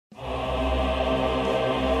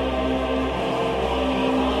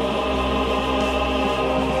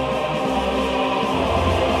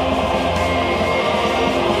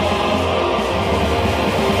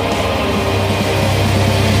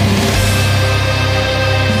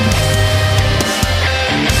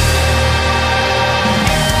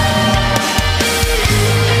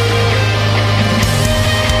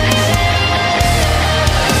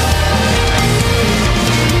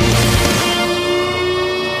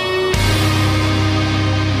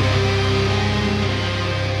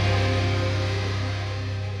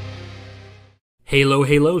Halo,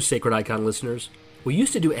 halo, Sacred Icon listeners. We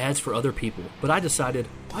used to do ads for other people, but I decided,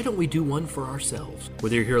 why don't we do one for ourselves?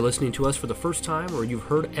 Whether you're here listening to us for the first time or you've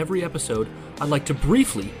heard every episode, I'd like to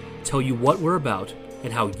briefly tell you what we're about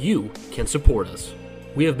and how you can support us.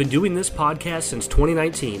 We have been doing this podcast since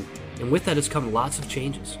 2019, and with that has come lots of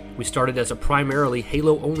changes. We started as a primarily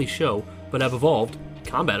Halo-only show, but have evolved,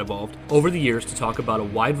 Combat evolved, over the years to talk about a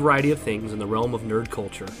wide variety of things in the realm of nerd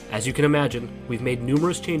culture. As you can imagine, we've made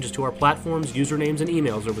numerous changes to our platforms, usernames, and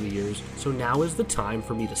emails over the years, so now is the time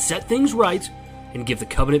for me to set things right and give the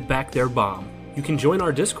Covenant back their bomb. You can join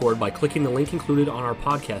our Discord by clicking the link included on our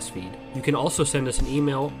podcast feed. You can also send us an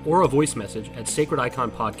email or a voice message at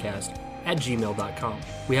sacrediconpodcast@gmail.com.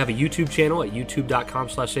 We have a YouTube channel at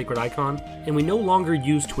youtube.com/sacredicon, and we no longer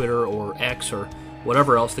use Twitter or X or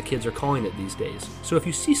whatever else the kids are calling it these days. So if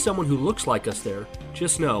you see someone who looks like us there,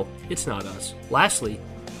 just know it's not us. Lastly,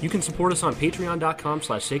 you can support us on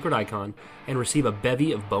patreon.com/sacredicon and receive a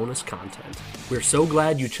bevy of bonus content. We're so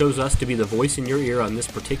glad you chose us to be the voice in your ear on this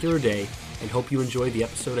particular day and hope you enjoy the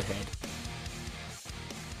episode ahead.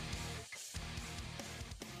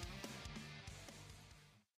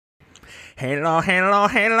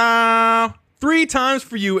 Hello. 3 times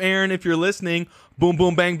for you, Aaron, if you're listening. Boom,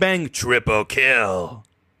 boom, bang, bang. Triple kill.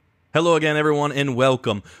 Hello again, everyone, and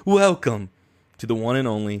welcome to the one and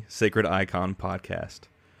only Sacred Icon podcast.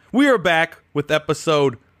 We are back with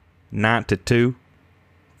episode 92,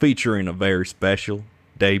 featuring a very special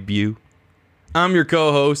debut. I'm your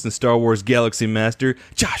co-host and Star Wars Galaxy Master,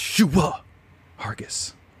 Joshua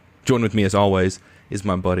Hargis. Joined with me, as always, is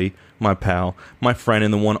my buddy, my pal, my friend,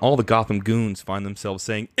 and the one all the Gotham goons find themselves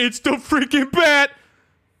saying, "It's the freaking bat!"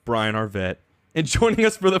 Brian Arvett. And joining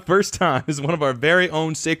us for the first time is one of our very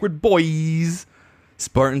own sacred boys,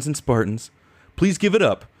 Spartans and Spartans. Please give it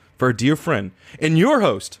up for our dear friend and your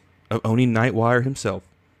host of Oni Nightwire himself,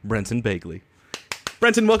 Brenton Bagley.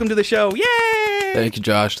 Brenton, welcome to the show. Yay! Thank you,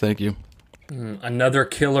 Josh. Thank you. Another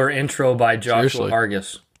killer intro by Joshua Seriously.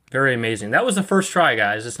 Hargis. Very amazing. That was the first try,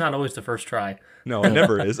 guys. It's not always the first try. No, it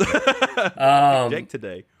never is. Jake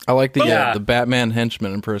today. I like the Yeah. the Batman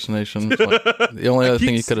henchman impersonation. It's like, the only other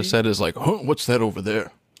thing you could have said is like, "Oh, what's that over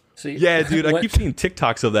there?" See, Yeah, dude, I what- keep seeing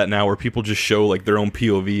TikToks of that now where people just show like their own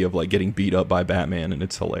POV of like getting beat up by Batman, and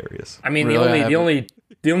it's hilarious. I mean, Really,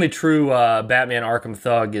 the only true Batman Arkham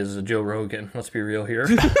thug is Joe Rogan. Let's be real here.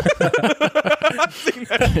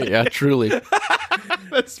 Yeah, truly.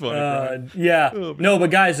 That's funny. Yeah. No,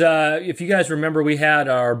 but guys, if you guys remember, we had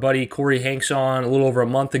our buddy Corey Hanks on a little over a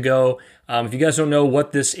month ago. If you guys don't know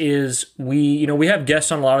what this is, we have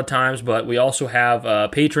guests on a lot of times, but we also have a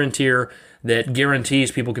patron tier that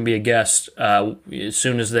guarantees people can be a guest as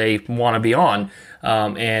soon as they want to be on.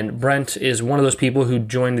 And Brent is one of those people who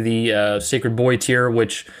joined the Sacred Boy tier,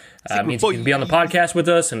 which means he can be on the podcast with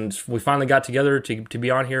us. And we finally got together to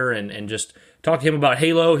be on here and just talk to him about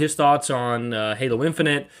Halo, his thoughts on Halo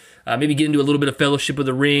Infinite, maybe get into a little bit of Fellowship of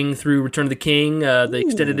the Ring through Return of the King, the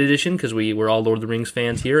extended edition, because we're all Lord of the Rings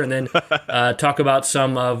fans here, and then talk about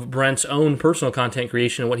some of Brent's own personal content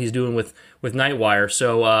creation and what he's doing with Nightwire.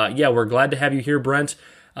 So, we're glad to have you here, Brent.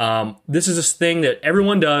 This is a thing that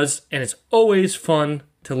everyone does, and it's always fun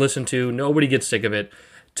to listen to. Nobody gets sick of it.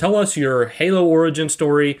 Tell us your Halo origin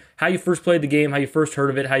story, how you first played the game, how you first heard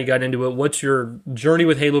of it, how you got into it. What's your journey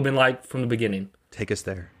with Halo been like from the beginning? Take us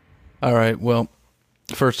there. All right. Well,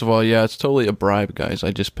 first of all, yeah, it's totally a bribe, guys.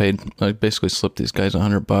 I basically slipped these guys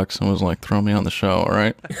 $100 and was like, "Throw me on the show, all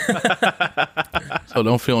right?" So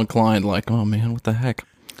don't feel inclined like, "Oh man, what the heck."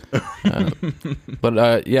 But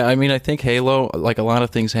I mean, I think Halo, like a lot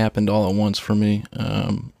of things happened all at once for me.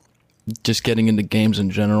 Just getting into games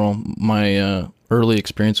in general. My early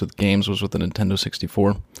experience with games was with the Nintendo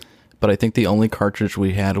 64. But I think the only cartridge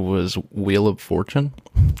we had was Wheel of Fortune,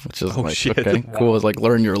 which is shit. okay, cool. It's like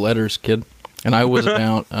learn your letters, kid. And I was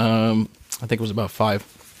about, I think it was about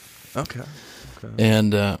 5. Okay.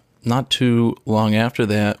 And not too long after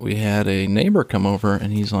that, we had a neighbor come over,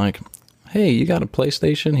 and he's like, "Hey, you got a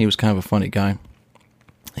PlayStation?" He was kind of a funny guy.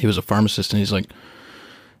 He was a pharmacist, and he's like,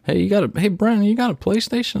 "Hey, Brandon, you got a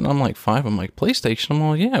PlayStation?" I'm like, 5. I'm like, "PlayStation?" I'm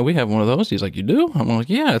like, "Yeah, we have one of those." He's like, "You do?" I'm like,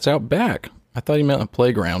 "Yeah, it's out back." I thought he meant a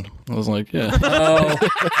playground. I was like, "Yeah." Oh,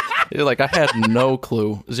 He's like, I had no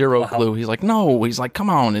clue, zero clue. He's like, "No." He's like, "Come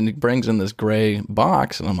on." And he brings in this gray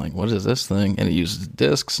box. And I'm like, "What is this thing?" And he uses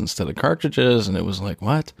discs instead of cartridges. And it was like,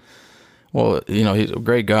 what? Well, he's a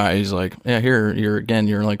great guy. He's like, "Yeah, here,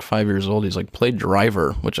 you're like 5 years old." He's like, "Play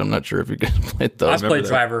Driver," which I'm not sure if you guys played those. I've played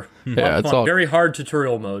Driver. Yeah, it's all very hard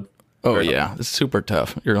tutorial mode. Oh, yeah. It's super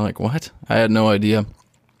tough. You're like, what? I had no idea.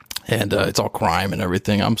 And it's all crime and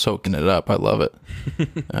everything. I'm soaking it up. I love it.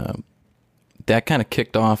 that kind of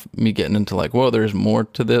kicked off me getting into like, whoa, there's more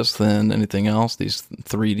to this than anything else. These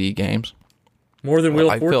 3D games. More than Wheel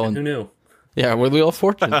of I Fortune. Who knew? Yeah, with Wheel of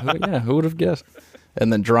Fortune. Who would have guessed?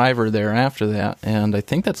 And then Driver there after that, and I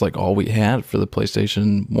think that's like all we had for the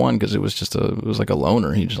PlayStation 1 because it was like a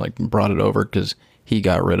loaner. He just like brought it over because he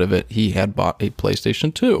got rid of it. He had bought a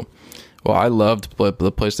PlayStation 2. Well, I loved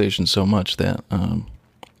the PlayStation so much that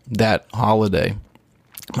that holiday,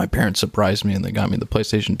 my parents surprised me and they got me the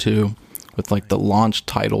PlayStation 2 with like the launch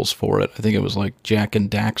titles for it. I think it was like Jak and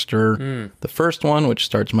Daxter, the first one, which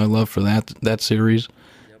starts my love for that series,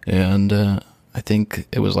 and I think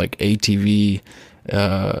it was like ATV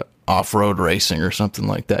off-road racing or something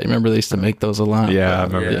like that. You remember they used to make those a lot? Yeah, I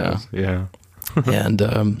remember those. Yeah.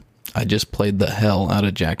 And I just played the hell out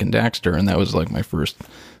of Jak and Daxter, and that was like my first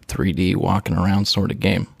 3D walking around sort of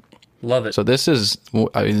game. Love it. So this is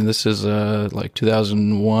like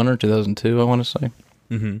 2001 or 2002, I want to say.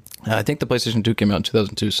 Mm-hmm. I think the PlayStation 2 came out in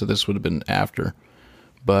 2002, so this would have been after.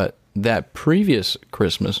 But that previous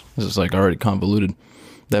Christmas, this is like already convoluted,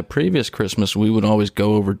 that previous Christmas, we would always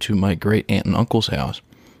go over to my great aunt and uncle's house.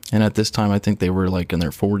 And at this time, I think they were like in their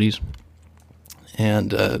 40s.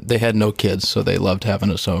 And they had no kids, so they loved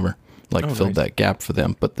having us over. Filled that gap for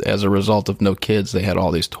them. But as a result of no kids, they had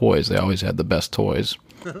all these toys. They always had the best toys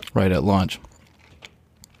right at launch.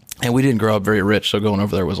 And we didn't grow up very rich, so going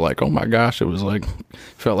over there was like, oh my gosh, it was like,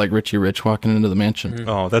 felt like Richie Rich walking into the mansion. Mm-hmm.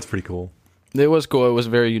 Oh, that's pretty cool. It was cool. It was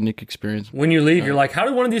a very unique experience. When you leave, you're like, how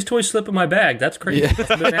did one of these toys slip in my bag? That's crazy. Yeah. That's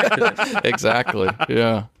an accident. Exactly.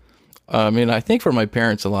 Yeah. I mean, I think for my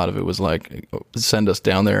parents, a lot of it was like, send us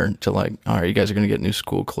down there to like, all right, you guys are going to get new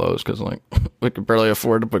school clothes because like we could barely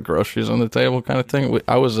afford to put groceries on the table kind of thing.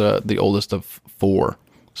 I was the oldest of 4,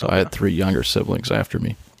 so I had 3 younger siblings after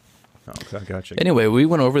me. Oh, I got you. Anyway, we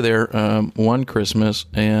went over there one Christmas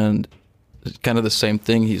and kind of the same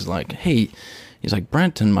thing. He's like, hey, he's like,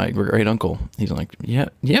 Brent and my great uncle. He's like, yeah,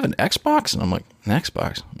 you have an Xbox? And I'm like, an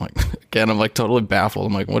Xbox? I'm like, again, I'm like totally baffled.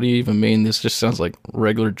 I'm like, what do you even mean? This just sounds like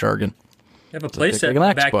regular jargon. You have a playset in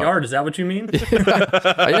the backyard. Is that what you mean?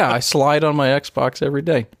 Yeah, I slide on my Xbox every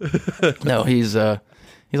day. No, he's like,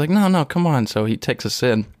 no, come on. So he takes us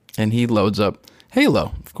in and he loads up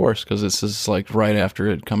Halo, of course, because this is like right after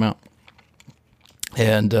it had come out.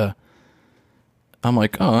 And I'm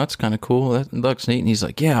like, oh, that's kind of cool. That looks neat. And he's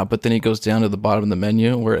like, yeah. But then he goes down to the bottom of the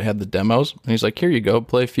menu where it had the demos. And he's like, here you go.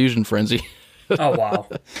 Play Fusion Frenzy. Oh, wow.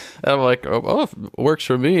 I'm like, oh, it works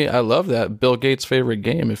for me. I love that. Bill Gates' favorite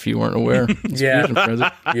game, if you weren't aware. Yeah. Fusion Frenzy.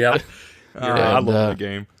 Yep. I love that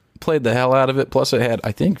game. Played the hell out of it. Plus, it had,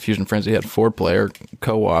 I think Fusion Frenzy had 4-player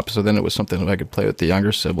co-op. So then it was something that I could play with the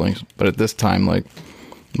younger siblings. But at this time, like,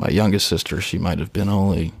 my youngest sister, she might have been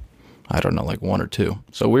only, I don't know, like 1 or 2.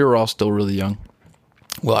 So we were all still really young.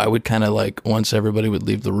 Well, I would kind of like, once everybody would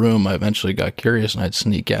leave the room, I eventually got curious and I'd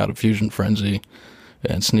sneak out of Fusion Frenzy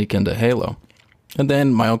and sneak into Halo. And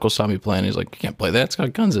then my uncle saw me playing. He's like, you can't play that. It's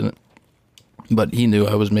got guns in it. But he knew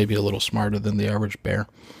I was maybe a little smarter than the average bear.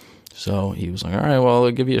 So he was like, all right, well,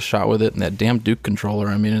 I'll give you a shot with it. And that damn Duke controller,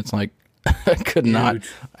 I mean, it's like, I could not.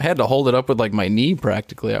 I had to hold it up with like my knee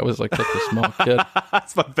practically. I was like such a small kid.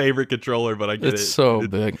 That's my favorite controller, but I get it's so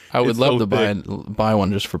big. I would love to buy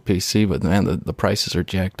one just for PC, but man, the prices are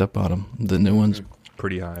jacked up on them. The new ones.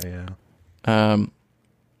 Pretty high, yeah.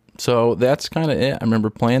 So that's kind of it. I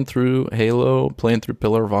remember playing through Halo, playing through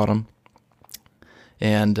Pillar of Autumn,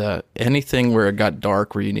 and anything where it got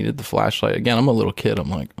dark, where you needed the flashlight. Again, I'm a little kid.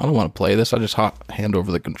 I'm like, I don't want to play this. I just hand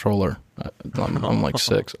over the controller. I'm like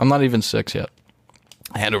 6. I'm not even 6 yet.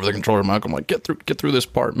 I hand over the controller to my uncle. I'm like, get through this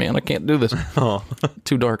part, man. I can't do this.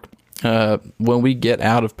 Too dark. When we get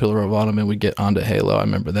out of Pillar of Autumn and we get onto Halo, I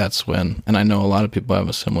remember that's when, and I know a lot of people have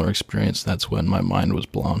a similar experience, that's when my mind was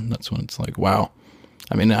blown. That's when it's like, wow.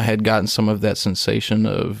 I mean, I had gotten some of that sensation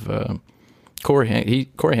of Corey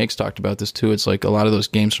Hanks talked about this too. It's like a lot of those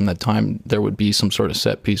games from that time, there would be some sort of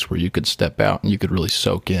set piece where you could step out and you could really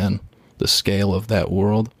soak in the scale of that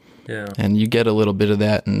world. Yeah. And you get a little bit of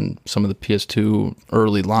that in some of the PS2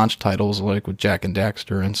 early launch titles, like with Jak and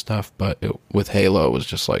Daxter and stuff. But with Halo, it was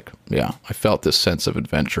just like, yeah, I felt this sense of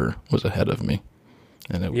adventure was ahead of me.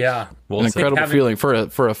 And it was an incredible feeling for a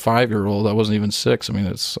 5-year-old. I wasn't even 6. I mean,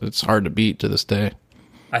 it's hard to beat to this day.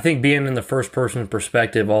 I think being in the first person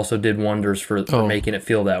perspective also did wonders for making it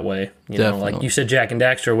feel that way. You know, like you said, Jak and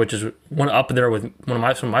Daxter, which is one up there with some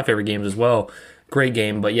of my favorite games as well. Great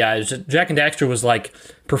game, but yeah, Jak and Daxter was like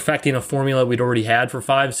perfecting a formula we'd already had for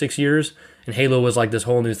 5-6 years, and Halo was like this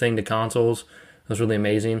whole new thing to consoles. It was really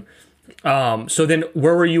amazing. So then,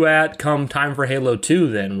 where were you at come time for Halo 2?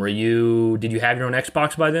 Then did you have your own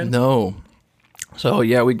Xbox by then? No. So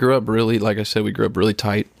yeah, we grew up really, like I said, we grew up really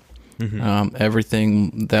tight.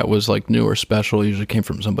 Everything that was like new or special usually came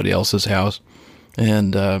from somebody else's house.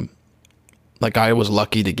 And like I was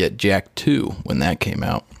lucky to get Jak 2 when that came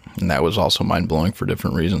out. And that was also mind-blowing for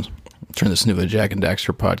different reasons. Turn this into a Jak and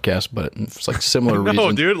Daxter podcast, but it's like similar reasons.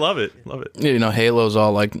 No, dude, love it. You know, Halo's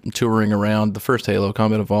all like touring around. The first Halo,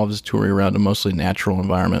 Combat Evolved, is touring around a mostly natural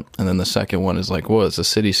environment. And then the second one is like, well, it's a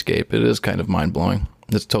cityscape. It is kind of mind-blowing.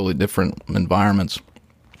 It's totally different environments.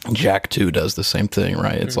 Jak 2 does the same thing,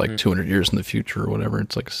 right? It's like 200 years in the future or whatever.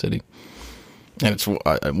 It's like a city. And it's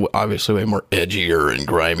obviously way more edgier and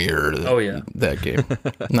grimier. Oh, yeah. That game.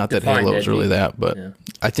 Not that Define Halo is edgy. really that, but Yeah.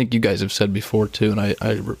 I think you guys have said before, too, and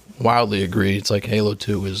I wildly agree. It's like Halo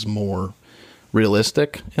 2 is more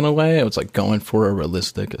realistic in a way. It's like going for a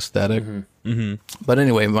realistic aesthetic. But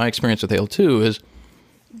anyway, my experience with Halo 2 is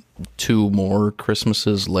 2 more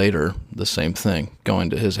Christmases later, the same thing, going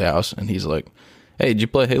to his house, and he's like, hey, did you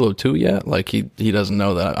play Halo 2 yet? Like, he doesn't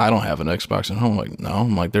know that I don't have an Xbox at home. I'm like, no.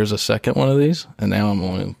 I'm like, there's a second one of these? And now I'm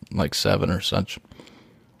only like 7 or such.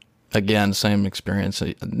 Again, same experience.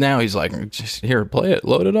 Now he's like, just here, play it,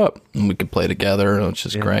 load it up. And we could play together. It's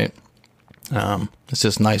just great. It's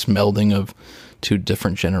this nice melding of 2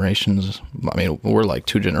 different generations. I mean, we're like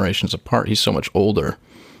 2 generations apart. He's so much older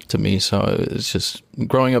to me, so it's just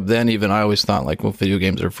growing up then. Even I always thought like, well, video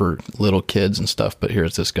games are for little kids and stuff, but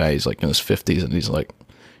here's this guy, he's like in his 50s and he's like,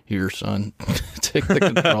 here, son, take the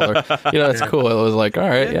controller. You know, that's cool. I was like, all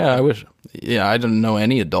right, yeah, I didn't know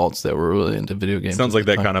any adults that were really into video games. Sounds like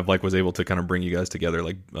that kind of like was able to kind of bring you guys together,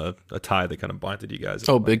 like a tie that kind of bonded you guys.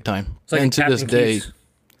 Oh, big time. It's like And to this day, Keys.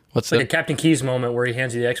 what's It's like a that? Captain Keys moment where he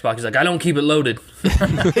hands you the Xbox. He's like, I don't keep it loaded.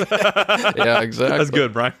 Yeah, exactly. That's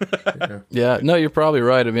good, Brian. Yeah, no, you're probably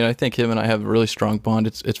right. I mean, I think him and I have a really strong bond.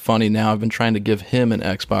 It's funny now. I've been trying to give him an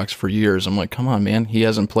Xbox for years. I'm like, come on, man. He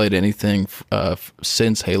hasn't played anything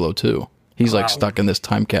since Halo 2. He's like stuck in this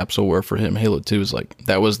time capsule where for him, Halo 2 is like,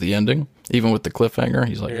 that was the ending. Even with the cliffhanger,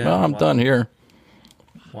 he's like, well, I'm done here.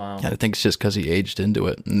 Wow. And I think it's just because he aged into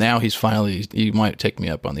it. Now he's finally, he might take me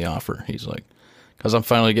up on the offer. He's like, because I'm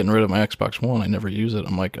finally getting rid of my Xbox One. I never use it.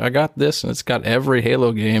 I'm like, I got this, and it's got every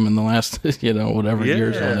Halo game in the last, whatever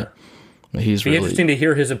years on it. He's It'd be really interesting to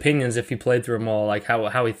hear his opinions if he played through them all, like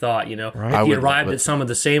how he thought, If I he would arrived love it. at some of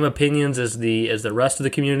the same opinions as the rest of the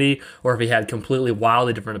community, or if he had completely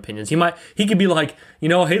wildly different opinions. He could be like,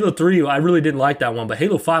 Halo 3, I really didn't like that one, but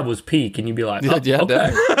Halo 5 was peak, and you'd be like,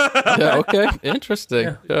 okay. okay,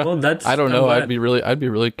 interesting. Yeah. Well, that's I don't know. I'm I'd glad. be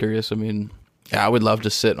really curious. I mean, yeah, I would love to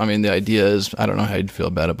sit. I mean, the idea is, I don't know how you'd feel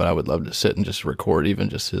about it, but I would love to sit and just record even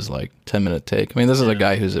just his like 10-minute take. I mean, this is a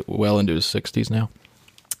guy who's well into his 60s now.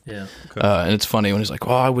 Yeah. And it's funny when he's like,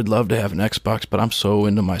 "Oh, I would love to have an Xbox, but I'm so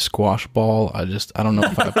into my squash ball. I don't know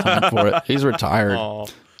if I have time for it." He's retired. Aw.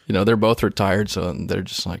 They're both retired, so they're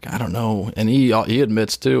just like, I don't know. And he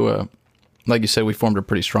admits too, like you said, we formed a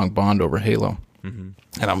pretty strong bond over Halo, and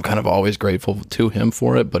I'm kind of always grateful to him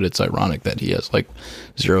for it. But it's ironic that he has like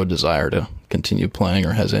zero desire to continue playing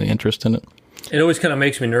or has any interest in it. It always kind of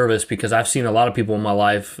makes me nervous because I've seen a lot of people in my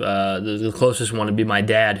life. The closest one would be my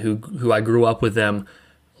dad, who I grew up with them.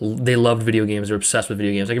 They loved video games. They're obsessed with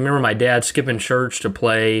video games. I can remember my dad skipping church to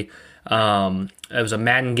play. It was a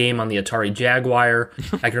Madden game on the Atari Jaguar.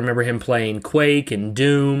 I can remember him playing Quake and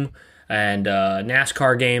Doom and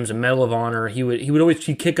NASCAR games and Medal of Honor.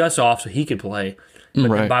 He'd kick us off so he could play. But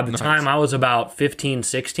Right. by the time I was about 15,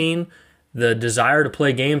 16, the desire to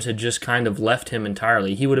play games had just kind of left him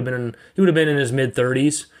entirely. He would have been in his mid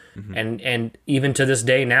 30s. And even to this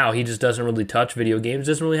day now, he just doesn't really touch video games,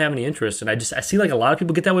 doesn't really have any interest. And I see like a lot of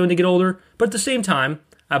people get that way when they get older. But at the same time,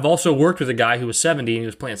 I've also worked with a guy who was 70 and he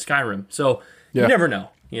was playing Skyrim. So you never know,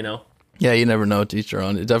 Yeah, you never know, to each their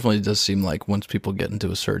own. It definitely does seem like once people get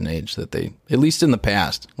into a certain age that they, at least in the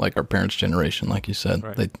past, like our parents' generation, like you said,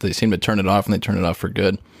 they seem to turn it off, and they turn it off for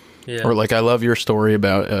good. Yeah. Or like I love your story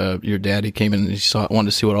about your dad. He came in and he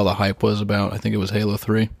wanted to see what all the hype was about. I think it was Halo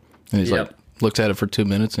 3. And he's like, looked at it for 2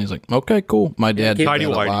 minutes, and he's like, okay, cool. My dad did that a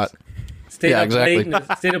lot. Stayed up exactly.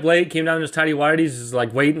 stayed up late, came down to his tidy whities, is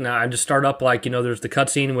like waiting. I just start up like, there's the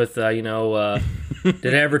cutscene with,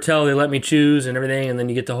 did I ever tell they let me choose and everything, and then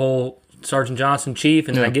you get the whole Sergeant Johnson chief,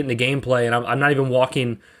 and then I get into gameplay, and I'm not even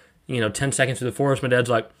walking, 10 seconds through the forest. My dad's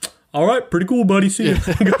like, all right, pretty cool, buddy. See you.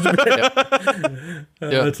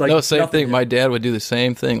 It's like same nothing. thing. My dad would do the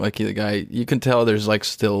same thing. Like the guy, you can tell there's like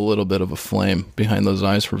still a little bit of a flame behind those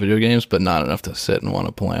eyes for video games, but not enough to sit and want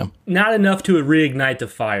to play them. Not enough to reignite the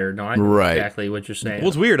fire. No, I know Right. exactly what you're saying. Well,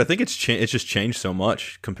 it's weird. I think it's just changed so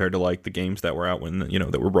much compared to like the games that were out when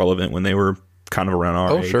that were relevant when they were kind of around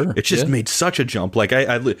our age. Sure. It's just made such a jump. Like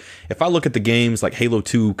if I look at the games like Halo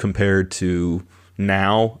 2 compared to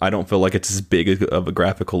now, I don't feel like it's as big of a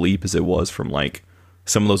graphical leap as it was from like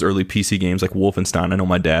some of those early PC games like Wolfenstein. I know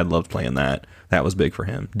my dad loved playing that. That was big for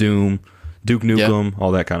him. Doom, Duke Nukem,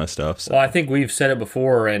 all that kind of stuff. So. Well, I think we've said it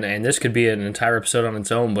before, and this could be an entire episode on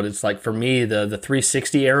its own, but it's like, for me, the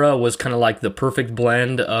 360 era was kind of like the perfect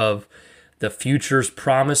blend of the future's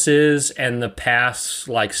promises and the past's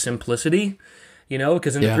like simplicity, you know,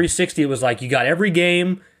 because in the 360 it was like you got every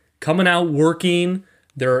game coming out working.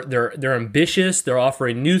 They're ambitious. They're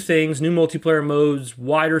offering new things, new multiplayer modes,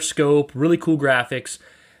 wider scope, really cool graphics.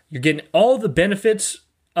 You're getting all the benefits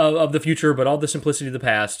of the future, but all the simplicity of the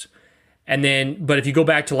past. And then, but if you go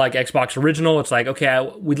back to like Xbox original, it's like,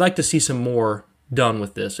 okay, we'd like to see some more done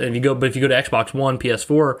with this. And if you go to Xbox One,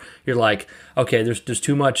 PS4, you're like, okay, there's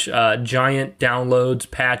too much giant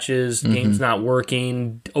downloads, patches, game's not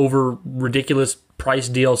working, over ridiculous price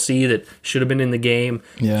DLC that should have been in the game.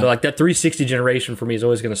 Yeah. So like that 360 generation for me is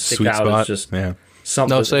always going to stick sweet out. Spot. It's just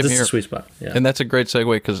something. No, same this here. is a sweet spot. Yeah. And that's a great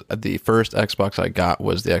segue because the first Xbox I got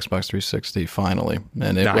was the Xbox 360 finally.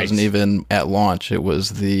 And it wasn't even at launch. It was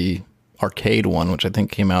the arcade one, which I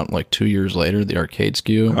think came out like 2 years later, the arcade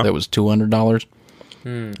SKU. That was $200.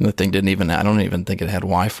 And the thing I don't even think it had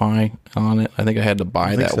Wi-Fi on it. I think I had to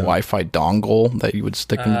buy that Wi-Fi dongle that you would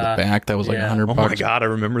stick into the back. That was like $100. Oh my God, I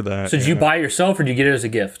remember that. So did you buy it yourself or did you get it as a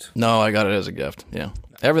gift? No, I got it as a gift. Yeah.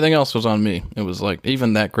 Everything else was on me. It was like,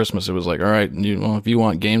 even that Christmas, it was like, all right, if you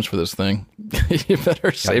want games for this thing, you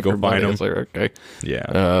better save your money. It's like, okay.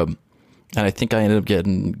 Yeah. And I think I ended up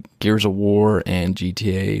getting Gears of War and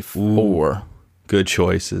GTA 4. Good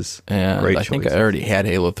choices. And Great I think I already had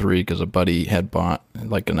Halo 3 because a buddy had bought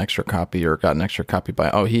like an extra copy or got an extra copy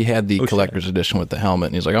he had the collector's edition with the helmet.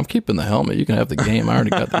 And he's like, I'm keeping the helmet. You can have the game. I already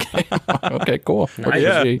got the game. Okay, cool. But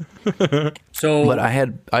I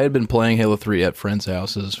had been playing Halo 3 at friends'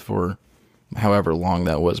 houses for however long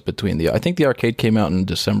that was between I think the arcade came out in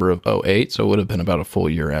December of 2008, so it would have been about a full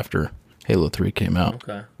year after Halo 3 came out.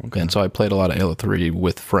 Okay. And so I played a lot of Halo 3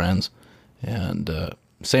 with friends. And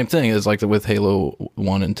same thing as like with Halo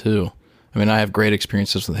 1 and 2. I mean, I have great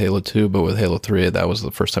experiences with Halo 2, but with Halo 3, that was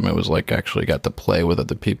the first time I was like actually got to play with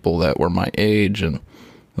other people that were my age and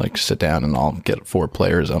like sit down and all get 4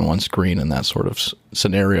 players on one screen in that sort of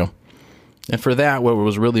scenario. And for that, what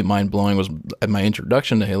was really mind-blowing was my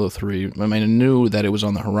introduction to Halo 3. I mean, I knew that it was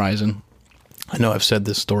on the horizon. I know I've said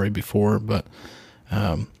this story before, but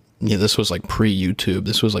this was like pre-YouTube.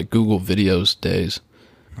 This was like Google Videos days.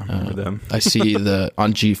 I remember them. I see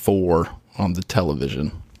on G4 on the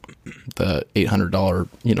television, the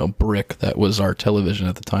 $800 brick that was our television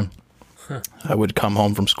at the time. I would come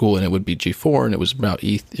home from school and it would be G4 and it was about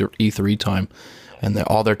E3 time, and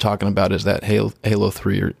all they're talking about is that Halo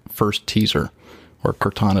 3 first teaser where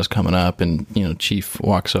Cortana's coming up and Chief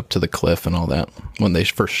walks up to the cliff and all that when they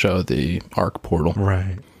first show the Arc portal.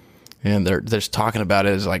 Right. And they're just talking about it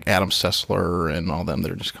as like Adam Sessler and all them.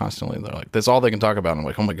 They're just constantly, they're like, that's all they can talk about. And I'm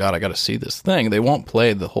like, oh my God, I got to see this thing. They won't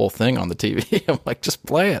play the whole thing on the TV. I'm like, just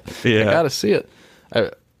play it. Yeah. I got to see it. I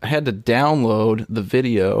had to download the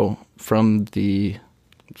video from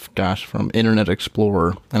from Internet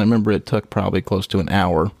Explorer. And I remember it took probably close to an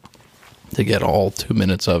hour to get all 2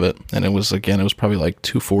 minutes of it. And it was probably like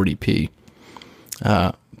 240p.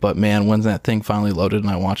 But man, when that thing finally loaded and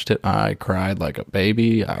I watched it, I cried like a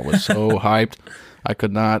baby. I was so hyped. I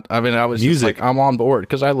could not. I mean, I was just like, I'm on board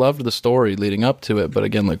because I loved the story leading up to it. But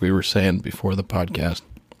again, like we were saying before the podcast,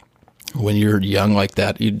 when you're young like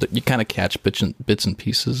that, you kind of catch bits and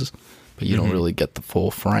pieces, but you don't really get the full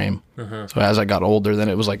frame. So as I got older, then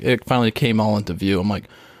it was like it finally came all into view. I'm like,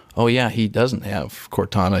 oh yeah, he doesn't have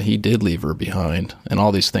Cortana. He did leave her behind, and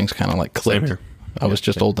all these things kind of like clicked. I was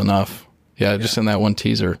just old enough. Yeah, just in that one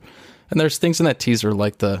teaser. And there's things in that teaser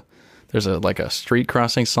like there's a street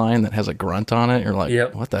crossing sign that has a grunt on it. You're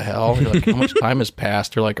like, what the hell? You're like, how much time has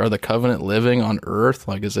passed? You're like, are the Covenant living on Earth?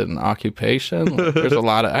 Like, is it an occupation? Like,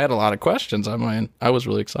 I had a lot of questions. I was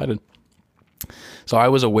really excited. So I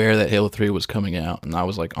was aware that Halo 3 was coming out, and I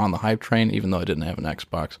was like on the hype train, even though I didn't have an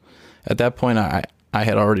Xbox. At that point, I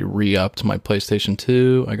had already re-upped my PlayStation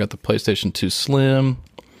 2. I got the PlayStation 2 Slim.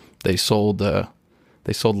 They sold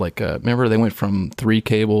remember they went from 3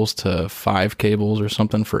 cables to 5 cables or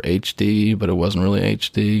something for HD, but it wasn't really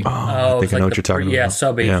HD. I think I know what you're talking about. Yeah,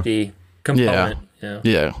 sub HD component.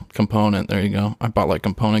 Yeah, component. There you go. I bought like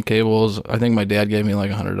component cables. I think my dad gave me like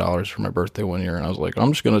 $100 for my birthday one year, and I was like,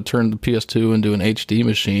 I'm just going to turn the PS2 into an HD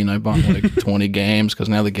machine. I bought like 20 games because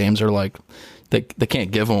now the games are like, they can't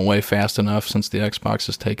give them away fast enough since the Xbox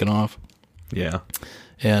has taken off. Yeah.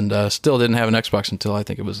 And still didn't have an Xbox until I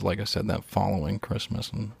think it was, like I said, that following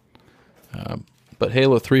Christmas. And but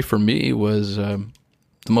Halo 3 for me was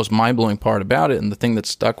the most mind-blowing part about it, and the thing that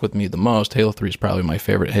stuck with me the most, Halo 3 is probably my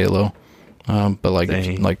favorite Halo. But like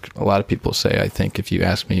a lot of people say, I think if you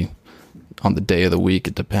ask me on the day of the week,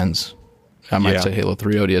 it depends. I might say Halo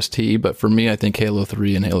 3 ODST, but for me, I think Halo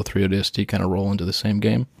 3 and Halo 3 ODST kind of roll into the same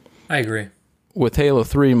game. I agree. With Halo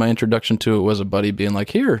 3, my introduction to it was a buddy being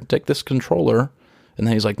like, here, take this controller. And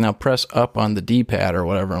then he's like, now press up on the D-pad or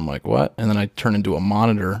whatever. I'm like, what? And then I turn into a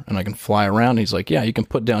monitor and I can fly around. He's like, yeah, you can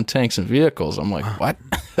put down tanks and vehicles. I'm like, what?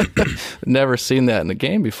 Never seen that in a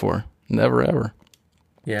game before. Never, ever.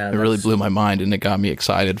 Yeah, it really blew my mind, and it got me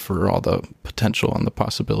excited for all the potential and the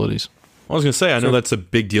possibilities. I was going to say, I know that's a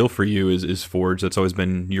big deal for you is Forge. That's always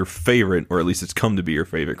been your favorite, or at least it's come to be your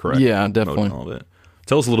favorite, correct? Yeah, definitely. All of it.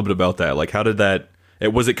 Tell us a little bit about that. Like, how did that...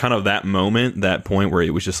 Was it kind of that moment, that point where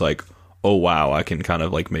it was just like, oh, wow, I can kind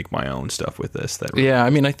of like make my own stuff with this? Yeah,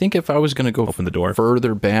 I mean, I think if I was going to go open the door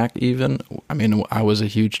further back even, I mean, I was a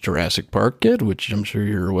huge Jurassic Park kid, which I'm sure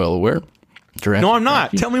you're well aware. No, I'm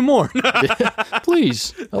not. Tell me more.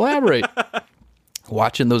 Please, elaborate.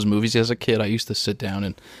 Watching those movies as a kid, I used to sit down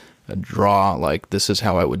and draw, like, this is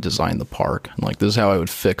how I would design the park. Like, this is how I would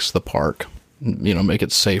fix the park. You know, make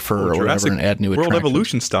it safer or whatever and add new attractions. World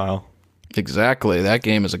Evolution style. Exactly. That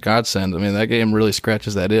game is a godsend. I mean, that game really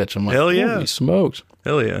scratches that itch. I'm like, hell yeah. Holy smokes.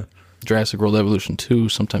 Hell yeah. Jurassic World Evolution 2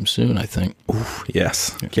 sometime soon, I think. Oof,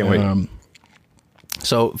 yes. Can't wait.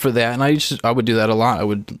 So for that, and I would do that a lot. I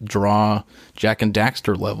would draw Jak and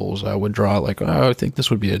Daxter levels. I would draw like, oh, I think this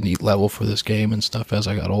would be a neat level for this game and stuff as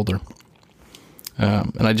I got older.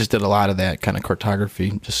 And I just did a lot of that kind of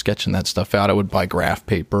cartography, just sketching that stuff out. I would buy graph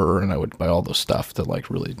paper and I would buy all the stuff to like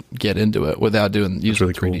really get into it without using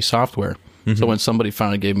really 3D software. Mm-hmm. So when somebody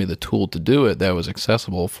finally gave me the tool to do it, that was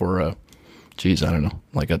accessible for I don't know,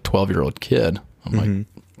 like a 12-year-old kid. I'm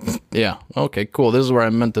like, yeah, okay, cool. This is where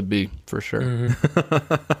I'm meant to be for sure.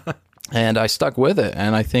 Mm-hmm. And I stuck with it.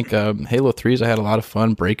 And I think Halo 3's, I had a lot of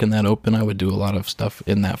fun breaking that open. I would do a lot of stuff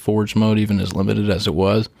in that Forge mode, even as limited as it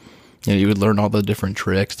was. You know, you would learn all the different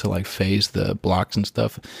tricks to like phase the blocks and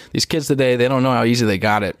stuff. These kids today, they don't know how easy they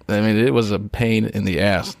got it. I mean, it was a pain in the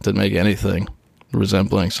ass to make anything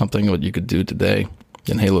resembling something what you could do today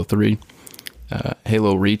in Halo 3.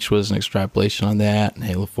 Halo Reach was an extrapolation on that, and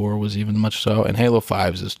Halo 4 was even much so, and Halo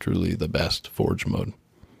 5 is truly the best Forge mode.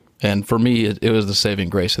 And for me, it was the saving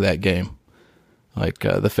grace of that game. Like,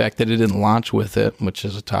 the fact that it didn't launch with it, which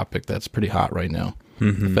is a topic that's pretty hot right now.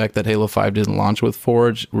 Mm-hmm. The fact that Halo 5 didn't launch with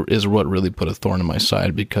Forge is what really put a thorn in my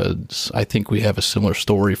side, because I think we have a similar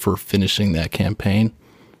story for finishing that campaign,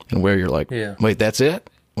 and where you're like, wait, that's it?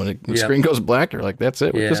 When the screen goes black, you're like, that's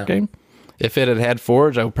it with this game? If it had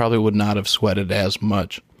Forge, I probably would not have sweated as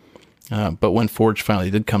much. But when Forge finally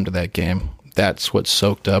did come to that game, that's what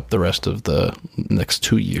soaked up the rest of the next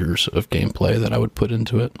 2 years of gameplay that I would put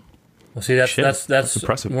into it. Well, see, that's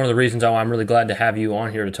impressive. One of the reasons I'm really glad to have you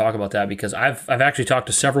on here to talk about that, because I've actually talked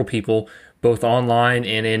to several people, both online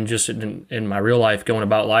and in my real life, going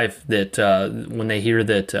about life, that when they hear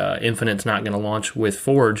that Infinite's not going to launch with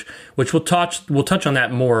Forge, which we'll touch on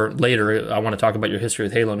that more later. I want to talk about your history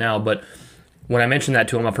with Halo now, but when I mentioned that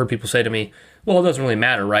to them, I've heard people say to me, well, it doesn't really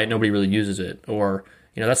matter, right? Nobody really uses it. Or,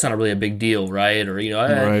 you know, that's not really a big deal, right? Or, you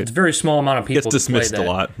know, it's a very small amount of people. It's dismissed a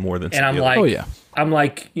lot more than and I'm like, I'm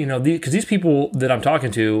like, you know, because these people that I'm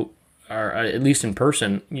talking to are, at least in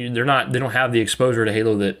person, they don't have the exposure to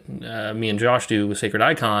Halo that me and Josh do with Sacred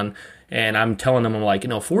Icon. And I'm telling them, I'm like, you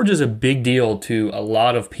know, Forge is a big deal to a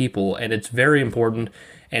lot of people, and it's very important,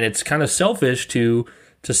 and it's kind of selfish to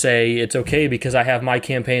say it's okay because I have my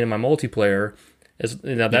campaign and my multiplayer.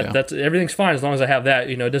 You know, that's everything's fine as long as I have that.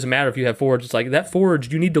 You know, it doesn't matter if you have Forge. It's like that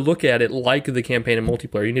Forge, you need to look at it like the campaign and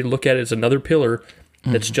multiplayer. You need to look at it as another pillar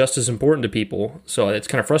that's just as important to people. So it's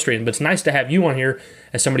kind of frustrating, but it's nice to have you on here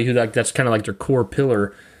as somebody who that's kind of like their core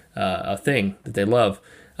pillar thing that they love.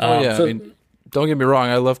 I mean, don't get me wrong,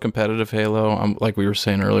 I love competitive Halo. I'm like we were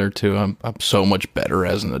saying earlier too. I'm so much better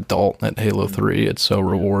as an adult at Halo 3. It's so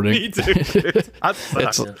rewarding. Me too.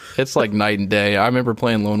 It's like night and day. I remember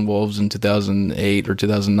playing Lone Wolves in 2008 or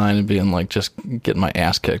 2009 and being like just getting my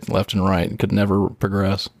ass kicked left and right and could never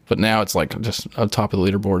progress. But now it's like just on top of the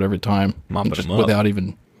leaderboard every time, just without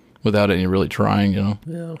any really trying. You know.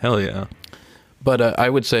 Yeah. Hell yeah. But I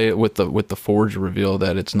would say with the Forge reveal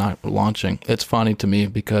that it's not launching, it's funny to me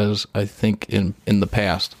because I think in the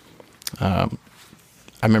past, I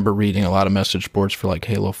remember reading a lot of message boards for like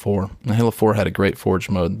Halo 4. And Halo 4 had a great Forge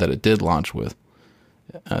mode that it did launch with.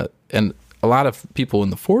 And a lot of people in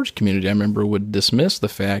the Forge community, I remember, would dismiss the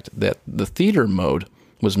fact that the theater mode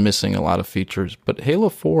was missing a lot of features. But Halo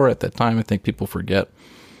 4 at that time, I think people forget,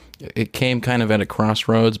 it came kind of at a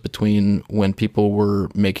crossroads between when people were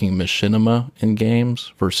making machinima in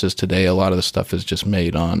games versus today. A lot of the stuff is just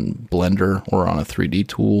made on Blender or on a 3D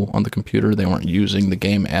tool on the computer. They weren't using the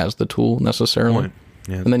game as the tool necessarily. Right.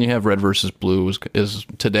 Yeah. And then you have Red versus Blue is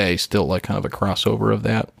today still like kind of a crossover of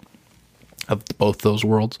that, of both those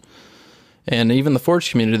worlds. And even the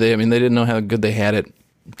Forge community, they didn't know how good they had it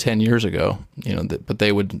 10 years ago, but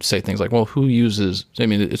they would say things like, well, who uses,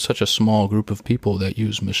 it's such a small group of people that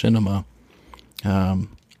use machinima. And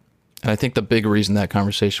I think the big reason that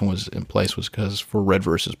conversation was in place was because for Red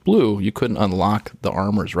versus Blue, you couldn't unlock the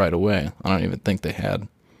armors right away. I don't even think they had,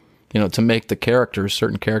 to make the characters,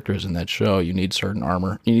 certain characters in that show, you need certain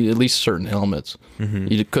armor, you need at least certain helmets. Mm-hmm.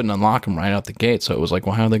 You couldn't unlock them right out the gate. So it was like,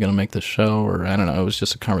 well, how are they going to make this show? Or I don't know. It was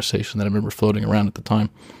just a conversation that I remember floating around at the time.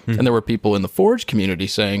 Mm-hmm. And there were people in the Forge community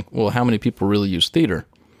saying, well, how many people really use theater?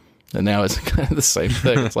 And now it's kind of the same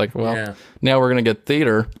thing. It's like, well, now we're going to get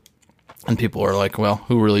theater. And people are like, well,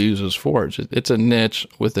 who really uses Forge? It's a niche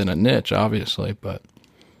within a niche, obviously, but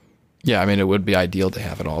yeah, it would be ideal to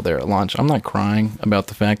have it all there at launch. I'm not crying about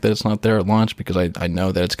the fact that it's not there at launch because I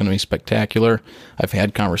know that it's going to be spectacular. I've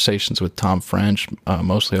had conversations with Tom French,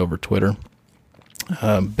 mostly over Twitter,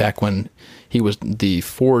 back when he was the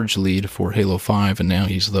Forge lead for Halo 5, and now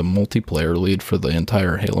he's the multiplayer lead for the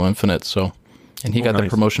entire Halo Infinite. So, and he got the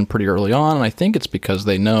promotion pretty early on, and I think it's because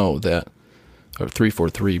they know that, or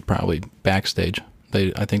 343 probably backstage,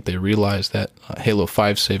 I think they realized that Halo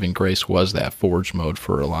 5's saving grace was that Forge mode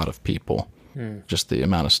for a lot of people. Just the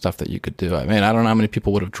amount of stuff that you could do. I don't know how many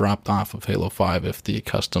people would have dropped off of Halo 5 if the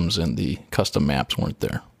customs and the custom maps weren't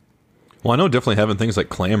there. Well, I know definitely having things like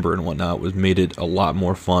Clamber and whatnot made it a lot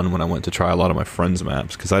more fun when I went to try a lot of my friends'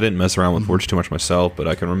 maps, because I didn't mess around with Forge too much myself, but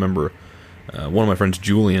I can remember one of my friends,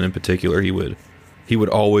 Julian in particular, he would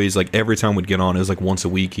always, like every time we'd get on, it was like once a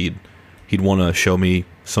week, he'd want to show me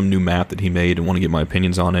some new map that he made and want to get my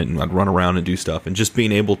opinions on it, and I'd run around and do stuff. And just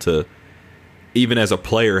being able to, even as a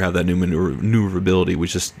player, have that new maneuverability,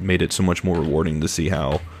 which just made it so much more rewarding to see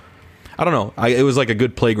how, I don't know, it was like a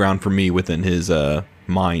good playground for me within his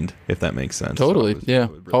mind, if that makes sense. Totally, yeah.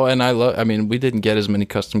 And we didn't get as many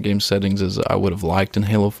custom game settings as I would have liked in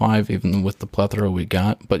Halo 5, even with the plethora we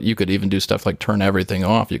got. But you could even do stuff like turn everything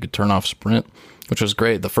off. You could turn off sprint, which was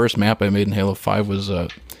great. The first map I made in Halo 5 was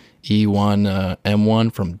E1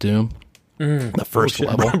 M1 from Doom, the first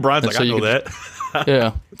level. Brian's like, I know that.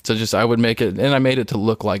 Yeah, so I would make it, and I made it to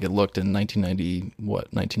look like it looked in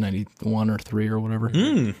 1991 or 3 or whatever.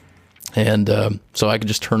 And so I could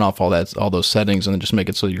just turn off all those settings and then just make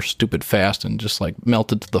it so you're stupid fast and just like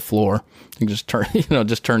melted to the floor. You can just turn,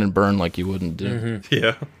 just turn and burn like you wouldn't do.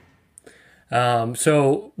 Mm-hmm. Yeah.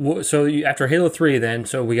 So after Halo 3, then,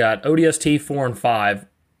 so we got ODST 4 and 5.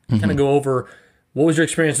 Kind of go over. What was your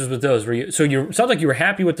experiences with those? It sounds like you were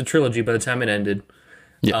happy with the trilogy by the time it ended.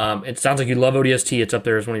 Yeah. It sounds like you love ODST. It's up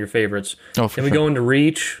there as one of your favorites. Oh, for Then we go into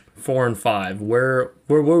Reach 4 and 5. Where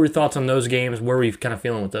were your thoughts on those games? Where were you kind of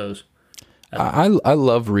feeling with those? I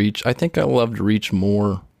love Reach. I think I loved Reach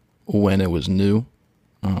more when it was new.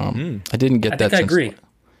 I didn't get that. I agree.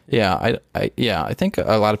 Yeah, I think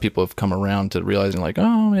a lot of people have come around to realizing like,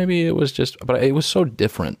 oh, maybe it was just, but it was so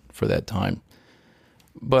different for that time.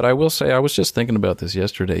 But I will say, I was just thinking about this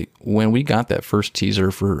yesterday. When we got that first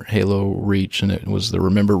teaser for Halo Reach, and it was the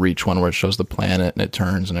Remember Reach one where it shows the planet and it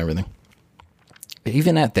turns and everything.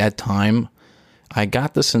 Even at that time, I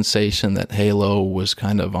got the sensation that Halo was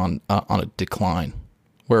kind of on a decline,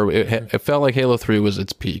 where it felt like Halo 3 was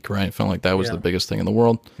its peak, right? It felt like that was the biggest thing in the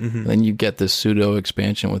world. Mm-hmm. And then you get this pseudo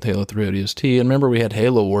expansion with Halo 3 ODST. And remember, we had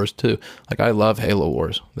Halo Wars too. Like, I love Halo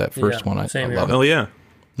Wars. That first one, I love it. Oh, yeah.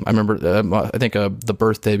 I remember, I think the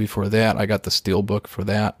birthday before that, I got the Steelbook for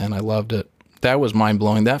that, and I loved it. That was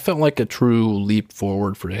mind-blowing. That felt like a true leap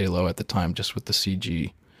forward for Halo at the time, just with the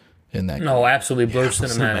CG in that game. No, absolutely. Blur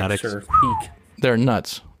cinematics are peak. They're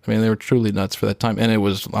nuts. They were truly nuts for that time, and it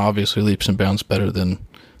was obviously leaps and bounds better than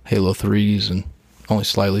Halo 3s, and only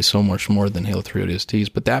slightly so much more than Halo 3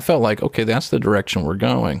 ODSTs. But that felt like, okay, that's the direction we're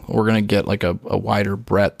going. We're going to get like a wider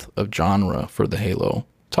breadth of genre for the Halo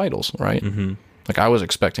titles, right? Mm-hmm. Like, I was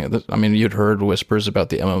expecting it. You'd heard whispers about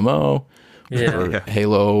the MMO, or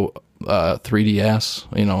Halo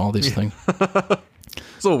 3DS, all these things. It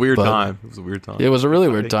was a weird time. It was a weird time. It was a really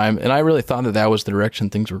weird time, and I really thought that was the direction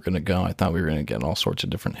things were going to go. I thought we were going to get all sorts of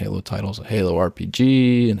different Halo titles, a Halo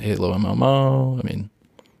RPG and Halo MMO.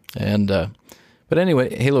 But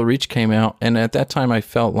anyway, Halo Reach came out, and at that time I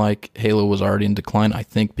felt like Halo was already in decline, I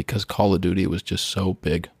think because Call of Duty was just so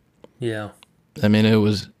big. Yeah. It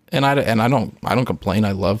was... And I don't complain.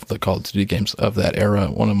 I love the Call of Duty games of that era.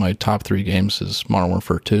 One of my top 3 games is Modern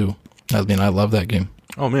Warfare 2. I love that game.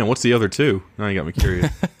 Oh man, what's the other two? Now you got me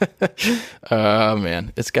curious.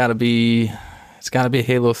 Man, it's got to be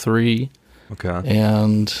Halo 3 Okay.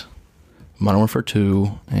 and Modern Warfare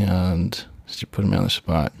 2 and you're putting me on the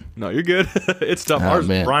spot. No, you're good. It's tough. Oh,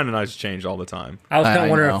 man. Brian and I's changed all the time. I was kind I of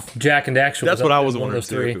wondering know. if Jack and Daxter. That's was what up I there, was one of wondering those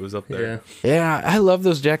too, three. if it was up there. Yeah. Yeah, I love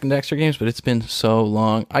those Jack and Daxter games, but it's been so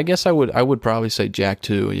long. I guess I would probably say Jak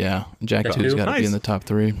 2. Yeah, Jak 2's 2? got to Nice. be in the top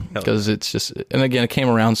 3 because it's just. And again, it came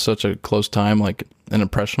around such a close time, like an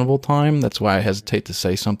impressionable time. That's why I hesitate to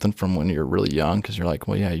say something from when you're really young because you're like,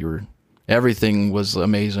 well, yeah, everything was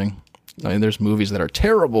amazing. I mean, there's movies that are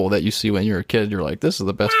terrible that you see when you're a kid. You're like, this is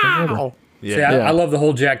the best thing ever. Yeah. See, I Yeah. love the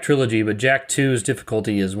whole Jak trilogy, but Jak 2's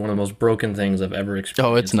difficulty is one of the most broken things I've ever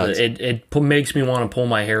experienced. Oh, it's nuts. It makes me want to pull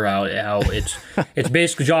my hair out. How it's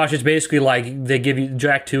basically, Josh. It's basically like they give you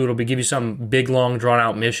Jak 2. It'll give you some big, long, drawn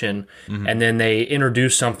out mission, and then they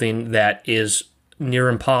introduce something that is near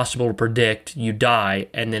impossible to predict. You die,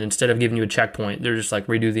 and then instead of giving you a checkpoint, they're just like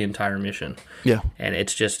redo the entire mission. Yeah. And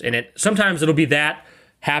it's just, sometimes it'll be that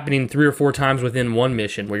happening 3 or 4 times within one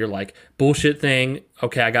mission where you're like, bullshit thing,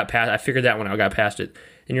 okay, I figured that one out, I got past it.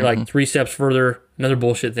 And you're like 3 steps further, another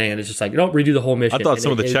bullshit thing, and it's just like, don't redo the whole mission. I thought And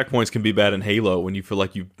some of the checkpoints can be bad in Halo when you feel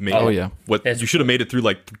like you've made what you should have made it through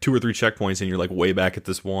like 2 or 3 checkpoints and you're like way back at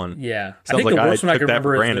this one. Yeah. I Sounds think like the worst one I took can that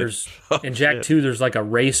for remember is there's, in Jak 2, there's like a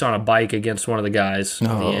race on a bike against one of the guys at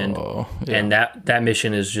the end. Yeah. And that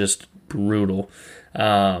mission is just brutal.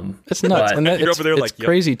 It's nuts. But- And You're it's, over there it's like, yep.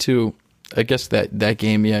 crazy too. I guess that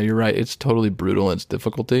game, yeah, you're right. It's totally brutal in its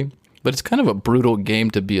difficulty. But it's kind of a brutal game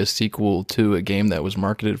to be a sequel to a game that was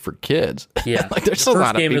marketed for kids. Yeah. Like there's the a first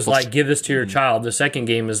lot of game is people. like, give this to your child. The second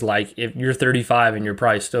game is like, if you're 35 and you're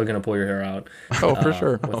probably still going to pull your hair out Oh, for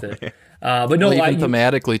sure. with it. But no, Well, like, even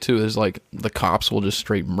thematically too, is like the cops will just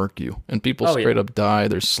straight murk you, and people Oh, yeah. straight up die.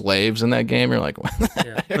 There's slaves in that game. You're like,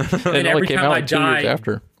 yeah. it And only every came time out I like 2 years die,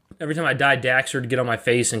 after. every time I die, Daxter would get on my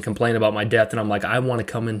face and complain about my death, and I'm like, I want to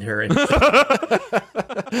come in here and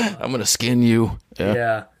I'm gonna skin you. Yeah.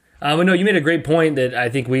 yeah. But no, you made a great point that I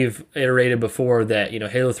think we've iterated before that,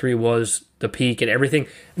 Halo 3 was the peak and everything.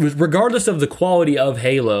 Regardless of the quality of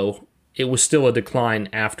Halo, it was still a decline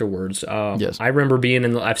afterwards. Yes. I remember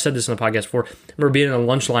I've said this in the podcast before, I remember being in a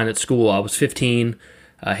lunch line at school. I was 15.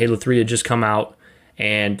 Halo 3 had just come out,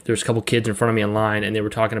 and there's a couple kids in front of me in line, and they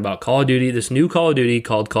were talking about Call of Duty, this new Call of Duty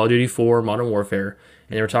called Call of Duty 4 Modern Warfare,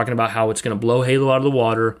 and they were talking about how it's going to blow Halo out of the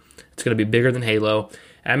water. It's going to be bigger than Halo.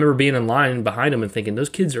 I remember being in line behind them and thinking, those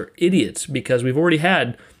kids are idiots because we've already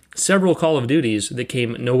had several Call of Duties that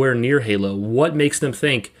came nowhere near Halo. What makes them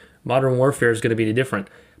think Modern Warfare is going to be any different?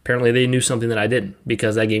 Apparently they knew something that I didn't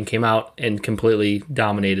because that game came out and completely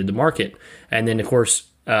dominated the market. And then, of course,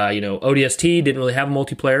 ODST didn't really have a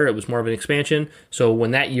multiplayer. It was more of an expansion. So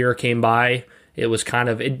when that year came by, it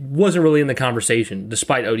wasn't really in the conversation,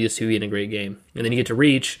 despite ODST being a great game. And then you get to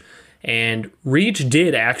Reach, and Reach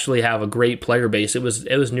did actually have a great player base. It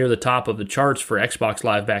was near the top of the charts for Xbox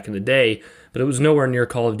Live back in the day, but it was nowhere near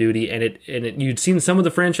Call of Duty. And you'd seen some of the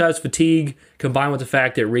franchise fatigue combined with the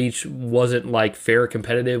fact that Reach wasn't like fair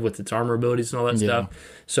competitive with its armor abilities and all that stuff.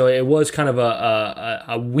 So it was kind of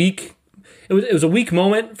a weak. It was a weak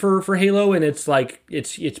moment for Halo and its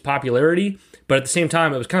popularity. But at the same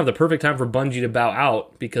time, it was kind of the perfect time for Bungie to bow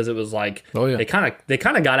out because it was like they kind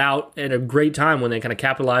of got out at a great time when they kind of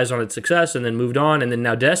capitalized on its success and then moved on. And then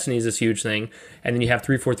now Destiny is this huge thing. And then you have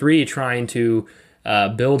 343 trying to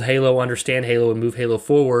build Halo, understand Halo, and move Halo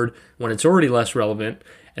forward when it's already less relevant.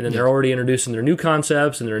 And then they're already introducing their new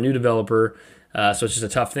concepts and they're a new developer. So it's just a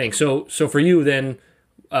tough thing. So for you then,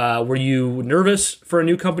 were you nervous for a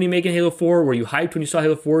new company making Halo 4? Were you hyped when you saw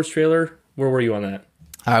Halo 4's trailer? Where were you on that?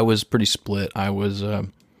 I was pretty split. I was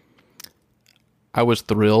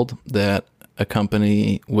thrilled that a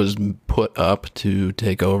company was put up to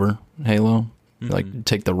take over Halo, like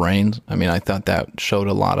take the reins. I mean, I thought that showed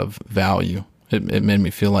a lot of value. It made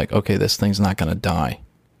me feel like, okay, this thing's not going to die.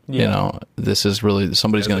 Yeah. This is really,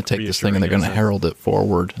 somebody's going to take this thing and they're going to herald it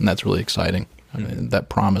forward, and that's really exciting. I mean, that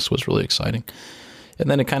promise was really exciting. And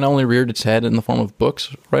then it kind of only reared its head in the form of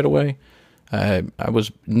books right away. I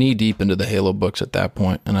was knee deep into the Halo books at that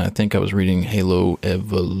point, and I think I was reading Halo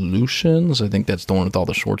Evolutions. I think that's the one with all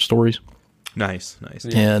the short stories. Nice.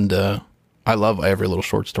 Yeah. And I love every little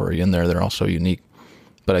short story in there. They're all so unique.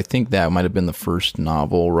 But I think that might have been the first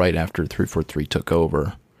novel right after 343 took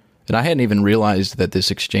over. And I hadn't even realized that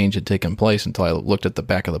this exchange had taken place until I looked at the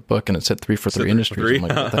back of the book and it said 343 Industries. I'm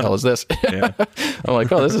like, what the hell is this? Yeah. I'm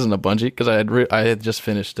like, oh, this isn't a Bungie, because I had just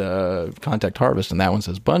finished Contact Harvest, and that one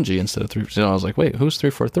says Bungie instead of 343. So I was like, wait, who's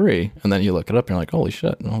 343? And then you look it up, and you're like, holy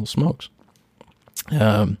shit, all the smokes.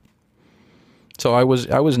 So So I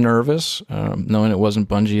was nervous, knowing it wasn't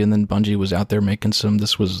Bungie, and then Bungie was out there making some.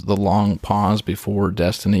 This was the long pause before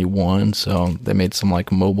Destiny 1, so they made some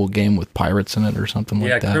like mobile game with pirates in it or something like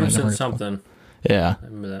that. Yeah, Crimson something. Yeah, I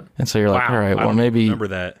remember that. and so you're like, all right, well maybe. Remember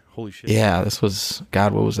that? Holy shit! Yeah, this was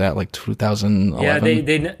God. What was that? Like 2011.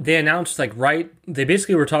 Yeah, they announced like They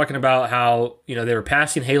basically were talking about how they were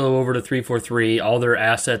passing Halo over to 343, all their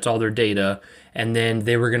assets, all their data, and then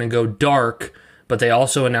they were going to go dark. But they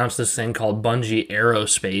also announced this thing called Bungie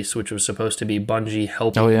Aerospace, which was supposed to be Bungie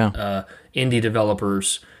helping indie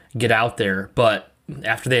developers get out there. But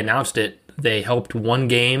after they announced it, they helped one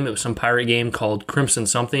game. It was some pirate game called Crimson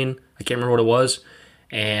something. I can't remember what it was.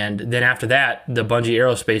 And then after that, the Bungie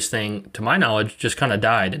Aerospace thing, to my knowledge, just kind of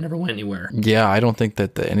died. It never went anywhere. Yeah, I don't think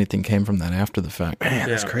that anything came from that after the fact. Man,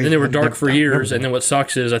 that's crazy. And then they were dark for years. And then what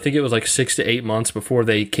sucks is I think it was like 6 to 8 months before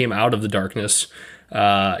they came out of the darkness.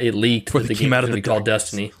 It leaked that the game was going to be called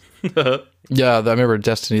Destiny. Yeah, I remember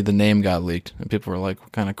Destiny, the name got leaked. And people were like,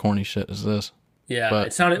 what kind of corny shit is this? Yeah, But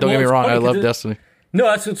it sounded. don't get me wrong, I love Destiny. No,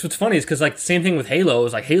 that's what's funny is because like the same thing with Halo. It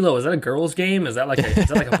was like Halo, is that a girls' game? Is that like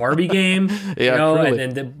a Barbie game? Yeah, truly.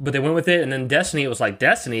 And then but they went with it, and then Destiny. It was like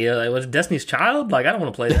Destiny. It was Destiny's Child. Like I don't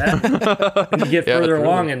want to play that. And you get further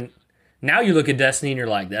along, and now you look at Destiny, and you're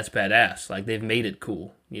like, that's badass. Like they've made it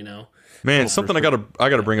cool. Man, something I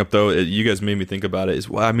gotta bring up though. You guys made me think about it. Is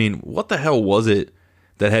what the hell was it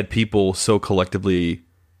that had people so collectively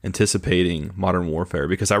anticipating Modern Warfare?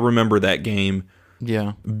 Because I remember that game.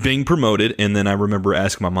 Yeah. Being promoted, and then I remember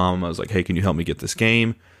asking my mom, I was like, hey, can you help me get this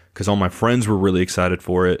game? Because all my friends were really excited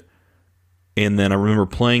for it. And then I remember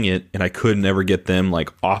playing it, and I could never get them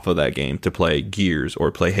like off of that game to play Gears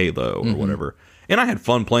or play Halo or whatever. And I had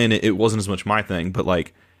fun playing it. It wasn't as much my thing, but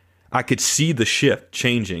like I could see the shift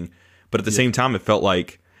changing. But at the same time, it felt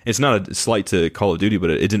like, it's not a slight to Call of Duty,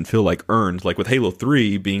 but it didn't feel like earned. Like with Halo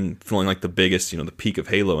 3 feeling like the biggest, the peak of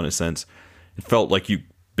Halo in a sense, it felt like you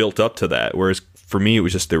built up to that. Whereas for me, it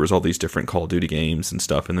was just there was all these different Call of Duty games and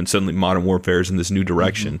stuff, and then suddenly Modern Warfare is in this new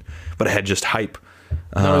direction, but it had just hype.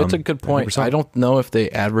 No, it's a good point. I don't know if they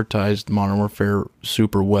advertised Modern Warfare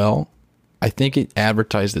super well. I think it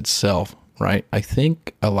advertised itself, right? I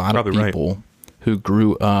think a lot of people who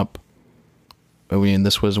grew up,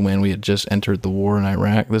 this was when we had just entered the war in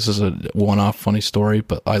Iraq. This is a one-off funny story,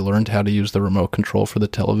 but I learned how to use the remote control for the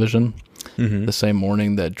television the same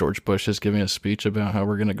morning that George Bush is giving a speech about how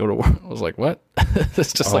we're going to go to war. I was like, what?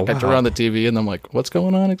 It's just I turn on the TV and I'm like, what's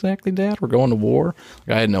going on exactly, Dad? We're going to war?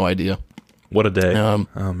 Like, I had no idea. What a day.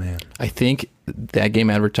 Oh, man. I think that game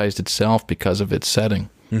advertised itself because of its setting.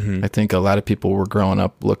 I think a lot of people were growing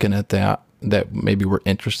up looking at that maybe were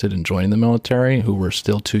interested in joining the military, who were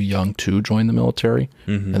still too young to join the military.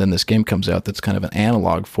 And then this game comes out that's kind of an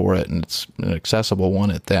analog for it, and it's an accessible one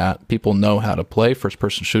at that. People know how to play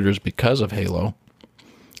first-person shooters because of Halo.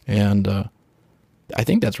 And I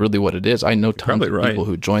think that's really what it is. I know tons of people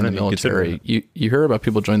who join the military. You hear about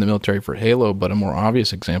people joining the military for Halo, but a more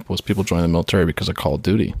obvious example is people joining the military because of Call of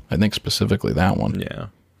Duty. I think specifically that one. Yeah.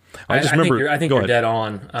 I think you're dead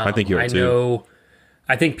on. I think you are too.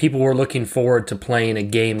 I think people were looking forward to playing a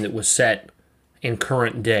game that was set in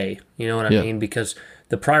current day. You know what I mean? Because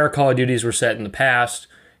the prior Call of Duties were set in the past,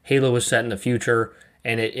 Halo was set in the future,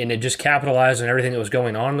 and it just capitalized on everything that was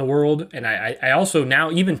going on in the world. And I also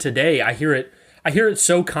now, even today, I hear it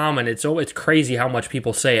so common. It's crazy how much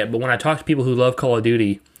people say it. But when I talk to people who love Call of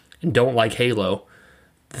Duty and don't like Halo,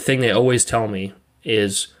 the thing they always tell me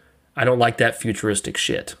is, I don't like that futuristic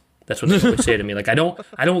shit. That's what they always say to me. Like I don't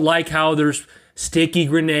like how there's sticky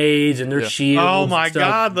grenades and there's shields. Oh my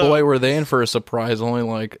god! Boy, were they in for a surprise only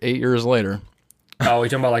like 8 years later. Oh, you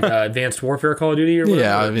talking about like Advanced Warfare Call of Duty or whatever?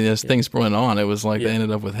 Yeah, I mean, as things went on, it was like they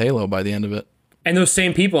ended up with Halo by the end of it. And those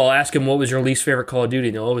same people, I'll ask them what was your least favorite Call of Duty,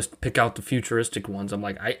 and they'll always pick out the futuristic ones. I'm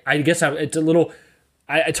like, I guess it's a little.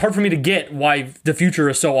 It's hard for me to get why the future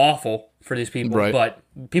is so awful for these people, but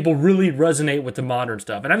people really resonate with the modern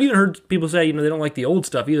stuff. And I've even heard people say, they don't like the old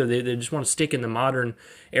stuff either. They just want to stick in the modern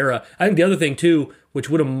era. I think the other thing too,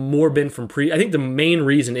 which would have more been from I think the main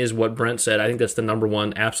reason is what Brent said. I think that's the number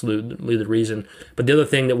one, absolutely the reason. But the other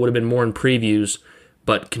thing that would have been more in previews,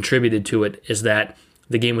 but contributed to it, is that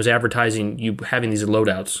the game was advertising you having these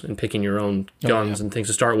loadouts and picking your own guns and things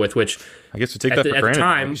to start with, which I guess we take that for granted. At the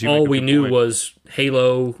time, all we knew was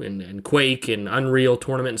Halo and Quake and Unreal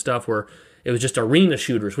Tournament and stuff, where it was just arena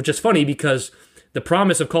shooters, which is funny because the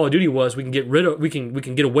promise of Call of Duty was we can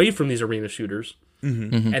get away from these arena shooters.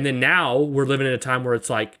 And then now we're living in a time where it's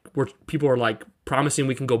like where people are like promising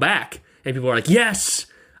we can go back, and people are like, yes,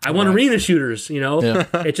 I want arena shooters, you know? Yeah.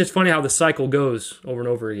 It's just funny how the cycle goes over and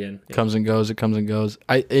over again. Yeah. Comes and goes. It comes and goes.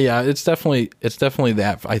 It's definitely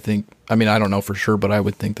that. I think. I mean, I don't know for sure, but I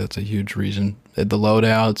would think that's a huge reason. The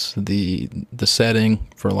loadouts, the setting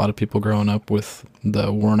for a lot of people growing up with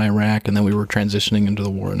the war in Iraq, and then we were transitioning into the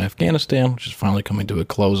war in Afghanistan, which is finally coming to a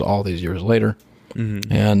close all these years later.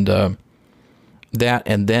 Mm-hmm. And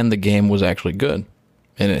and then the game was actually good.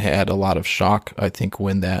 And it had a lot of shock, I think,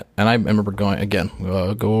 when that... And I remember going, again,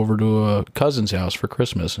 go over to a cousin's house for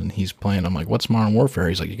Christmas, and he's playing. I'm like, what's Modern Warfare?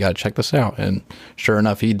 He's like, you got to check this out. And sure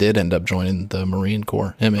enough, he did end up joining the Marine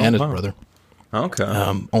Corps, him and his brother. Okay.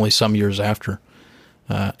 Only some years after.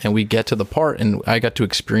 And we get to the part, and I got to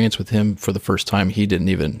experience with him for the first time. He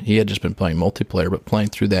had just been playing multiplayer, but playing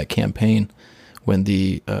through that campaign when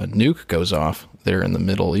the nuke goes off there in the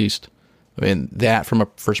Middle East. I mean, that from a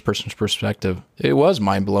first-person's perspective, it was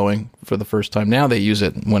mind-blowing for the first time. Now they use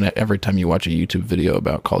it every time you watch a YouTube video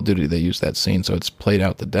about Call of Duty, they use that scene, so it's played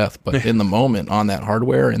out to death. But in the moment, on that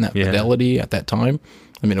hardware and that fidelity at that time,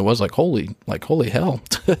 I mean, it was like, holy hell.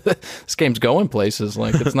 This game's going places.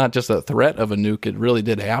 Like, it's not just a threat of a nuke. It really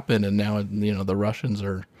did happen, and now, you know, the Russians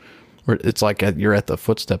are... It's like you're at the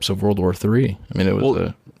footsteps of World War III. I mean, it was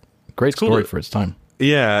a great story for its time.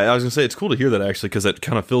 Yeah, I was going to say, it's cool to hear that, actually, because that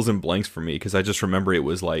kind of fills in blanks for me, because I just remember it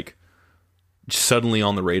was, like, suddenly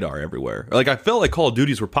on the radar everywhere. Like, I felt like Call of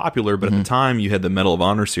Duties were popular, but at the time, you had the Medal of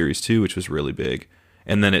Honor series, too, which was really big.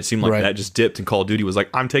 And then it seemed like that just dipped, and Call of Duty was like,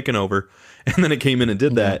 I'm taking over. And then it came in and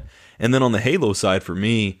did that. And then on the Halo side, for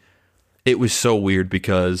me, it was so weird,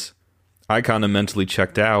 because I kind of mentally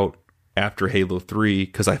checked out after Halo 3,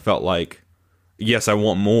 because I felt like, yes, I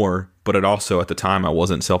want more, but it also, at the time, I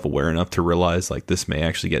wasn't self-aware enough to realize, like, this may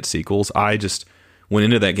actually get sequels. I just went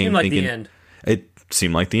into that game thinking... the end. It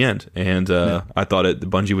seemed like the end. And I thought the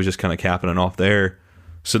Bungie was just kind of capping it off there.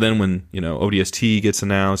 So then when, you know, ODST gets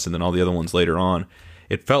announced, and then all the other ones later on,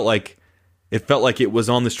 it felt like it was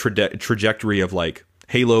on this trajectory of, like,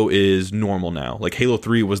 Halo is normal now. Like, Halo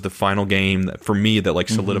 3 was the final game that, for me, that, like,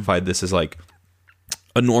 solidified this as, like,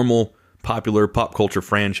 a normal, popular pop culture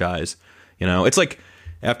franchise. You know, it's like...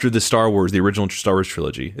 After the original Star Wars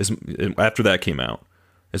trilogy, after that came out,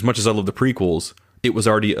 as much as I love the prequels, it was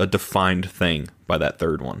already a defined thing by that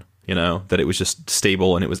third one, you know, that it was just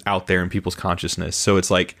stable and it was out there in people's consciousness. So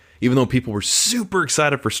it's like, even though people were super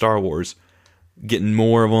excited for Star Wars, getting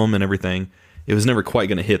more of them and everything, it was never quite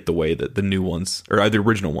going to hit the way that the new ones, or the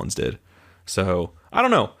original ones did. So, I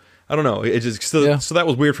don't know. It just, so that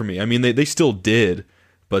was weird for me. I mean, they still did.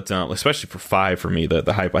 But especially for 5, for me,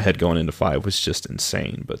 the hype I had going into 5 was just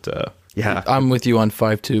insane. But yeah, I'm with you on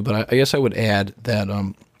 5 too. But I guess I would add that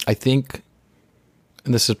I think,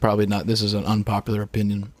 and this is an unpopular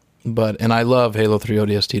opinion, and I love Halo 3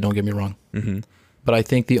 ODST. Don't get me wrong. Mm-hmm. But I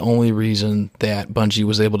think the only reason that Bungie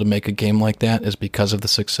was able to make a game like that is because of the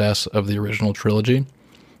success of the original trilogy.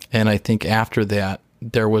 And I think after that,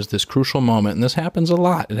 there was this crucial moment, and this happens a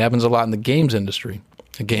lot. It happens a lot in the games industry.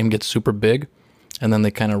 A game gets super big, and then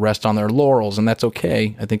they kind of rest on their laurels, and that's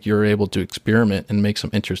okay. I think you're able to experiment and make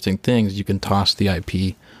some interesting things. You can toss the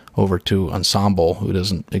IP over to Ensemble, who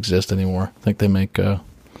doesn't exist anymore. I think they make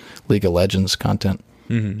League of Legends content.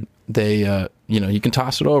 Mm-hmm. They, you can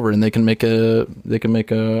toss it over, and they can make a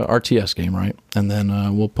RTS game, right? And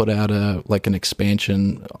then we'll put out an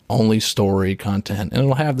expansion only story content, and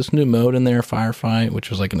it'll have this new mode in there, Firefight, which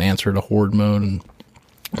was like an answer to Horde mode,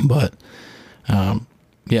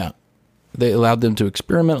 they allowed them to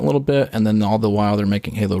experiment a little bit, and then all the while they're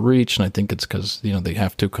making Halo Reach, and I think it's because they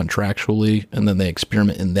have to contractually, and then they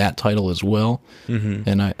experiment in that title as well. Mm-hmm.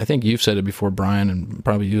 And I think you've said it before, Brian, and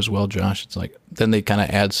probably you as well, Josh. It's like then they kind of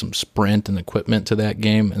add some sprint and equipment to that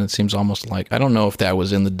game, and it seems almost like, I don't know if that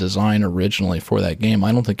was in the design originally for that game.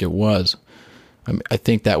 I don't think it was. I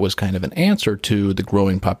think that was kind of an answer to the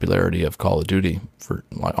growing popularity of Call of Duty,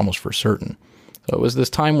 almost for certain. So it was this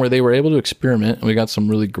time where they were able to experiment, and we got some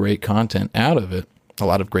really great content out of it. A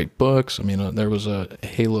lot of great books. I mean, there was a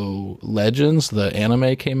Halo Legends, the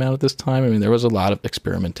anime came out at this time. I mean, there was a lot of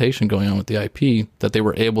experimentation going on with the IP that they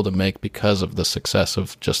were able to make because of the success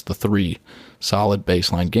of just the 3 solid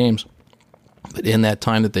baseline games. But in that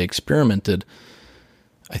time that they experimented,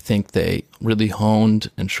 I think they really honed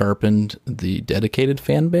and sharpened the dedicated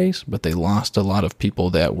fan base, but they lost a lot of people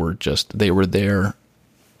that were they were there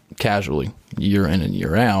casually, year in and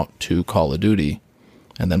year out, to Call of Duty.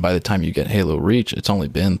 And then by the time you get Halo Reach, it's only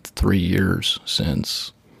been 3 years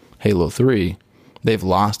since Halo 3. They've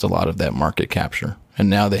lost a lot of that market capture. And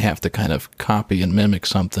now they have to kind of copy and mimic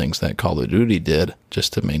some things that Call of Duty did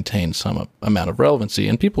just to maintain some amount of relevancy.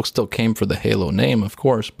 And people still came for the Halo name, of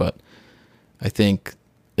course, but I think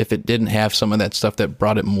if it didn't have some of that stuff that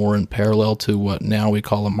brought it more in parallel to what now we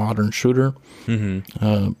call a modern shooter,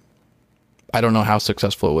 I don't know how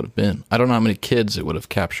successful it would have been. I don't know how many kids it would have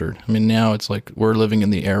captured. I mean, now it's like we're living in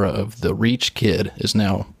the era of the Reach kid is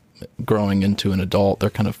now growing into an adult. They're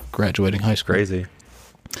kind of graduating high school. Crazy.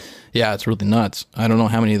 Yeah, it's really nuts. I don't know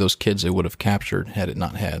how many of those kids it would have captured had it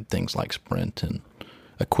not had things like sprint and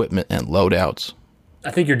equipment and loadouts.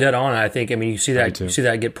 I think you're dead on. I mean, you see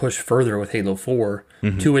that get pushed further with Halo 4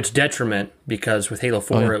 to its detriment, because with Halo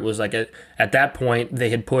 4, it was like at that point they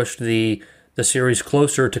had pushed the series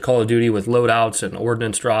closer to Call of Duty with loadouts and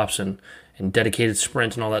ordnance drops and dedicated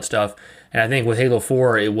sprint and all that stuff. And I think with Halo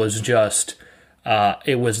 4, it was just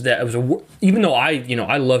even though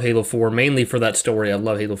I love Halo 4 mainly for that story. I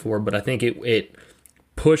love Halo 4, but I think it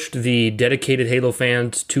pushed the dedicated Halo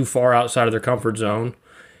fans too far outside of their comfort zone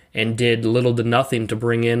and did little to nothing to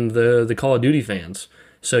bring in the Call of Duty fans.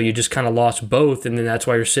 So you just kind of lost both, and then that's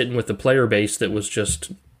why you're sitting with the player base that was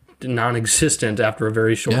just non-existent after a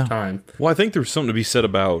very short time. Well, I think there's something to be said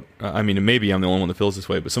about, I mean, maybe I'm the only one that feels this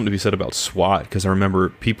way, but something to be said about SWAT, because I remember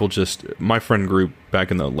people my friend group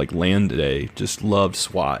back in the LAN day just loved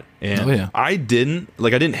SWAT. And I didn't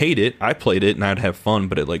hate it. I played it and I'd have fun,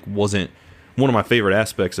 but it wasn't one of my favorite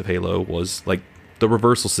aspects of Halo was like the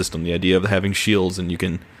reversal system, the idea of having shields, and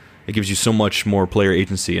it gives you so much more player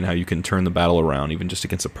agency in how you can turn the battle around, even just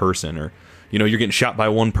against a person, or you're getting shot by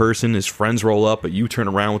one person, his friends roll up, but you turn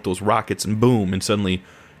around with those rockets and boom, and suddenly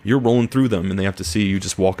you're rolling through them and they have to see you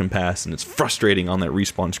just walking past, and it's frustrating on that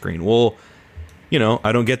respawn screen. Well,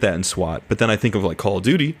 I don't get that in SWAT. But then I think of like Call of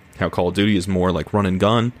Duty, how Call of Duty is more like run and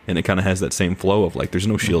gun, and it kind of has that same flow of like there's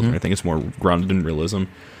no shields or anything. It's more grounded in realism.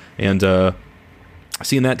 And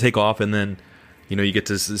seeing that take off, and then you get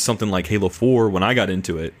to something like Halo 4 when I got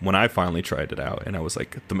into it, when I finally tried it out, and I was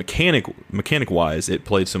like, the mechanic-wise, it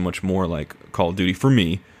played so much more like Call of Duty for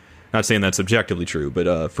me. Not saying that's objectively true,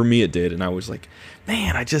 but for me it did, and I was like,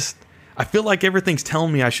 man, I feel like everything's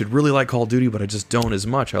telling me I should really like Call of Duty, but I just don't as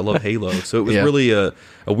much. I love Halo. So it was really a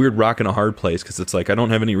weird rock and a hard place, because it's like I don't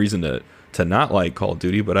have any reason to not like Call of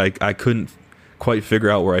Duty, but I couldn't quite figure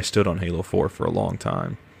out where I stood on Halo 4 for a long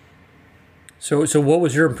time. So what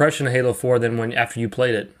was your impression of Halo 4 then after you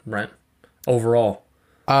played it, Brent, overall?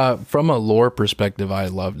 From a lore perspective, I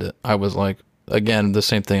loved it. I was like, again, the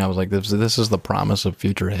same thing. I was like, this is the promise of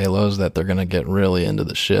future Halos, that they're going to get really into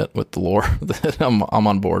the shit with the lore. I'm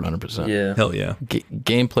on board 100%. Yeah. Hell yeah.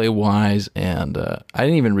 Gameplay-wise, and I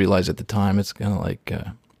didn't even realize at the time, it's kind of like...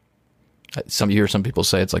 you hear some people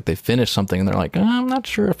say it's like they finish something and they're like, I'm not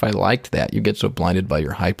sure if I liked that. You get so blinded by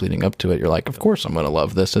your hype leading up to it. You're like, of course I'm going to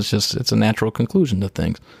love this. It's a natural conclusion to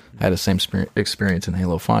things. I had the same experience in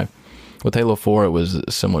Halo 5. With Halo 4, it was a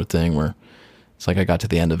similar thing where it's like I got to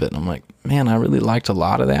the end of it and I'm like, man, I really liked a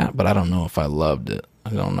lot of that, but I don't know if I loved it.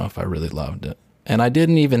 I don't know if I really loved it. And I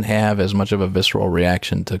didn't even have as much of a visceral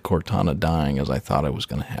reaction to Cortana dying as I thought I was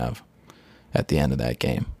going to have at the end of that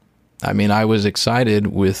game. I mean, I was excited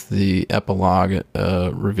with the epilogue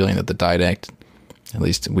revealing that the Didact, at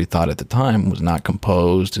least we thought at the time, was not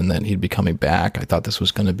composed and that he'd be coming back. I thought this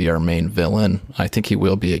was going to be our main villain. I think he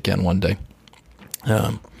will be again one day.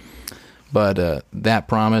 But that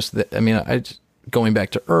promise, going back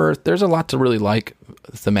to Earth, there's a lot to really like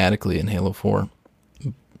thematically in Halo 4.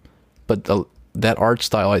 But that art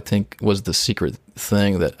style, I think, was the secret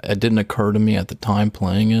thing that it didn't occur to me at the time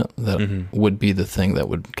playing it that would be the thing that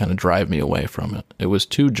would kind of drive me away from it. It was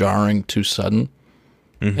too jarring, too sudden.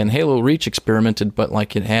 And Halo Reach experimented, but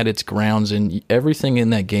like it had its grounds in everything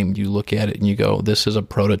in that game. You look at it and you go, this is a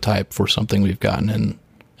prototype for something we've gotten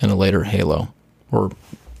in a later Halo, or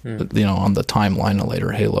on the timeline a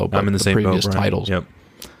later Halo. But I'm in the same previous boat, Brian. titles. Yep.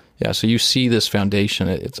 Yeah, so you see this foundation.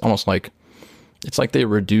 It's almost like they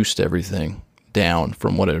reduced everything down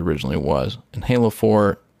from what it originally was. In Halo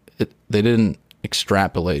 4, they didn't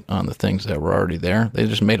extrapolate on the things that were already there. They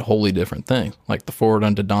just made wholly different things. Like the Forward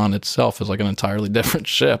Unto Dawn itself is like an entirely different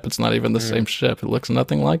ship. It's not even the same ship. It looks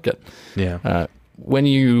nothing like it. Yeah.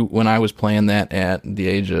 When I was playing that at the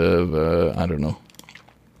age of,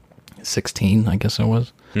 16, I guess I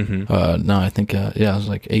was. No, I think, I was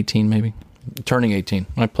like 18 maybe. Turning 18.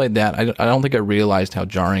 When I played that, I don't think I realized how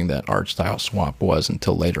jarring that art style swap was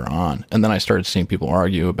until later on. And then I started seeing people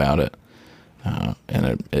argue about it.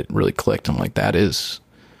 And it really clicked. I'm like, that is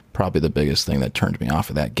probably the biggest thing that turned me off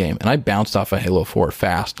of that game. And I bounced off of Halo 4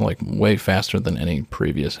 fast, like way faster than any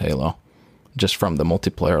previous Halo, just from the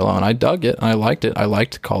multiplayer alone. I dug it. I liked it. I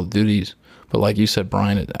liked Call of Duty's. But like you said,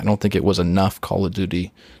 Brian, I don't think it was enough Call of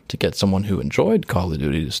Duty to get someone who enjoyed Call of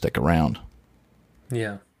Duty to stick around.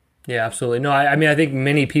 Yeah. Yeah, absolutely. No, I mean, I think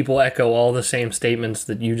many people echo all the same statements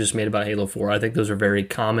that you just made about Halo 4. I think those are very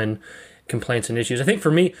common complaints and issues. I think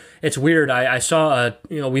for me, it's weird. I saw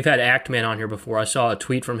we've had Actman on here before. I saw a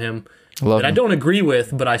tweet from him that I don't agree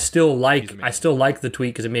with, but I still like the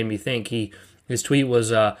tweet because it made me think. His tweet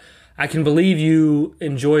was, I can believe you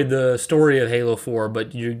enjoyed the story of Halo 4,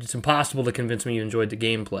 but it's impossible to convince me you enjoyed the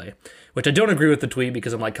gameplay. Which I don't agree with the tweet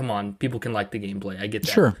because I'm like, come on, people can like the gameplay. I get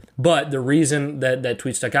that. Sure. But the reason that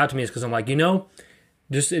tweet stuck out to me is because I'm like,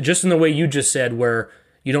 just in the way you just said, where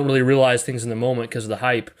you don't really realize things in the moment because of the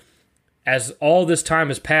hype. As all this time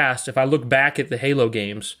has passed, if I look back at the Halo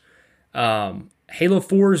games, Halo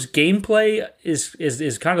 4's gameplay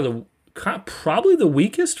is probably the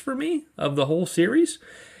weakest for me of the whole series.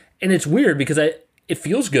 And it's weird because it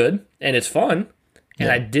feels good and it's fun,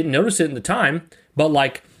 and I didn't notice it in the time, but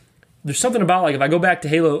like, there's something about, like, if I go back to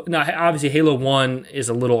Halo... Now, obviously, Halo 1 is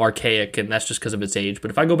a little archaic, and that's just because of its age. But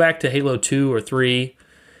if I go back to Halo 2 or 3,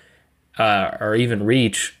 or even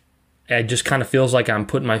Reach, it just kind of feels like I'm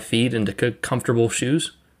putting my feet into comfortable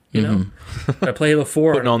shoes, you know? When I play Halo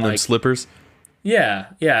 4... Putting on them slippers? Yeah.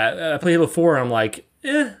 I play Halo 4, and I'm like,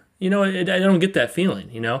 I don't get that feeling,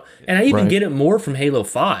 you know? And I even get it more from Halo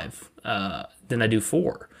 5 than I do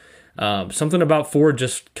 4. Something about 4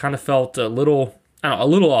 just kind of felt a little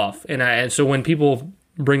off, and so when people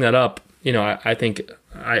bring that up, I think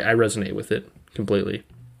I resonate with it completely.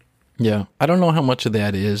 Yeah, I don't know how much of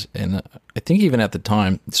that is, and I think even at the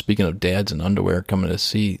time, speaking of dads in underwear coming to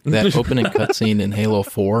see that opening cutscene in Halo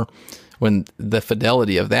 4, when the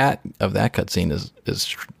fidelity of that cutscene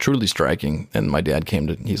is truly striking, and my dad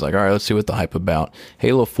he's like, all right, let's see what the hype about.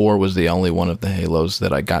 Halo 4 was the only one of the Halos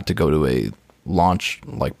that I got to go to a launch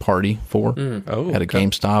party for at a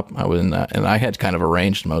GameStop. I was in that, and I had kind of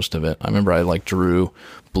arranged most of it. I remember I drew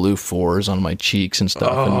blue 4s on my cheeks and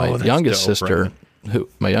stuff. And my youngest sister,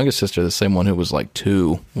 the same one who was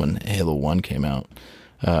 2 when Halo 1 came out,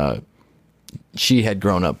 she had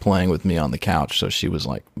grown up playing with me on the couch. So she was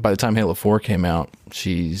like, by the time Halo 4 came out,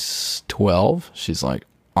 she's 12. She's like,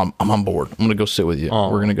 I'm on board. I'm gonna go sit with you.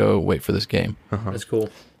 We're gonna go wait for this game. That's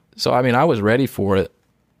cool. So I mean, I was ready for it,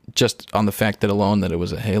 just on the fact that it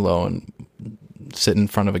was a Halo, and sit in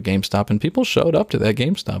front of a GameStop, and people showed up to that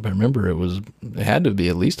GameStop. I remember it had to be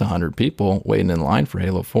at least 100 people waiting in line for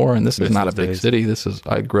Halo 4, and this is not a big city.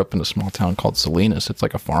 I grew up in a small town called Salinas. It's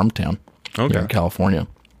like a farm town here in California.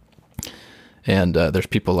 And there's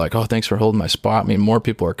people like, oh, thanks for holding my spot. I mean, more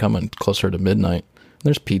people are coming closer to midnight.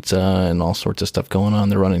 There's pizza and all sorts of stuff going on.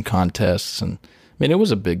 They're running contests, and I mean, it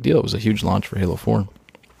was a big deal. It was a huge launch for Halo 4.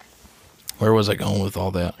 Where was I going with all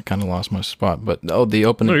that? I kind of lost my spot. But the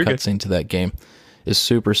opening cutscene to that game is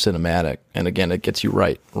super cinematic. And again, it gets you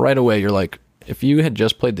right away. You're like, if you had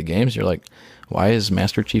just played the games, you're like, why is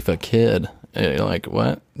Master Chief a kid? And you're like,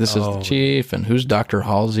 what? This is the Chief, and who's Dr.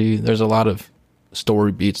 Halsey? There's a lot of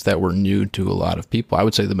story beats that were new to a lot of people. I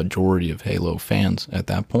would say the majority of Halo fans at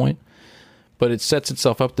that point. But it sets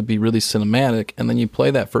itself up to be really cinematic, and then you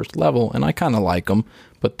play that first level, and I kind of like them,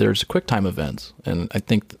 but there's QuickTime events, and I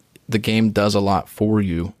think the game does a lot for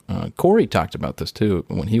you. Corey talked about this too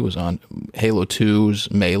when he was on. Halo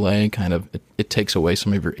 2's melee kind of, it takes away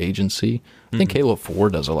some of your agency. I think Halo 4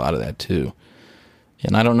 does a lot of that too.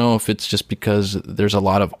 And I don't know if it's just because there's a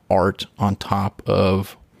lot of art on top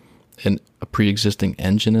of a pre-existing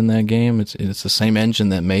engine in that game. It's the same engine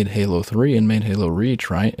that made Halo 3 and made Halo Reach,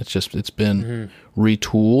 right? It's been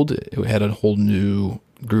retooled. It had a whole new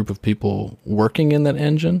group of people working in that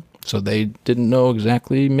engine. So they didn't know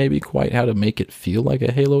exactly maybe quite how to make it feel like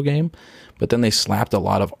a Halo game, but then they slapped a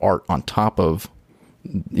lot of art on top of,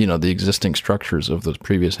 the existing structures of those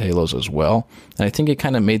previous Halos as well. And I think it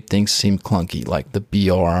kind of made things seem clunky, like the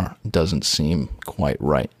BR doesn't seem quite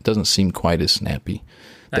right. It doesn't seem quite as snappy.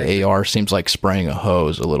 The AR seems like spraying a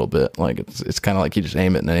hose a little bit. Like it's kind of like you just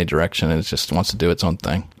aim it in any direction and it just wants to do its own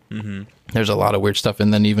thing. Mm-hmm. There's a lot of weird stuff,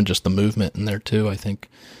 and then even just the movement in there too. I think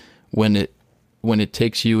when it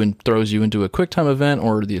takes you and throws you into a QuickTime event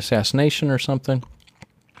or the assassination or something,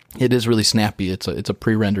 it is really snappy. It's a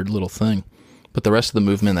pre-rendered little thing. But the rest of the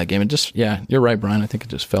movement in that game, you're right, Brian. I think it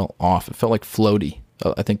just fell off. It felt like floaty.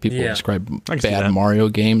 I think people describe bad Mario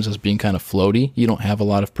games as being kind of floaty. You don't have a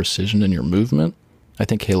lot of precision in your movement. I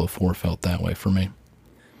think Halo 4 felt that way for me.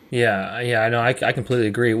 Yeah, I know. I completely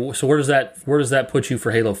agree. So where does that put you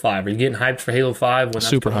for Halo 5? Are you getting hyped for Halo 5 when that's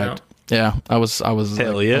super coming hyped? out? Yeah, I was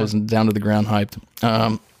Hell yeah. I was down to the ground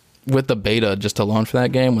hyped. With the beta just alone for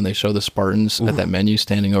that game, when they show the Spartans at that menu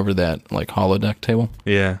standing over that holodeck table.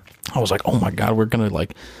 Yeah. I was like, oh my God, we're gonna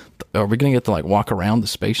are we gonna get to like walk around the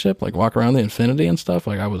spaceship, like walk around the Infinity and stuff?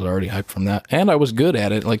 Like I was already hyped from that, and I was good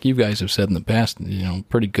at it. Like you guys have said in the past, you know,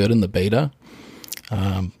 pretty good in the beta.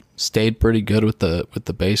 Stayed pretty good with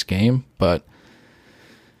the base game, but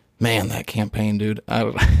man, that campaign, dude.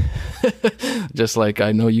 Just like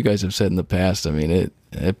I know you guys have said in the past. I mean,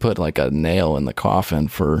 it put like a nail in the coffin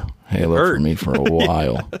for Halo for me for a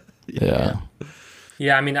while. Yeah.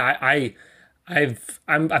 Yeah, I mean, I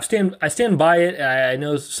stand by it. I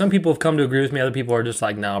know some people have come to agree with me. Other people are just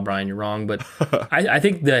like, "No, Brian, you're wrong." But I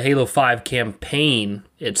think the Halo 5 campaign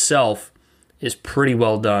itself is pretty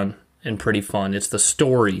well done and pretty fun. It's the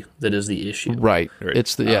story that is the issue. Right.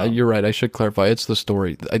 It's the you're right. I should clarify. It's the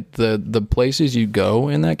story. The places you go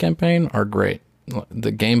in that campaign are great.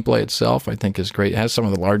 The gameplay itself, I think, is great. It has some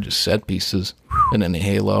of the largest set pieces in any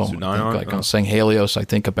Halo. I was saying Helios, I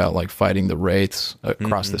think about like fighting the Wraiths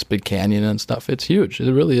across this big canyon and stuff. It's huge.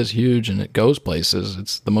 It really is huge, and it goes places.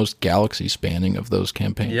 It's the most galaxy spanning of those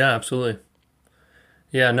campaigns. Yeah, absolutely.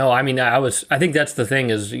 Yeah, no, I mean, I think that's the thing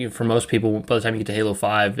is for most people, by the time you get to Halo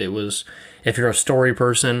 5, it was, if you're a story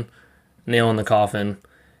person, nail in the coffin.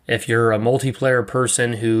 If you're a multiplayer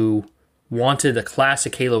person who wanted a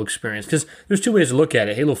classic Halo experience, because there's two ways to look at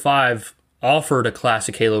it. Halo 5 offered a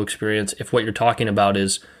classic Halo experience if what you're talking about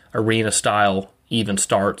is arena style, even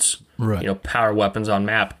starts, right, power weapons on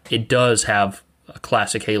map. It does have a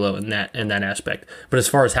classic Halo in that aspect. But as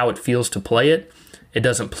far as how it feels to play it, it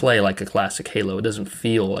doesn't play like a classic Halo. It doesn't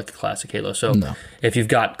feel like a classic Halo. So if you've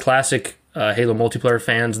got classic Halo multiplayer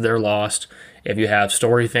fans, they're lost. If you have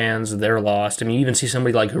story fans, they're lost. I mean, you even see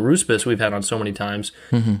somebody like Haruspis, we've had on so many times,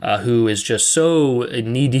 who is just so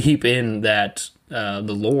knee-deep in that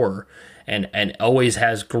the lore and always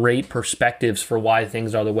has great perspectives for why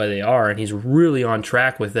things are the way they are, and he's really on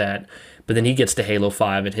track with that. But then he gets to Halo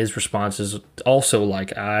 5, and his response is also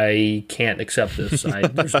like, I can't accept this.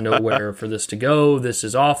 There's nowhere for this to go. This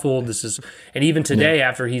is awful. And even today,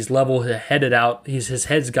 after he's level-headed out, his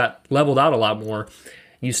head's got leveled out a lot more,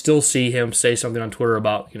 you still see him say something on Twitter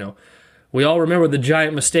about, we all remember the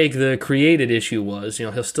giant mistake the created issue was.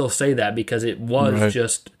 He'll still say that because it was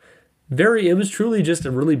it was truly just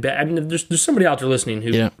a really bad. I mean, there's somebody out there listening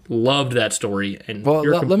who loved that story. And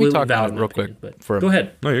let me talk about it real quick. Go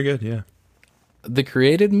ahead. No, you're good. Yeah. The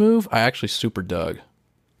created move, I actually super dug.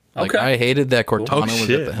 Like, I hated that Cortana was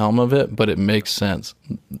at the helm of it, but it makes sense.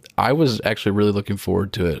 I was actually really looking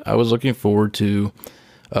forward to it. I was looking forward to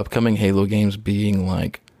upcoming Halo games being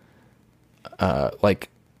like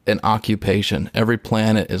an occupation. Every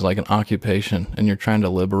planet is like an occupation, and you're trying to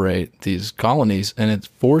liberate these colonies, and it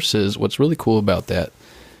forces, what's really cool about that,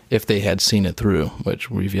 if they had seen it through, which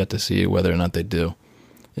we've yet to see whether or not they do,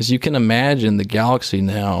 is you can imagine the galaxy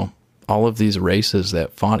now, all of these races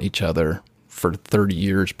that fought each other for 30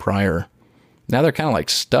 years prior, now they're kind of like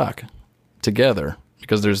stuck together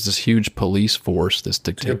because there's this huge police force, this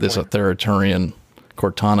authoritarian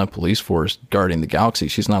Cortana police force guarding the galaxy.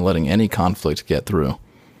 She's not letting any conflict get through.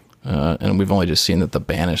 And we've only just seen that the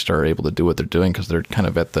Banished are able to do what they're doing because they're kind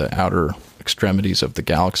of at the outer extremities of the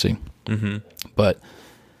galaxy. Mm-hmm. But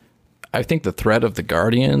I think the threat of the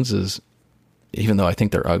Guardians is, even though I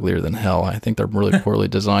think they're uglier than hell, I think they're really poorly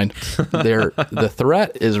designed. The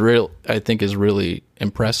threat is real. I think is really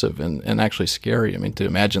impressive and actually scary. I mean, to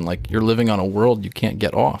imagine like you're living on a world you can't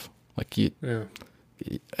get off.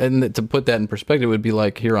 And to put that in perspective, it would be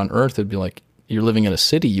like here on Earth. It'd be like you're living in a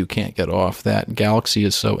city you can't get off. That galaxy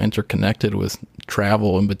is so interconnected with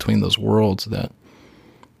travel in between those worlds that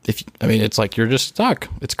it's like you're just stuck.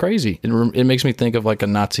 It's crazy. It makes me think of like a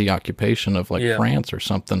Nazi occupation of like France or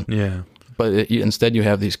something. Yeah. But instead you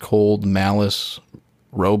have these cold malice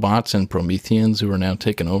robots and Prometheans who are now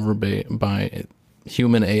taken over by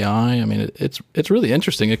human AI. I mean, it's really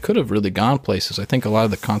interesting. It could have really gone places. I think a lot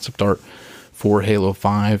of the concept art for Halo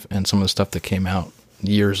 5 and some of the stuff that came out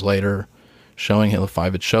years later showing Halo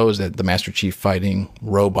 5, it shows that the Master Chief fighting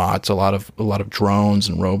robots, a lot of drones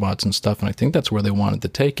and robots and stuff, and I think that's where they wanted to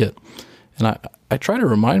take it. And I try to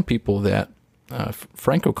remind people that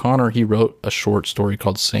Frank O'Connor, he wrote a short story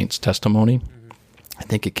called Saint's Testimony. Mm-hmm. I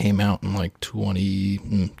think it came out in like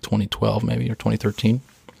 2012 maybe, or 2013.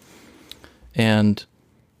 And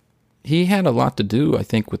he had a lot to do, I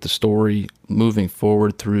think, with the story moving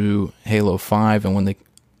forward through Halo 5. And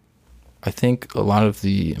I think a lot of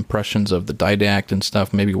the impressions of the Didact and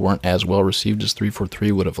stuff maybe weren't as well received as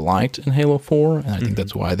 343 would have liked in Halo 4. And I think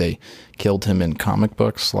that's why they killed him in comic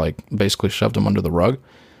books, like basically shoved him under the rug.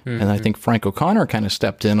 And I think Frank O'Connor kind of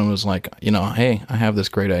stepped in and was like, hey, I have this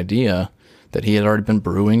great idea that he had already been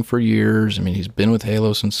brewing for years. I mean, he's been with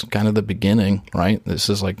Halo since kind of the beginning, right? This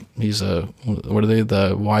is like, he's what are they,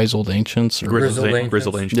 the wise old ancients? Or Grizzled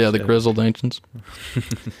Ancients. Yeah, the Grizzled Ancients.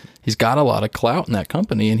 He's got a lot of clout in that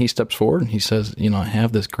company, and he steps forward and he says, I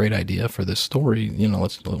have this great idea for this story. Why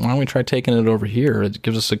don't we try taking it over here? It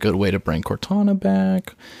gives us a good way to bring Cortana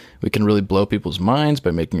back. We can really blow people's minds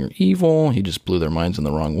by making her evil. He just blew their minds in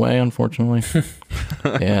the wrong way, unfortunately.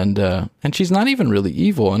 and she's not even really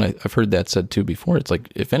evil, and I've heard that said too before. It's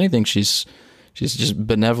like, if anything, she's just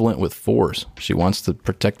benevolent with force. She wants to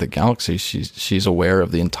protect the galaxy. She's aware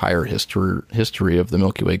of the entire history of the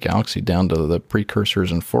Milky Way galaxy down to the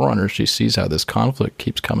precursors and forerunners. She sees how this conflict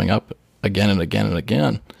keeps coming up again and again and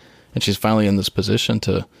again, and she's finally in this position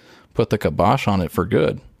to put the kibosh on it for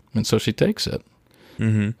good. And so she takes it.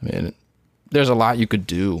 Mm-hmm. I mean, there's a lot you could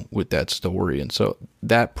do with that story, and so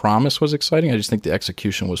that promise was exciting. I just think the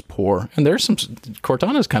execution was poor. And there's some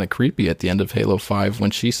Cortana's kind of creepy at the end of Halo 5 when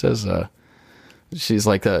she says she's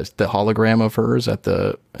like the hologram of hers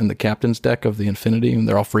in the captain's deck of the Infinity, and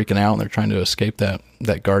they're all freaking out and they're trying to escape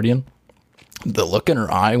that Guardian. The look in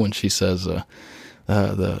her eye when she says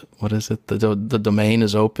what is it? The domain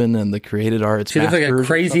is open and the created are its masters. She looks like a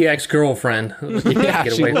crazy ex-girlfriend. Yeah,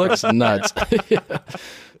 she looks nuts. Yeah.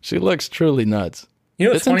 She looks truly nuts.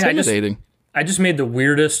 It's funny. Intimidating. I just made the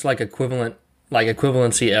weirdest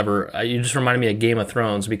equivalency ever. You just reminded me of Game of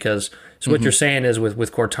Thrones, because what you're saying is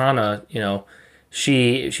with Cortana,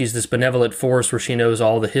 she's this benevolent force where she knows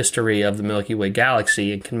all the history of the Milky Way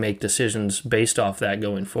galaxy and can make decisions based off that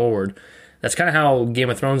going forward. That's kind of how Game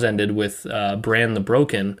of Thrones ended with Bran the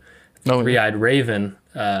Broken, three-eyed raven.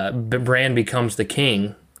 Bran becomes the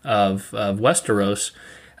king of Westeros,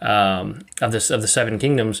 of the Seven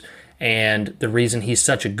Kingdoms, and the reason he's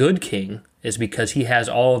such a good king is because he has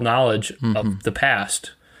all knowledge of the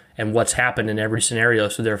past and what's happened in every scenario,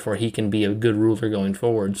 so therefore he can be a good ruler going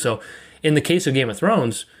forward. So in the case of Game of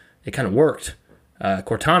Thrones, it kind of worked.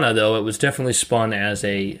 Cortana, though, it was definitely spun as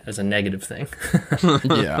a negative thing.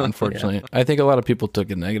 Yeah, unfortunately. Yeah. I think a lot of people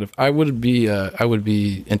took it negative. I would be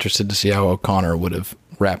interested to see how O'Connor would have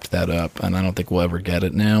wrapped that up, and I don't think we'll ever get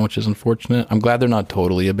it now, which is unfortunate. I'm glad they're not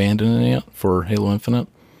totally abandoning it for Halo Infinite,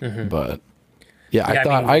 but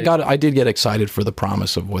I did get excited for the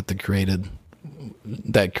promise of what that created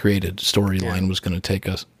storyline was going to take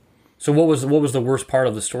us. So what was the worst part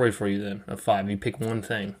of the story for you then, of 5? You pick one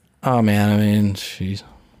thing. Oh man, I mean, jeez.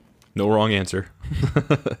 No wrong answer.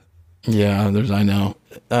 Yeah, I know.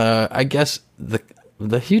 I guess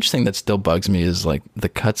the huge thing that still bugs me is like the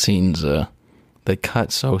cutscenes. They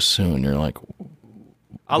cut so soon. You're like,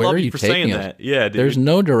 I love you for saying that. Yeah, dude. There's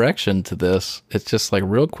no direction to this. It's just like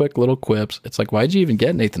real quick little quips. It's like, why'd you even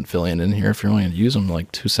get Nathan Fillion in here if you're only going to use him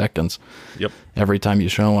like 2 seconds? Yep. Every time you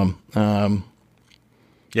show him.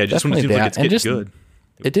 Yeah, just when it seems like it's getting good.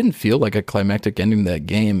 It didn't feel like a climactic ending to that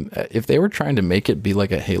game. If they were trying to make it be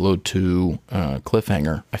like a Halo 2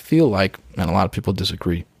 cliffhanger, I feel like, and a lot of people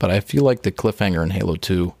disagree, but I feel like the cliffhanger in Halo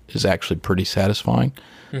 2 is actually pretty satisfying.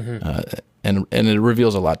 And it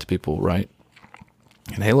reveals a lot to people, right?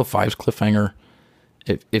 And Halo 5's cliffhanger,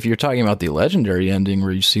 if you're talking about the legendary ending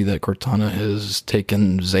where you see that Cortana has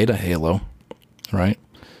taken Zeta Halo, right?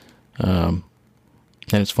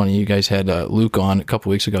 And it's funny, you guys had Luke on a couple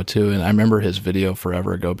weeks ago too, and I remember his video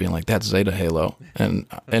forever ago being like, that's Zeta Halo. And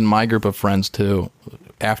my group of friends too,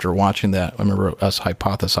 after watching that, I remember us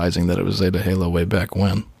hypothesizing that it was Zeta Halo way back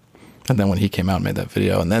when. And then when he came out and made that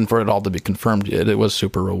video, and then for it all to be confirmed, it was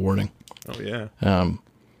super rewarding. Oh, yeah.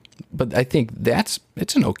 But I think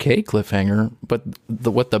it's an okay cliffhanger, but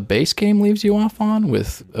what the base game leaves you off on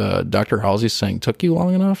with Dr. Halsey saying, took you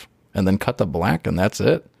long enough, and then cut to black, and that's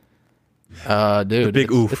it. Dude, the big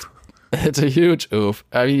oof. It's a huge oof.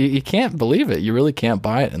 I mean, you can't believe it. You really can't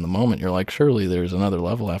buy it in the moment. You're like, surely there's another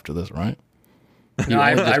level after this, right? You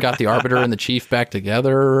just got the Arbiter and the Chief back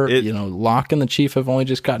together. Locke and the Chief have only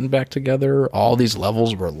just gotten back together. All these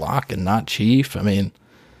levels were Locke and not Chief. I mean,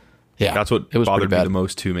 yeah, that's what bothered me the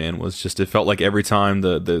most too, man. Was just it felt like every time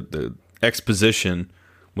the exposition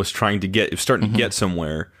was starting to get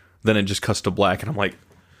somewhere, then it just cuts to black, and I'm like,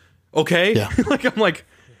 okay, yeah.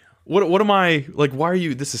 What am I like? Why are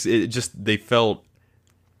you? This is it. Just they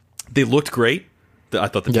looked great. I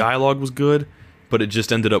thought the dialogue was good, but it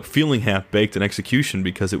just ended up feeling half baked in execution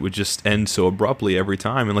because it would just end so abruptly every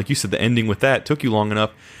time. And like you said, the ending with that took you long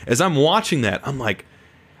enough. As I'm watching that, I'm like,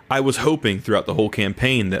 I was hoping throughout the whole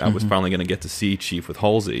campaign that I was finally going to get to see Chief with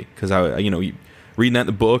Halsey, because reading that in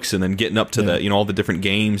the books and then getting up to the all the different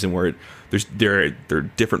games and where there are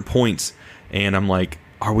different points, and I'm like,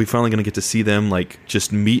 are we finally going to get to see them like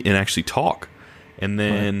just meet and actually talk? And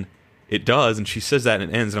then it does, and she says that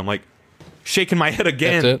and it ends, and I'm like, shaking my head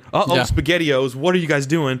again. That's it. Uh-oh, Yeah. SpaghettiOs. What are you guys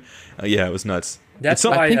doing? Yeah, it was nuts. That's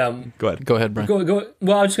It's- why. Go ahead. Go ahead, Brian.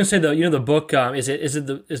 Well, I was just gonna say the book is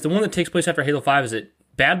the one that takes place after Halo 5? Is it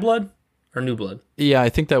Bad Blood or New Blood? Yeah, I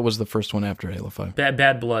think that was the first one after Halo 5.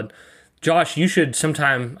 Bad Blood. Josh, you should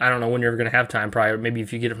sometime. I don't know when you're ever gonna have time. Probably maybe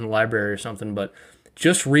if you get it from the library or something. But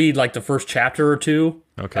just read like the first chapter or two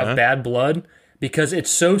Okay. of Bad Blood because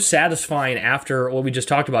it's so satisfying after what we just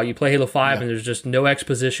talked about. You play Halo 5 and there's just no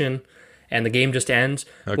exposition and the game just ends.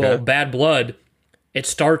 Okay. Well, Bad Blood, it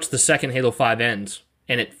starts the second Halo 5 ends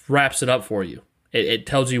and it wraps it up for you. It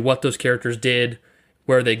tells you what those characters did,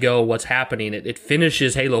 where they go, what's happening. It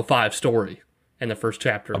finishes Halo 5 story in the first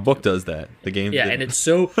chapter. A book does that. The game Yeah, didn't. and it's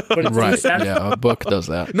so but it's so Right. satisfying. Yeah, a book does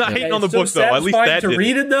that. Not Yeah. hating on the It's so book, though. At least satisfying that to did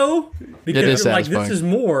read it though, because is I'm like, satisfying. this is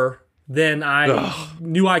more than I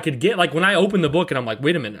knew I could get. Like when I opened the book and I'm like,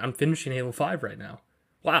 wait a minute, I'm finishing Halo 5 right now.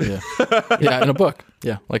 Wow. Yeah, in a book.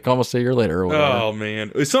 Yeah, like almost a year later or whatever. Oh,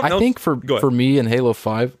 man. It's something I else. think Go ahead. for me in Halo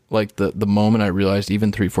 5, like the moment I realized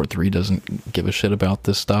even 343 doesn't give a shit about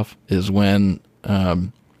this stuff is when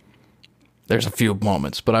there's a few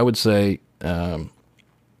moments, but I would say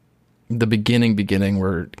the beginning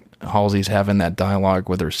where Halsey's having that dialogue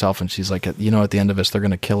with herself and she's like, you know, at the end of this, they're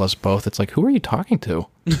going to kill us both. It's like, who are you talking to?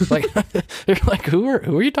 Like, you're like, who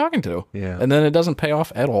are you talking to? Yeah. And then it doesn't pay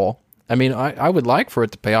off at all. I mean, I would like for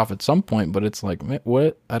it to pay off at some point, but it's like,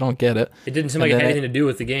 what? I don't get it. It didn't seem And like it then had anything to do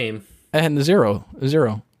with the game. And zero.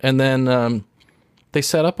 And then they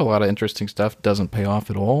set up a lot of interesting stuff. Doesn't pay off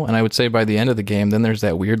at all. And I would say by the end of the game, then there's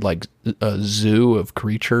that weird like zoo of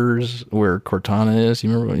creatures where Cortana is.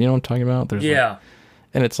 You remember? You know what I'm talking about? There's Yeah.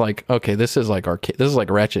 and it's like, okay, this is like arcade. This is like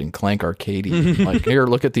Ratchet and Clank arcadey. Like, here,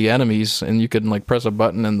 look at the enemies, and you can like press a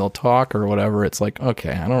button and they'll talk or whatever. It's like,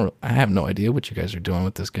 okay, I have no idea what you guys are doing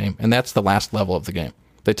with this game. And that's the last level of the game.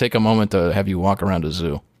 They take a moment to have you walk around a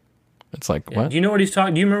zoo. It's like, what? Do you know what he's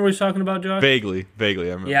talking? Do you remember what he's talking about, Josh? Vaguely. I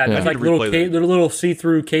remember. Yeah, there's I like need to replay that. little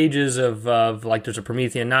see-through cages of like there's a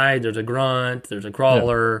Promethean Knight, there's a Grunt, there's a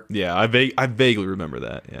Crawler. Yeah, I vaguely remember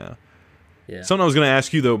that. Yeah. Yeah. Something I was going to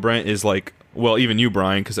ask you though, Brent, is like, well, even you,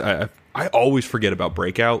 Brian, because I always forget about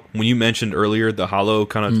Breakout. When you mentioned earlier the Holo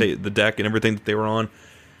kind of the deck and everything that they were on,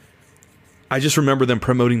 I just remember them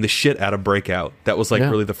promoting the shit out of Breakout. That was like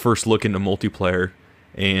really the first look into multiplayer,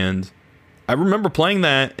 and I remember playing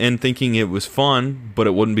that and thinking it was fun, but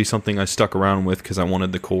it wouldn't be something I stuck around with because I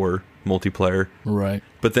wanted the core multiplayer. Right.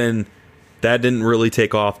 But then that didn't really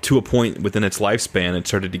take off to a point within its lifespan. It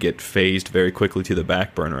started to get phased very quickly to the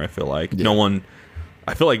back burner, I feel like.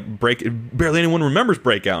 I feel like barely anyone remembers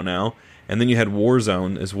Breakout now. And then you had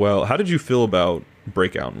Warzone as well. How did you feel about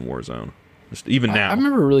Breakout and Warzone? Just even now. I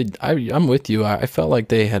remember I'm with you. I felt like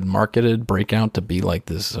they had marketed Breakout to be like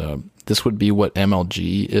this. This would be what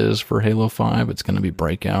MLG is for Halo 5. It's going to be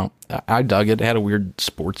Breakout. I dug it. It had a weird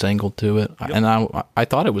sports angle to it. Yep. And I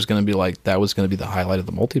thought it was going to be like, that was going to be the highlight of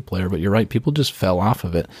the multiplayer. But you're right. People just fell off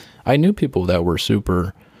of it. I knew people that were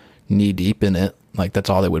super knee deep in it. Like, that's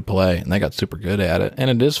all they would play. And they got super good at it. And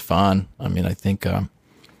it is fun. I mean, I think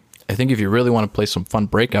if you really want to play some fun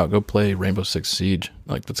Breakout, go play Rainbow Six Siege.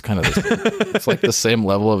 Like, that's kind of it's like the same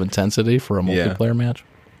level of intensity for a multiplayer match.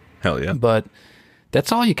 Hell yeah. But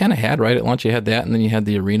that's all you kind of had, right? At launch, you had that, and then you had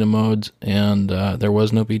the arena modes, and there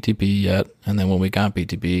was no BTB yet. And then when we got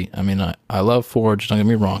BTB, I mean, I love Forge, don't get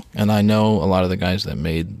me wrong. And I know a lot of the guys that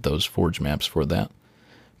made those Forge maps for that.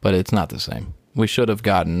 But it's not the same. We should have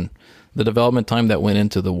gotten the development time that went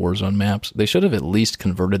into the Warzone maps. They should have at least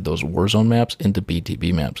converted those Warzone maps into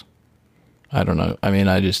BTB maps. I don't know. I mean,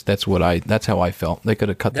 that's how I felt. They could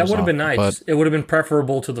have cut That would have been nice. But It would have been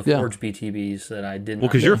preferable to the Forge BTBs that I didn't. Well,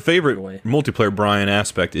 because your favorite enjoy. multiplayer Brian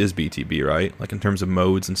aspect is BTB, right? Like in terms of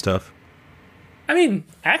modes and stuff. I mean,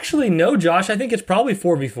 actually, no, Josh. I think it's probably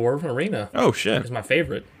 4v4 Arena. Oh shit, It's my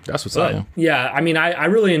favorite. that's what's But, up. yeah, I mean, I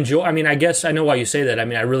really enjoy. I mean, I guess I know why you say that. I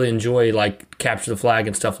mean, I really enjoy like capture the flag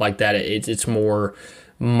and stuff like that. It's more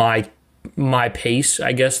my pace,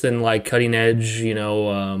 I guess, than like cutting edge,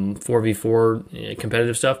 4v4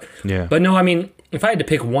 competitive stuff. Yeah. But no, I mean, if I had to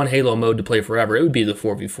pick one Halo mode to play forever, it would be the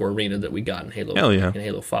 4v4 Arena that we got in Halo. Hell yeah. In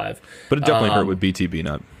Halo 5. But it definitely hurt with BTB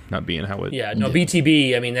not being how it. Yeah, no,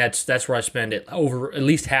 BTB, I mean, that's where I spend it over at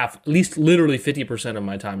least literally 50% of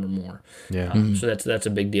my time or more. Yeah. So that's a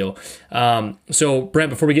big deal. So, Brent,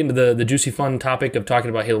 before we get into the juicy fun topic of talking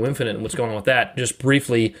about Halo Infinite and what's going on with that, just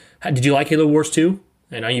briefly, did you like Halo Wars 2?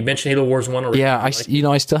 And you mentioned Halo Wars 1 already. yeah,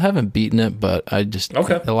 I still haven't beaten it, but I just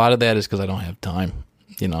a lot of that is because I don't have time.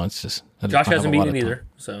 It's just Josh hasn't beaten it either.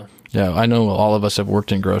 So yeah, I know all of us have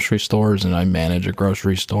worked in grocery stores, and I manage a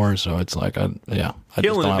grocery store, so it's like I just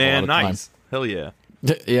Killing don't it, have man. a lot of Nice. Hell yeah.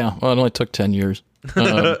 time. Yeah, well, it only took 10 years.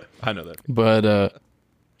 I know that. But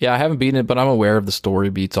yeah, I haven't beaten it, but I'm aware of the story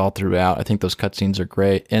beats all throughout. I think those cutscenes are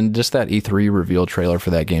great, and just that E3 reveal trailer for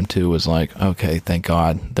that game too was like, okay, thank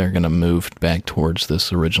God they're gonna move back towards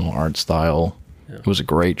this original art style. Yeah. It was a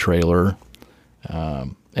great trailer,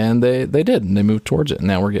 and they did, and they moved towards it, and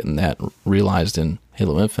now we're getting that realized in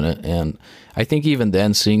Halo Infinite. And I think even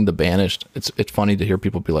then, seeing the Banished, it's funny to hear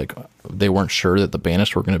people be like, they weren't sure that the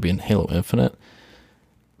Banished were going to be in Halo Infinite.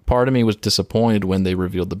 Part of me was disappointed when they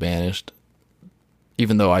revealed the Banished,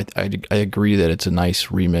 even though I agree that it's a nice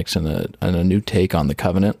remix and a new take on the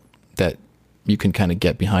Covenant that you can kind of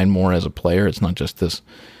get behind more as a player. It's not just this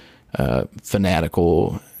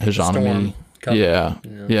fanatical hegemony. Yeah,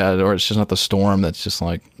 or it's just not the Storm. That's just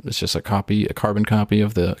like, it's just a carbon copy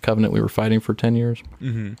of the Covenant we were fighting for 10 years.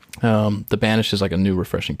 Mm-hmm. The Banished is like a new,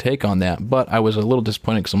 refreshing take on that. But I was a little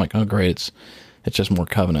disappointed because I'm like, oh great, it's just more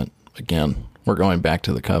Covenant again. We're going back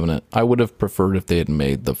to the Covenant. I would have preferred if they had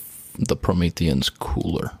made the Prometheans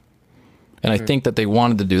cooler. And I think that they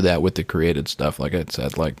wanted to do that with the created stuff. Like I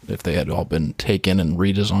said, like if they had all been taken and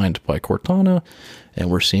redesigned by Cortana, and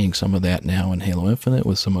we're seeing some of that now in Halo Infinite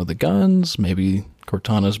with some of the guns. Maybe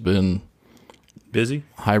Cortana's been busy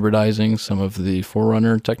hybridizing some of the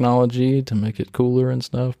Forerunner technology to make it cooler and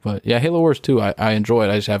stuff. But yeah, Halo Wars 2, I enjoy it.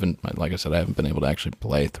 I just haven't, like I said, I haven't been able to actually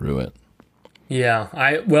play through it. Yeah,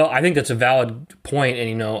 I think that's a valid point,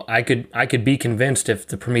 and I could be convinced if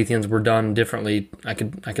the Prometheans were done differently, I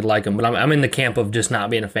could like them, but I'm in the camp of just not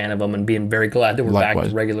being a fan of them and being very glad that we're back to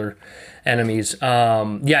regular enemies.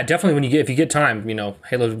 Yeah, definitely if you get time,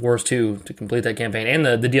 Halo Wars 2 to complete that campaign, and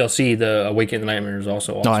the DLC, the Awakening of the Nightmare, is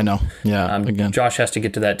also awesome. Oh, I know. Yeah, again, Josh has to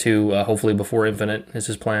get to that too. Hopefully before Infinite is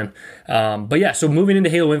his plan. But yeah, so moving into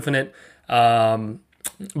Halo Infinite.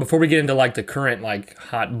 Before we get into like the current like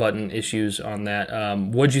hot button issues on that,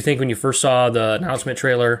 what did you think when you first saw the announcement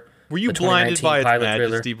trailer? Were you blinded by its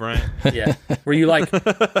majesty, Brian? Yeah. Were you like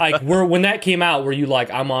when that came out? Were you like,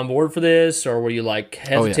 I'm on board for this, or were you like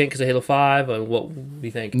hesitant because of Halo 5? What do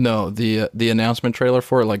you think? No, the announcement trailer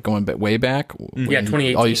for it, like going way back. Yeah,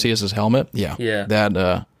 2018. All you see is his helmet. Yeah.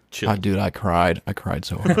 That. Oh, dude, I cried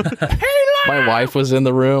so hard. My wife was in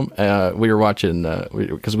the room. We were watching,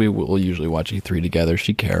 because we will usually watch E3 together.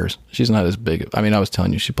 She cares. She's not as big. I mean, I was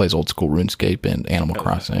telling you, she plays old school RuneScape and Animal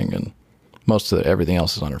Crossing, and most of everything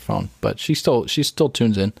else is on her phone. But she still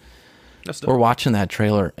tunes in. We're watching that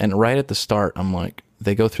trailer, and right at the start, I'm like,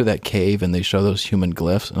 they go through that cave and they show those human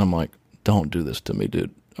glyphs, and I'm like, don't do this to me,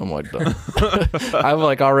 dude. I'm like, don't. I'm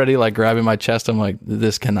like already like grabbing my chest. I'm like,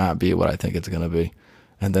 this cannot be what I think it's gonna be.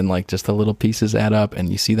 And then like just the little pieces add up,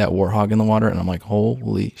 and you see that warhog in the water, and I'm like,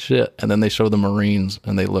 holy shit. And then they show the Marines,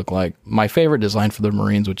 and they look like my favorite design for the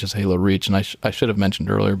Marines, which is Halo Reach. And I should have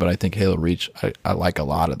mentioned earlier, but I think Halo Reach, I like a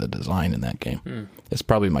lot of the design in that game. It's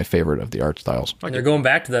probably my favorite of the art styles. And they're going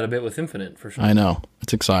back to that a bit with Infinite, for sure. I know.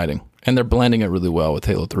 It's exciting. And they're blending it really well with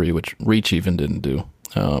Halo 3, which Reach even didn't do.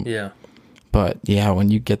 Yeah. But yeah,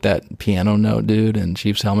 when you get that piano note, dude, and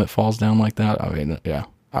Chief's helmet falls down like that, I mean, yeah.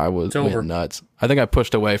 I went nuts. I think I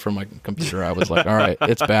pushed away from my computer. I was like, all right,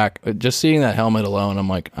 it's back. Just seeing that helmet alone, I'm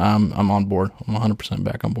like, I'm on board. I'm 100%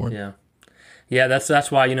 back on board. Yeah. Yeah, that's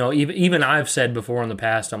why, even I've said before in the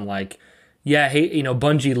past, I'm like, yeah, hey,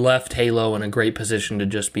 Bungie left Halo in a great position to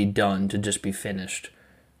just be done, to just be finished.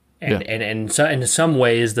 And so in some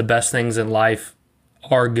ways, the best things in life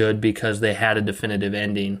are good because they had a definitive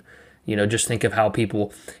ending. Just think of how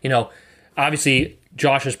people, obviously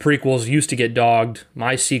Josh's prequels used to get dogged.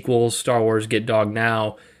 My sequels, Star Wars, get dogged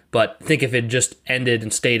now. But think if it just ended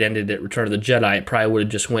and stayed ended at Return of the Jedi, it probably would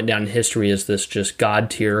have just went down in history as this just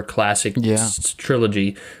god-tier classic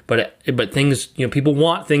trilogy. But things, people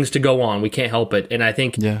want things to go on. We can't help it. And I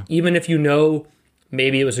think even if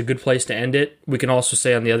maybe it was a good place to end it, we can also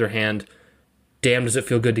say on the other hand, damn, does it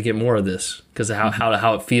feel good to get more of this because of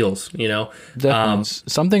how it feels, Definitely.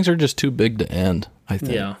 Some things are just too big to end, I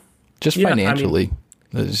think. Yeah. Just financially.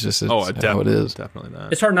 It's just how it is. Definitely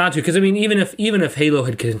not. It's hard not to, because even if Halo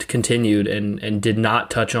had continued and did not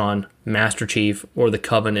touch on Master Chief or the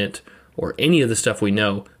Covenant or any of the stuff we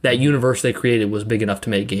know, that universe they created was big enough to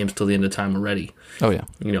make games till the end of time already. Oh yeah.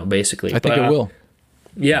 Basically. I think it will.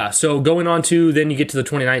 Yeah, so going on to, then you get to the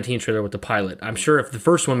 2019 trailer with the pilot. I'm sure if the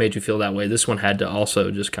first one made you feel that way, this one had to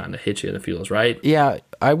also just kind of hit you in the feels, right? Yeah,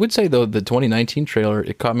 I would say, though, the 2019 trailer,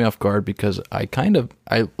 it caught me off guard because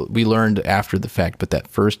we learned after the fact, but that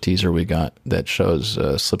first teaser we got that shows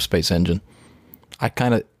Slip Space Engine, I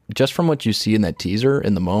kind of, just from what you see in that teaser,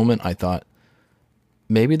 in the moment, I thought,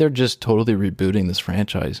 maybe they're just totally rebooting this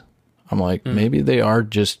franchise. I'm like, maybe they are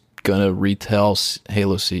just going to retell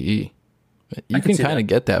Halo CE. You can kind of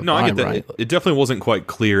get that vibe, I get that. Right? It definitely wasn't quite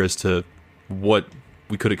clear as to what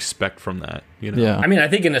we could expect from that. You know? Yeah. I mean, I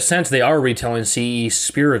think in a sense they are retelling CE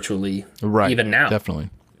spiritually, Right. even now. Definitely.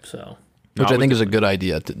 So Which No, I think is a good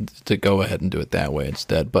idea to go ahead and do it that way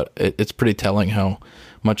instead. But it's pretty telling how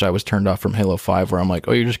much I was turned off from Halo 5, where I'm like,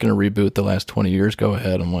 oh, you're just going to reboot the last 20 years? Go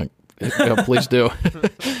ahead. I'm like, yeah, please do.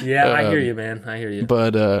 yeah, I hear you, man. I hear you.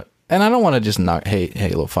 But, and I don't want to just not hate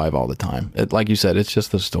Halo 5 all the time. Like you said, it's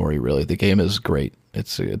just the story, really. The game is great.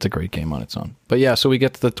 It's a great game on its own. But yeah, so we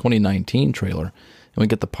get to the 2019 trailer, and we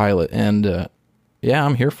get the pilot, and yeah,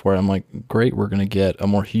 I'm here for it. I'm like, great, we're going to get a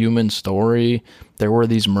more human story. There were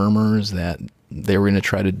these murmurs that they were going to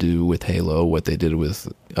try to do with Halo what they did with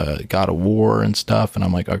God of War and stuff, and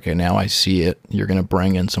I'm like, okay, now I see it. You're going to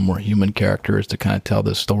bring in some more human characters to kind of tell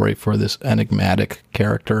this story for this enigmatic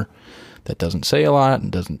character that doesn't say a lot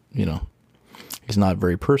and doesn't, he's not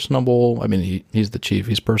very personable. I mean, he's the chief.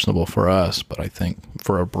 He's personable for us, but I think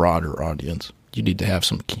for a broader audience, you need to have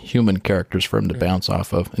some human characters for him to bounce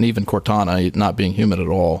off of. And even Cortana, not being human at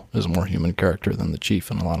all, is a more human character than the chief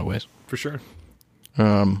in a lot of ways. For sure.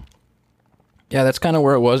 Yeah, that's kind of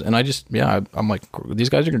where it was. And I'm like, these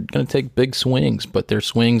guys are going to take big swings, but they're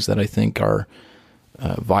swings that I think are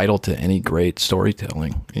vital to any great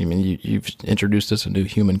storytelling. I mean, you've introduced us a new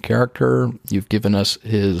human character. You've given us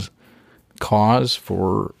his cause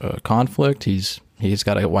for conflict. He's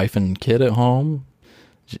got a wife and kid at home.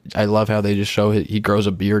 I love how they just show he grows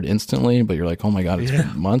a beard instantly, but you're like, oh my God, it's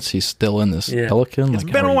been months. He's still in this pelican. It's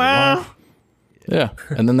been a while. Yeah,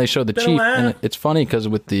 and then they show the chief, and it's funny because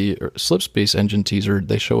with the Slipspace engine teaser,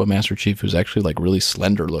 they show a Master Chief who's actually like really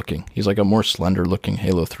slender looking. He's like a more slender looking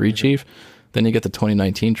Halo 3 chief. Then you get the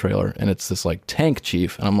 2019 trailer, and it's this like tank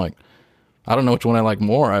chief, and I'm like, I don't know which one I like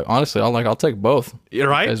more. Honestly, I'll take both. You're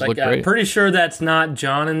right. Guys Like, look I'm great. pretty sure that's not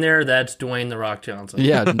John in there. That's Dwayne The Rock Johnson.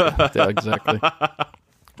 Yeah, exactly.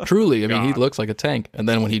 Truly, I mean, he looks like a tank, and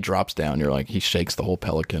then when he drops down, you're like, he shakes the whole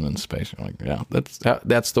pelican in space. You're like, yeah,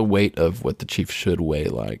 that's the weight of what the chief should weigh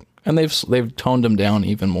like, and they've toned him down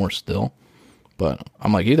even more still. But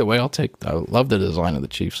I'm like, either way, I love the design of the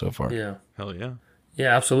chief so far. Yeah. Hell yeah.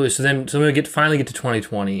 Yeah, absolutely. So we finally get to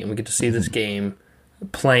 2020, and we get to see this game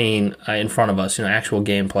playing in front of us, actual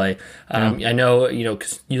gameplay. I know,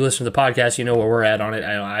 because you listen to the podcast, you know where we're at on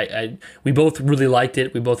it. We both really liked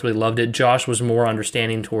it. We both really loved it. Josh was more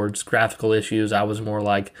understanding towards graphical issues. I was more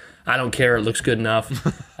like, I don't care. It looks good enough.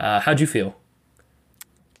 How'd you feel?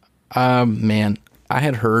 Man, I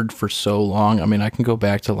had heard for so long. I mean, I can go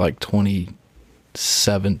back to like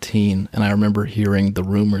 2017, and I remember hearing the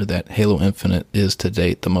rumor that Halo Infinite is to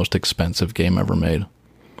date the most expensive game ever made.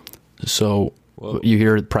 So you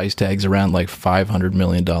hear price tags around like $500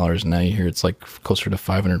 million, and now you hear it's like closer to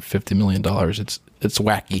 $550 million. It's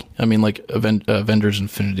wacky. I mean, like Avengers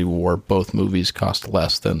Infinity War, both movies cost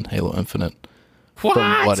less than Halo Infinite. What?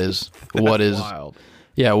 From what is Wild.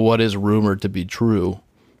 yeah, what is rumored to be true.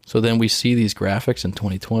 So then we see these graphics in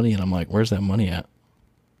 2020, and I'm like, where's that money at?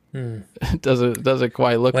 It doesn't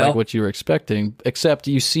quite look like what you were expecting, except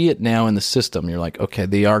you see it now in the system. You're like, okay,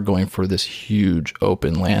 they are going for this huge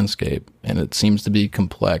open landscape, and it seems to be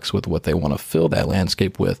complex with what they want to fill that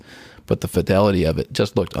landscape with, but the fidelity of it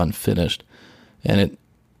just looked unfinished. And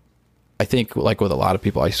I think, like with a lot of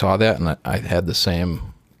people, I saw that, and I had the same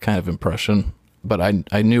kind of impression, but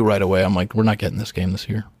I knew right away, I'm like, we're not getting this game this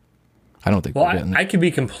year. I don't think we're getting it. I could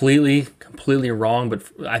be completely wrong, but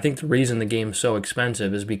I think the reason the game's so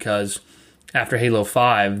expensive is because after Halo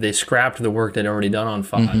 5, they scrapped the work they'd already done on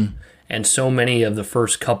 5. Mm-hmm. And so many of the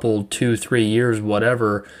first couple, 2-3 years,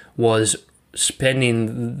 whatever, was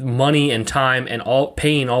spending money and time and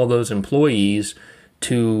paying all those employees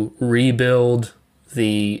to rebuild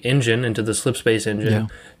the engine into the Slipspace engine,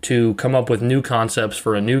 to come up with new concepts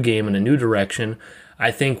for a new game in a new direction.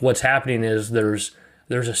 I think what's happening is there's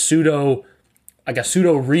a pseudo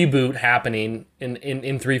reboot happening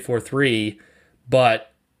in 343,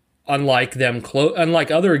 but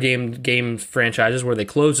unlike other game franchises where they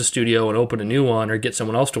close a studio and open a new one or get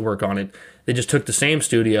someone else to work on it, they just took the same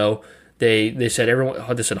studio. They said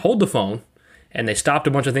hold the phone, and they stopped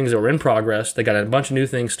a bunch of things that were in progress. They got a bunch of new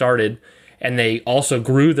things started, and they also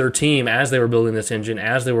grew their team as they were building this engine,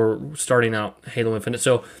 as they were starting out Halo Infinite.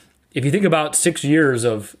 So if you think about 6 years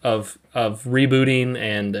of rebooting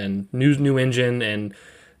and new engine and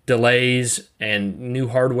delays and new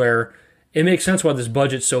hardware, it makes sense why this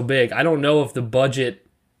budget's so big. I don't know if the budget,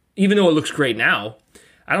 even though it looks great now,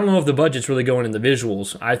 I don't know if the budget's really going in the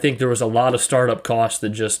visuals. I think there was a lot of startup costs that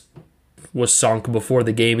just was sunk before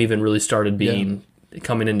the game even really started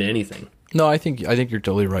coming into anything. No, I think you're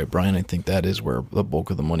totally right, Brian. I think that is where the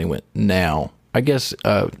bulk of the money went now. I guess,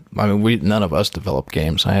 none of us develop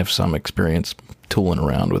games. I have some experience tooling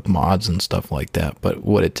around with mods and stuff like that. But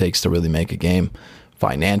what it takes to really make a game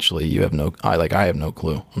financially, you have no. I have no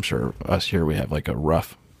clue. I'm sure us here we have like a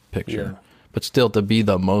rough picture, but still to be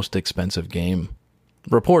the most expensive game,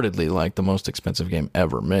 reportedly like the most expensive game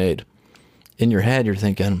ever made. In your head, you're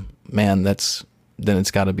thinking, man, then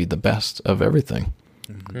it's got to be the best of everything.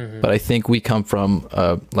 Mm-hmm. But I think we come from,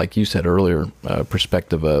 like you said earlier,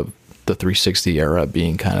 perspective of the 360 era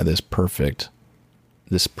being kind of this perfect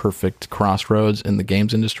crossroads in the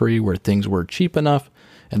games industry where things were cheap enough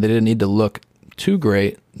and they didn't need to look too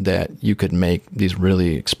great that you could make these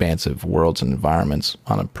really expansive worlds and environments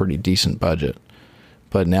on a pretty decent budget.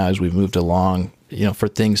 But now as we've moved along, for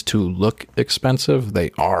things to look expensive,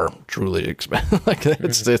 they are truly expensive. Like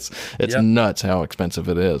it's nuts how expensive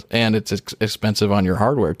it is, and it's expensive on your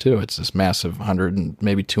hardware too. It's this massive 100 and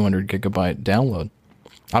maybe 200 gigabyte download.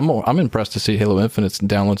 I'm impressed to see Halo Infinite's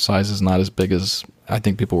download size is not as big as I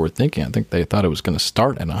think people were thinking. I think they thought it was going to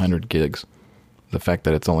start at 100 gigs. The fact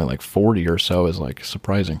that it's only like 40 or so is like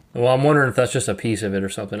surprising. Well, I'm wondering if that's just a piece of it or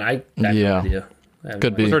something. I have no idea.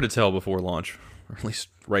 Could be. It's hard to tell before launch, or at least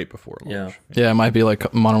right before launch. Yeah, it might be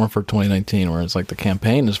like Modern Warfare 2019, where it's like the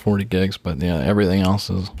campaign is 40 gigs, but everything else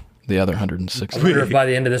is the other 160. I wonder if by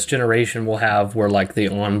the end of this generation we'll have where like the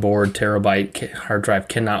onboard terabyte hard drive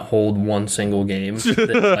cannot hold one single game.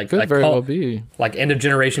 Could very well be. Like end of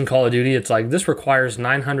generation Call of Duty, it's like this requires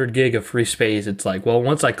 900 gig of free space. It's like, well,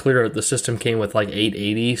 once I clear it, the system came with like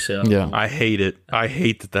 880. So yeah, I hate it. I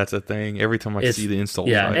hate that that's a thing. Every time I see the install,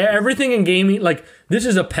 everything in gaming, like this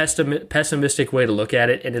is a pessimistic way to look at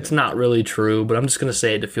it, and it's not really true. But I'm just gonna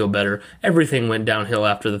say it to feel better. Everything went downhill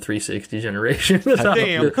after the 360 generation.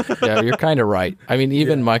 Damn. Yeah, you're kind of right. I mean,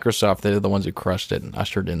 even Microsoft, they're the ones who crushed it and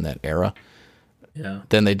ushered in that era. Yeah.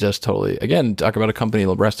 Then they just totally, again, talk about a company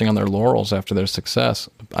resting on their laurels after their success.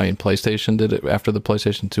 I mean, PlayStation did it after the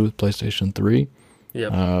PlayStation 2 with PlayStation 3. Yeah.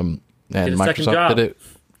 And Microsoft did it.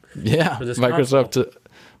 Yeah.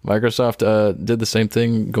 Microsoft did the same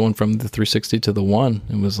thing going from the 360 to the One.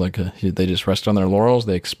 It was like they just rested on their laurels.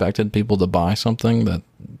 They expected people to buy something that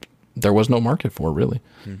there was no market for, really.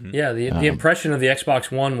 Mm-hmm. Yeah, the impression of the Xbox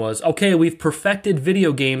One was, okay, we've perfected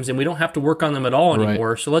video games and we don't have to work on them at all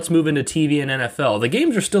anymore, so let's move into TV and NFL. The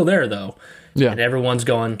games are still there, though. Yeah. And everyone's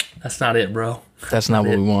going, that's not it, bro. That's not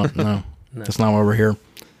what we want, no. That's not why we're here.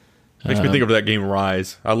 Makes me think of that game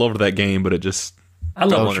Rise. I loved that game, but it just...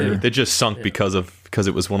 It just sunk because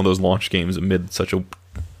it was one of those launch games amid such a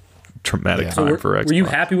traumatic time for Xbox. Were you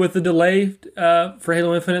happy with the delay for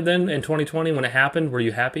Halo Infinite then in 2020 when it happened? Were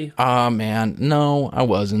you happy? Man, no, I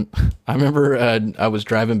wasn't. I remember I was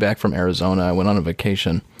driving back from Arizona. I went on a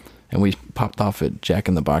vacation, and we popped off at Jack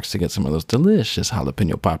in the Box to get some of those delicious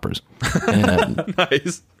jalapeno poppers. And,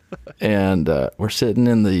 nice. And we're sitting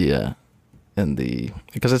in the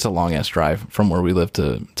because it's a long ass drive from where we live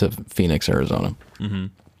to Phoenix, Arizona. Mm-hmm.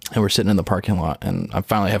 And we're sitting in the parking lot, and I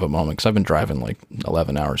finally have a moment, because I've been driving like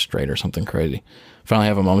 11 hours straight or something crazy. Finally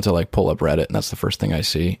have a moment to like pull up Reddit, and that's the first thing I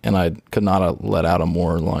see. And I could not have let out a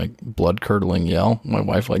more like blood-curdling yell. My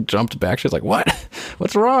wife like jumped back. She's like, what?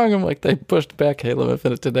 What's wrong? I'm like, they pushed back Halo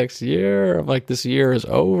Infinite to next year. I'm like, this year is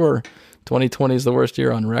over. 2020 is the worst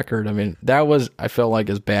year on record. I mean, I felt like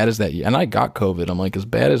as bad as that year, and I got COVID. I'm like, as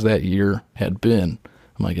bad as that year had been,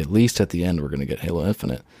 I'm like, at least at the end, we're going to get Halo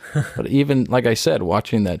Infinite. But even, like I said,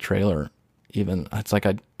 watching that trailer, it's like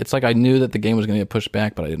I knew that the game was going to get pushed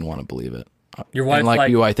back, but I didn't want to believe it. Your wife, and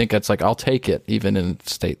like you, I think it's like, I'll take it, even in the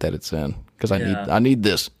state that it's in, because I need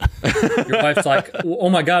this. Your wife's like, oh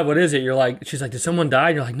my God, what is it? You're like, she's like, did someone die?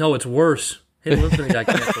 And you're like, no, it's worse. Halo Infinite got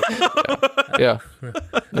canceled. Yeah.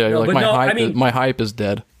 You're like, my hype is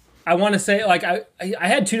dead. I want to say, like, I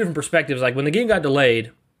had two different perspectives. Like, when the game got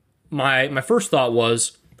delayed, my first thought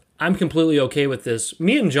was, I'm completely okay with this.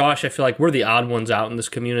 Me and Josh, I feel like we're the odd ones out in this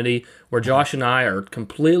community, where Josh and I are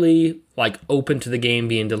completely like open to the game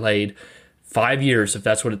being delayed 5 years if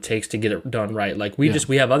that's what it takes to get it done right. Like we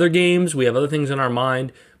have other games, we have other things in our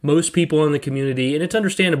mind. Most people in the community, and it's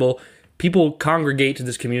understandable, people congregate to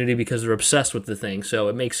this community because they're obsessed with the thing. So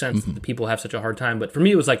it makes sense that the people have such a hard time. But for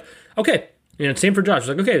me, it was like, okay, same for Josh. It was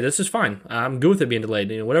like, okay, this is fine. I'm good with it being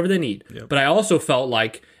delayed. Whatever they need. Yep. But I also felt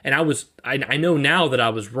like, and I know now that I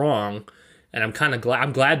was wrong, and I'm kind of glad.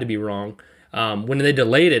 I'm glad to be wrong. When they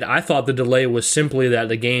delayed it, I thought the delay was simply that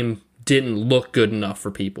the game didn't look good enough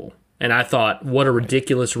for people, and I thought, what a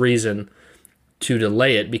ridiculous reason to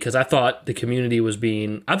delay it, because I thought the community was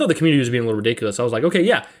being a little ridiculous. I was like, okay,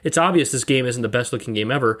 yeah, it's obvious this game isn't the best looking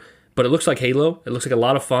game ever, but it looks like Halo. It looks like a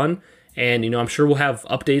lot of fun. And I'm sure we'll have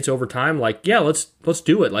updates over time. Like, yeah, let's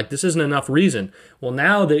do it. Like, this isn't enough reason. Well,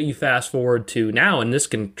 now that you fast forward to now, and this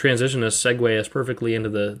can transition us, segue us perfectly into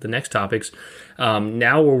the next topics.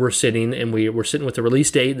 Now where we're sitting, and we're sitting with the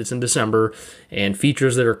release date that's in December, and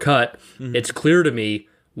features that are cut. It's clear to me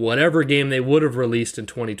whatever game they would have released in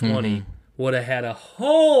 2020 would have had a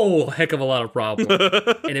whole heck of a lot of problems,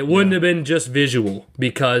 and it wouldn't have been just visual,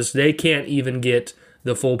 because they can't even get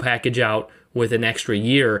the full package out with an extra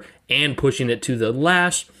year and pushing it to the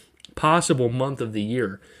last possible month of the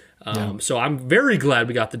year. So I'm very glad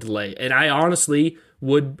we got the delay. And I honestly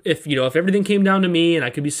would, if everything came down to me and I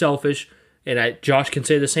could be selfish, and Josh can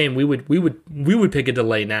say the same, we would pick a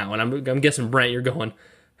delay now. And I'm guessing, Brent, you're going,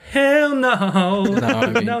 hell no.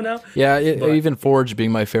 No. Yeah, even Forge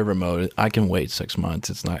being my favorite mode, I can wait 6 months.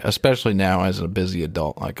 It's not, especially now as a busy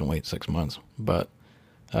adult, I can wait 6 months. But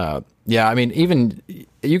yeah, I mean, even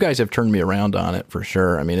you guys have turned me around on it for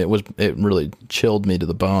sure. I mean, it really chilled me to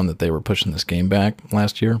the bone that they were pushing this game back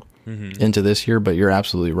last year into this year. But you're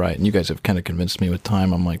absolutely right, and you guys have kind of convinced me with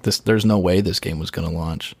time. I'm like, there's no way this game was going to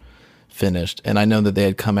launch finished. And I know that they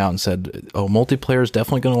had come out and said, "Oh, multiplayer is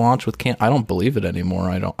definitely going to launch with I don't believe it anymore.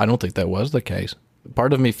 I don't think that was the case.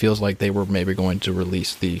 Part of me feels like they were maybe going to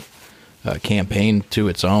release the campaign to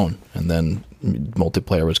its own, and then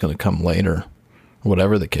multiplayer was going to come later."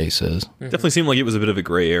 Whatever the case is. Definitely seemed like it was a bit of a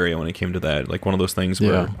gray area when it came to that. Like one of those things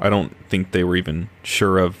where I don't think they were even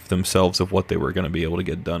sure of themselves of what they were going to be able to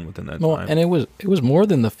get done within that time. And it was more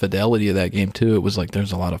than the fidelity of that game too. It was like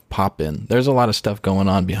there's a lot of pop-in. There's a lot of stuff going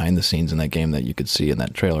on behind the scenes in that game that you could see in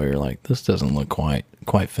that trailer. You're like, this doesn't look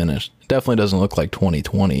quite finished. It definitely doesn't look like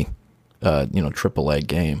 2020 AAA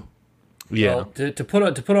game. Yeah. Well, to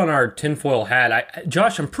put on our tinfoil hat,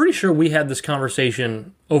 Josh, I'm pretty sure we had this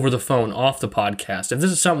conversation over the phone off the podcast. If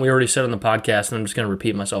this is something we already said on the podcast, then I'm just going to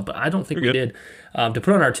repeat myself, but I don't think we did. To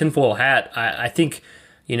put on our tinfoil hat, I think,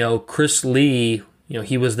 Chris Lee,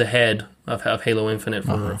 he was the head of Halo Infinite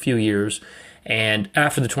for a few years, and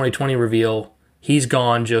after the 2020 reveal, he's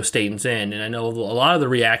gone, Joe Staten's in. And I know a lot of the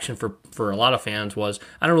reaction for a lot of fans was,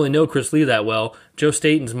 I don't really know Chris Lee that well. Joe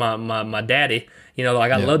Staten's my daddy.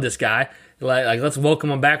 I love this guy. Like let's welcome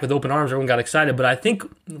him back with open arms. Everyone got excited. But I think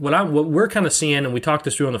what we're kind of seeing, and we talked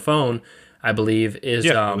this through on the phone, I believe, is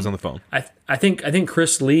it was on the phone. I think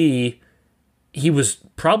Chris Lee, he was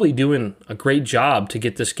probably doing a great job to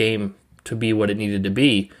get this game to be what it needed to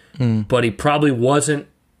be, but he probably wasn't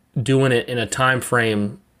doing it in a time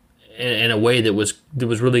frame in a way that was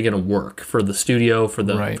really going to work for the studio, for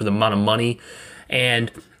the amount of money.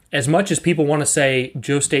 And as much as people want to say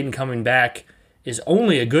Joe Staten coming back is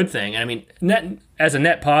only a good thing. I mean, he's a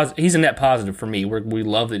net positive for me. We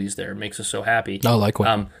love that he's there. It makes us so happy. Oh,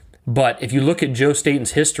 likewise. But if you look at Joe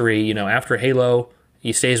Staten's history, after Halo,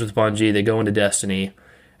 he stays with Bungie, they go into Destiny,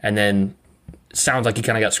 and then it sounds like he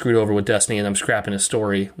kind of got screwed over with Destiny and them scrapping his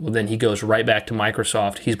story. Well, then he goes right back to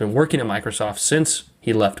Microsoft. He's been working at Microsoft since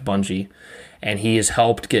he left Bungie, and he has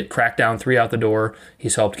helped get Crackdown 3 out the door.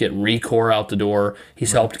 He's helped get ReCore out the door.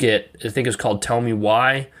 He's helped get, I think it's called Tell Me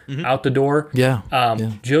Why, out the door. Yeah.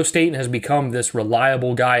 Joe Staten has become this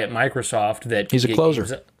reliable guy at Microsoft that he's a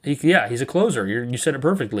closer. He's a closer. You said it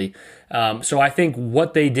perfectly. So I think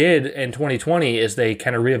what they did in 2020 is they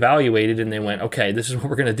kind of reevaluated and they went, okay, this is what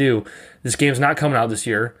we're going to do. This game's not coming out this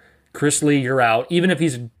year. Chris Lee, you're out. Even if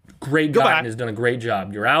he's a great guy and has done a great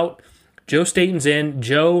job, you're out. Joe Staten's in.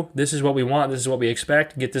 Joe, this is what we want. This is what we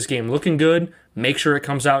expect. Get this game looking good. Make sure it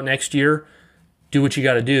comes out next year. Do what you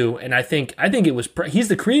got to do. And I think it was he's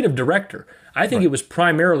the creative director. I think it was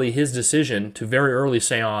primarily his decision to very early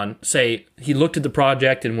say he looked at the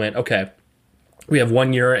project and went, okay, we have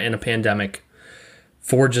 1 year in a pandemic.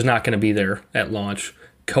 Forge is not going to be there at launch.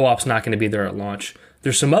 Co-op's not going to be there at launch.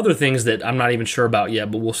 There's some other things that I'm not even sure about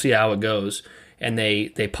yet, but we'll see how it goes. And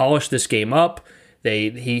they polished this game up.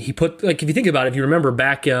 He put, like, if you think about it, if you remember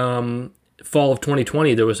back fall of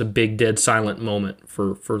 2020, there was a big dead silent moment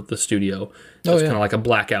for the studio. It was kind of like a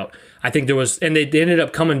blackout. I think there was, and they ended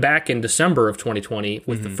up coming back in December of 2020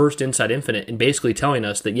 with the first Inside Infinite and basically telling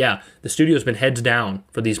us that, the studio's been heads down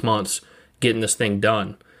for these months getting this thing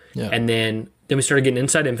done. Yeah. And then we started getting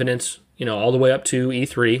Inside Infinites, all the way up to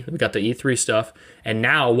E3. We got the E3 stuff. And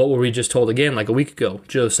now, what were we just told again, like a week ago?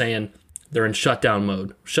 Joe saying, they're in shutdown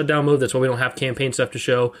mode. Shutdown mode, that's why we don't have campaign stuff to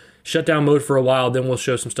show. Shutdown mode for a while, then we'll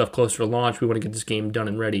show some stuff closer to launch. We want to get this game done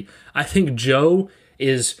and ready. I think Joe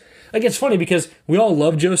is, like, it's funny because we all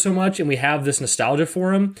love Joe so much and we have this nostalgia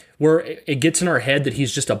for him where it gets in our head that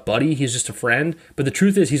he's just a buddy, he's just a friend. But the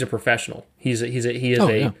truth is he's a professional. He is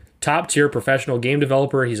a top tier professional game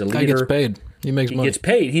developer. He's a leader. Guy gets paid. He makes money. Gets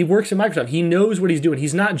paid. He works at Microsoft. He knows what he's doing.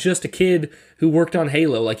 He's not just a kid who worked on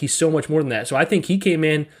Halo. Like, he's so much more than that. So I think he came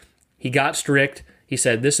in, he got strict. He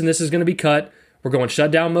said, this and this is going to be cut. We're going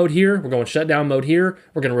shutdown mode here. We're going shutdown mode here.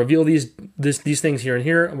 We're going to reveal these things here and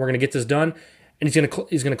here, and we're going to get this done. And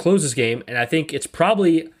he's going to close this game. And I think it's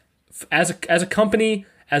probably, as a company,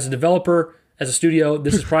 as a developer, as a studio,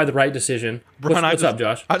 this is probably the right decision. Brian, What's up,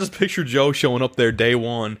 Josh? I just picture Joe showing up there day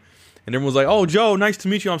one, and everyone's like, "Oh, Joe, nice to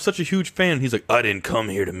meet you. I'm such a huge fan." He's like, "I didn't come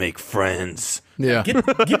here to make friends." Yeah.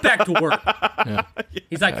 Get back to work. Yeah.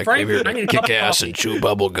 He's like, Frank, I need a cup of coffee. and chew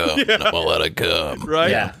bubble gum, and I'm gonna let it come. Right?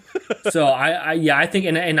 Yeah. So I think,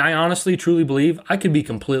 and I honestly, truly believe, I could be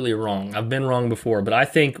completely wrong. I've been wrong before, but I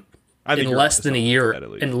think in less than a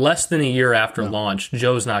year after launch,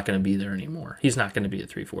 Joe's not going to be there anymore. He's not going to be at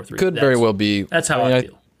 343. Could very well be. That's how I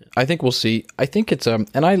feel. I think we'll see. I think it's and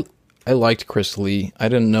I liked Chris Lee. I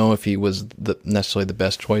didn't know if he was necessarily the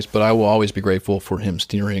best choice, but I will always be grateful for him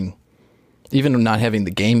steering, even not having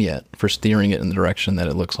the game yet, for steering it in the direction that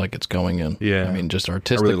it looks like it's going in. Yeah. I mean, just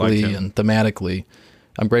artistically and thematically,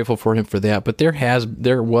 I'm grateful for him for that. But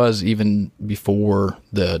there was, even before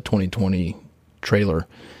the 2020 trailer,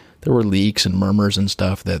 there were leaks and murmurs and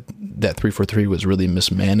stuff that 343 was really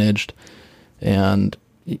mismanaged, and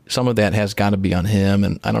some of that has got to be on him.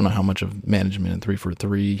 And I don't know how much of management in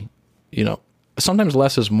 343. Sometimes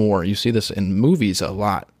less is more. You see this in movies a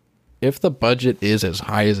lot. If the budget is as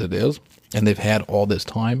high as it is, and they've had all this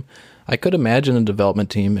time, I could imagine a development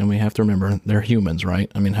team, and we have to remember they're humans,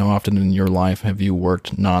 right? I mean, how often in your life have you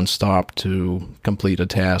worked nonstop to complete a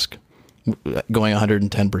task, going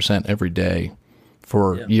 110% every day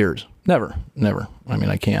for years? Never. I mean,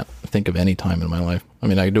 I can't think of any time in my life. I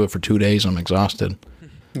mean, I do it for 2 days, I'm exhausted.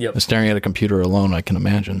 Yep. Staring at a computer alone, I can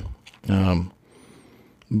imagine.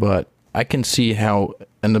 But I can see how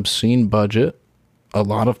an obscene budget, a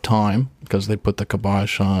lot of time, because they put the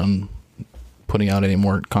kibosh on putting out any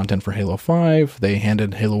more content for Halo 5. They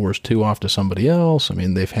handed Halo Wars 2 off to somebody else. I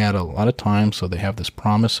mean, they've had a lot of time, so they have this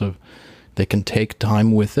promise of they can take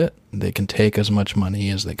time with it. They can take as much money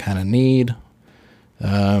as they kind of need.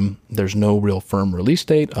 There's no real firm release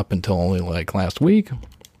date up until only like last week.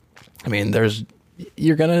 I mean, it's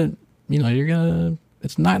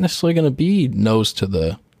not necessarily going to be nose to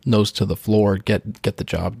the floor, get the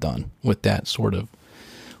job done with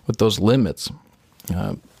those limits.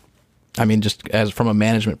 I mean, just as from a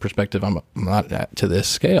management perspective, I'm not to this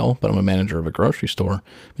scale, but I'm a manager of a grocery store.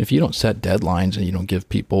 If you don't set deadlines and you don't give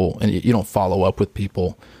people, and you don't follow up with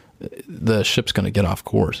people, the ship's going to get off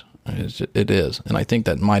course. It is. And I think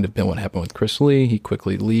that might have been what happened with Chris Lee. He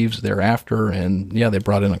quickly leaves thereafter, and they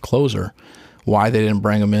brought in a closer. Why they didn't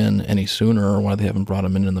bring him in any sooner, or why they haven't brought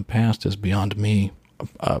him in the past, is beyond me.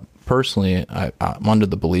 Personally, I'm under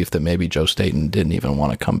the belief that maybe Joe Staten didn't even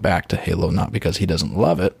want to come back to Halo, not because he doesn't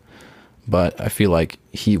love it, but I feel like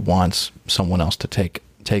he wants someone else to take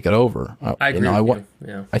it over. I agree with you.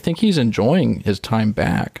 Yeah. I think he's enjoying his time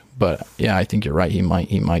back, but yeah, I think you're right. He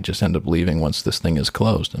might just end up leaving once this thing is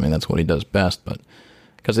closed. I mean, that's what he does best, but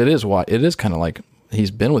because it is kind of like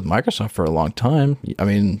he's been with Microsoft for a long time. I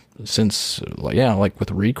mean, since like with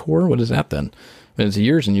Recore, what is that then? I mean, it's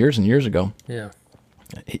years and years and years ago. Yeah.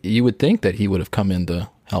 You would think that he would have come in to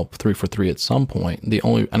help 343 at some point.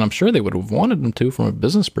 And I'm sure they would have wanted him to from a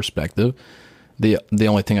business perspective. The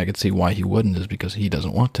only thing I could see why he wouldn't is because he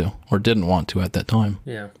doesn't want to, or didn't want to at that time.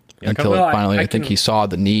 Yeah. Until finally, I think he saw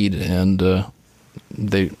the need, and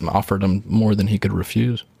they offered him more than he could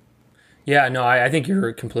refuse. Yeah, no, I think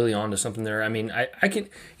you're completely onto something there. I mean, I can,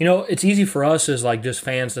 it's easy for us as like just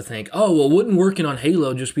fans to think, oh, well, wouldn't working on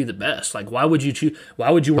Halo just be the best? Like, why would you choose?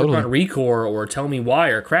 Why would you work on Recore or Tell Me Why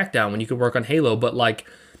or Crackdown when you could work on Halo? But like,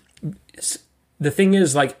 the thing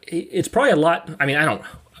is, like, it's probably a lot. I mean,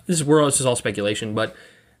 this is all speculation, but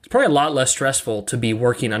it's probably a lot less stressful to be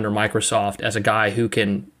working under Microsoft as a guy who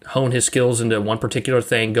can hone his skills into one particular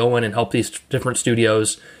thing, go in and help these different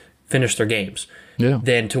studios finish their games. Yeah.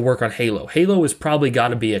 Than to work on Halo. Halo has probably got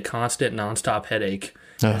to be a constant, nonstop headache,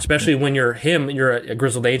 especially when you're a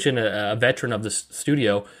grizzled agent, a veteran of the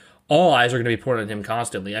studio. All eyes are going to be pointed at him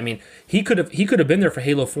constantly. I mean, he could have been there for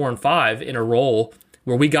Halo 4 and 5 in a role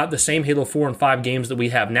where we got the same Halo 4 and 5 games that we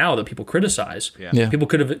have now that people criticize. Yeah. People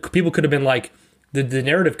could have been like, the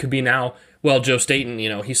narrative could be now, well, Joe Staten,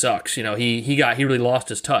 he sucks. He really lost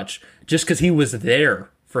his touch just because he was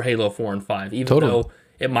there for Halo 4 and 5, even though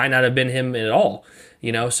it might not have been him at all,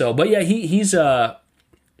 So, but yeah, he's a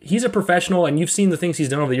professional, and you've seen the things he's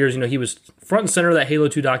done over the years. He was front and center of that Halo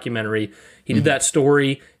 2 documentary. He did that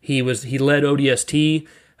story. He led ODST.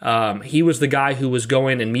 He was the guy who was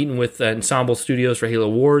going and meeting with Ensemble Studios for Halo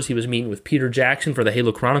Wars. He was meeting with Peter Jackson for the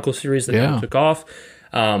Halo Chronicle series that kind of took off.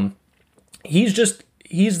 He's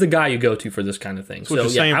the guy you go to for this kind of thing. So what you're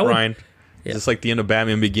saying, Brian, is it's like the end of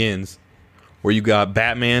Batman Begins, where you got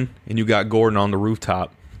Batman and you got Gordon on the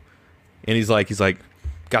rooftop, and he's like,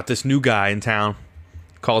 got this new guy in town,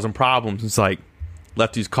 causing problems. It's like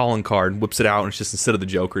Lefty's calling card, whips it out, and it's just instead of the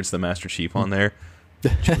Joker, it's the Master Chief on there.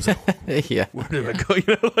 Yeah. Where did I go? You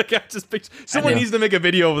know, like I just picture someone needs to make a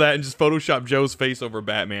video of that and just Photoshop Joe's face over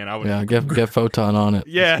Batman. I would get Photon on it.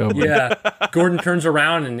 Yeah. Yeah. Gordon turns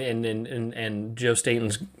around and Joe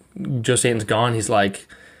Staten's gone. He's like,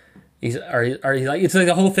 he's like, it's like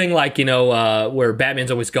the whole thing, like, you know, where Batman's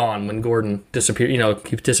always gone when Gordon disappears. You know,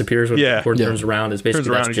 he disappears when Gordon turns around. Is basically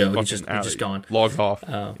that's Joe. He's just gone. Logged off.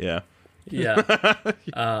 Yeah.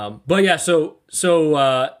 But yeah, so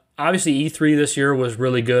obviously E3 this year was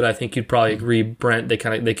really good. I think you'd probably agree, Brent. They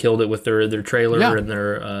killed it with their trailer and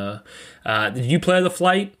their. Did you play the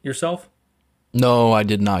flight yourself? No, I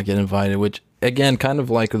did not get invited. Which again, kind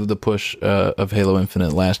of like the push of Halo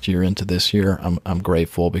Infinite last year into this year. I'm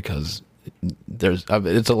grateful because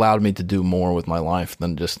it's allowed me to do more with my life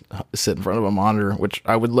than just sit in front of a monitor, which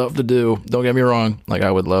I would love to do. Don't get me wrong. Like,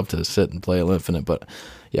 I would love to sit and play Halo Infinite, but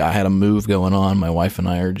yeah, I had a move going on. My wife and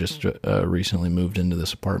I are just recently moved into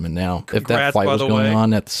this apartment now. Congrats, if that flight was going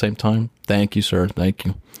on at the same time, thank you, sir. Thank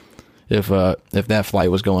you. If that flight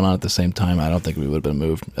was going on at the same time, I don't think we would have been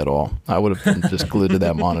moved at all. I would have been just glued to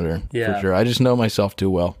that monitor for sure. I just know myself too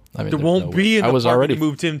well. I mean, there won't be an apartment to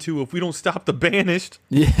move Tim to if we don't stop the Banished.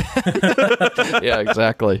 Yeah, yeah,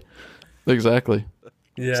 exactly.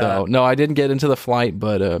 Yeah. So no, I didn't get into the flight,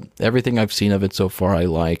 but everything I've seen of it so far, I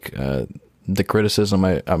like. The criticism,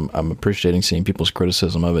 I'm appreciating seeing people's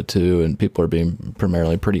criticism of it too, and people are being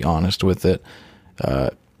primarily pretty honest with it.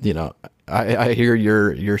 You know, I hear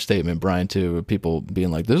your statement, Brian, too. People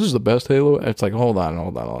being like, "This is the best Halo." It's like, hold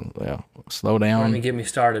on, yeah, slow down. Don't even get me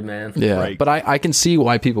started, man. Yeah, right. But I can see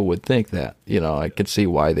why people would think that. You know, I could see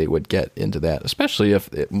why they would get into that, especially if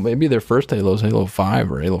maybe their first Halo is Halo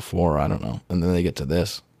 5 or Halo 4, I don't know, and then they get to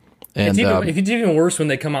this. And it's even worse when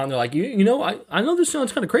they come out and they're like, you know, I know this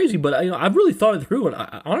sounds kind of crazy, but I've really thought it through,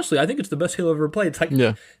 and honestly, I think it's the best Halo I've ever played. It's like,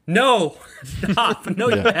 no, stop. No,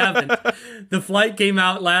 you haven't. The flight came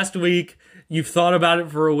out last week. You've thought about it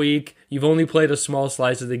for a week. You've only played a small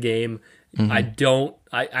slice of the game. Mm-hmm.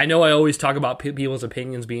 I know I always talk about people's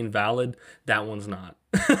opinions being valid. That one's not.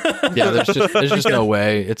 Yeah, there's just no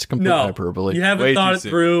way. It's complete hyperbole. You haven't thought it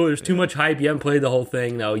through. There's too much hype. You haven't played the whole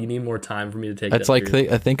thing. No, you need more time for me to take It's like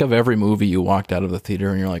I think of every movie you walked out of the theater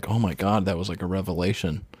and you're like, oh my God, that was like a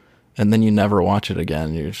revelation. And then you never watch it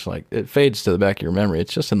again. You're just like, it fades to the back of your memory.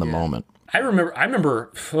 It's just in the moment. I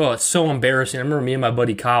remember, it's so embarrassing. I remember me and my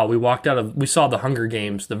buddy Kyle, we saw The Hunger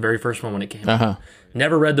Games, the very first one when it came out.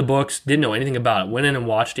 Never read the books, didn't know anything about it. Went in and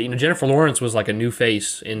watched it. You know, Jennifer Lawrence was like a new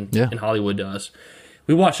face in Hollywood to us.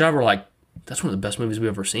 We watched it, we're like, that's one of the best movies we've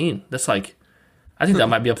ever seen. That's like, I think that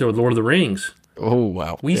might be up there with Lord of the Rings. Oh,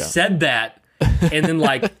 wow. We said that, and then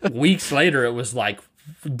like weeks later, it was like,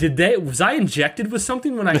 was I injected with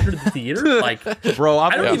something when I entered the theater? Like, bro,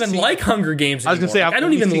 I don't even like Hunger Games anymore. I was gonna say, I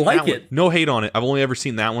don't even like it. No hate on it. I've only ever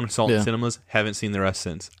seen that one. Saw it in cinemas. Haven't seen the rest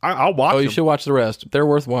since. I'll watch. Oh, you should watch the rest. They're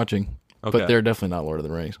worth watching. Okay. But they're definitely not Lord of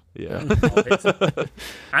the Rings. Yeah.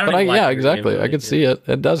 Exactly. I could see it.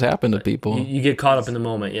 It does happen to people. You get caught up in the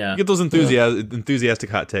moment, yeah. You get those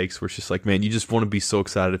enthusiastic hot takes where it's just like, man, you just want to be so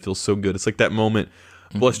excited. It feels so good. It's like that moment.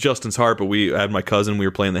 Bless Justin's heart, but I had my cousin. We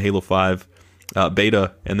were playing the Halo 5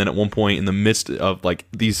 beta, and then at one point in the midst of like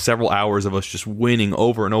these several hours of us just winning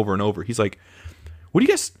over and over and over, he's like, "What do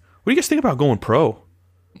you guys think about going pro?"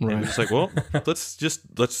 Right. And we're just like, well,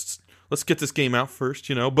 let's get this game out first,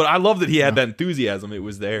 you know. But I love that he had that enthusiasm. It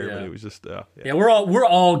was there, but it was just yeah. We're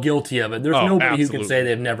all guilty of it. There's nobody who can say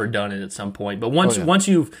they've never done it at some point. But once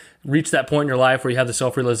you've reached that point in your life where you have the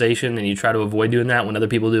self-realization and you try to avoid doing that, when other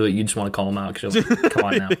people do it, you just want to call them out because come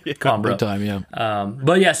on now, come on, bro. Big time, yeah.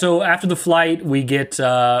 But yeah, so after the flight, we get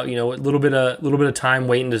a little bit of time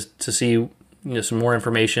waiting to see some more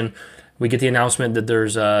information. We get the announcement that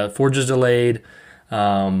there's Forge is delayed.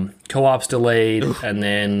 Co-op's delayed, and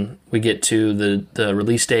then we get to the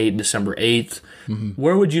release date, December 8th. Mm-hmm.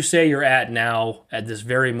 Where would you say you're at now at this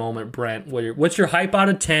very moment, Brent? What's your hype out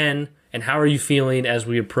of 10, and how are you feeling as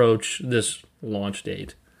we approach this launch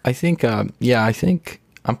date? I think, I think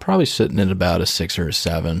I'm probably sitting at about a 6 or a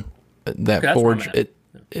 7. That Forge,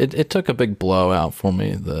 it took a big blowout for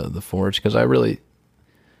me, the Forge, because I really,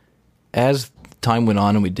 as time went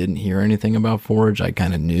on and we didn't hear anything about Forge, I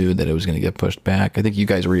kind of knew that it was going to get pushed back. I think you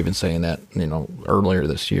guys were even saying that, earlier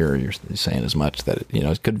this year. You're saying as much that,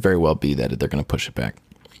 it could very well be that they're going to push it back.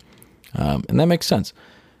 And that makes sense.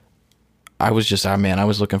 I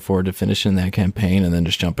was looking forward to finishing that campaign and then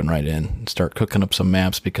just jumping right in and start cooking up some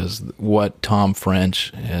maps, because what Tom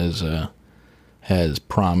French has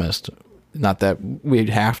promised, not that we'd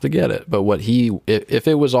have to get it, but if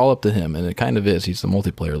it was all up to him, and it kind of is, he's the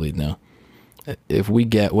multiplayer lead now. If we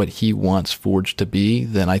get what he wants Forge to be,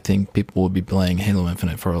 then I think people will be playing Halo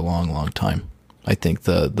Infinite for a long, long time. I think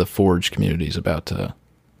the Forge community is about to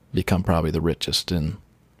become probably the richest in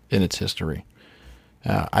its history.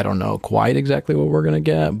 I don't know quite exactly what we're going to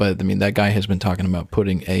get, but I mean, that guy has been talking about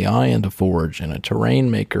putting AI into Forge and a terrain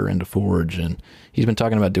maker into Forge, and he's been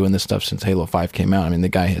talking about doing this stuff since Halo 5 came out. I mean, the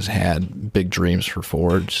guy has had big dreams for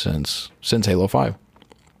Forge since Halo 5,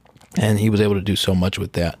 and he was able to do so much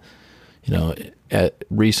with that.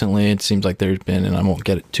 Recently it seems like there's been, and I won't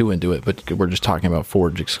get too into it, but we're just talking about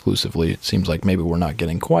Forge exclusively. It seems like maybe we're not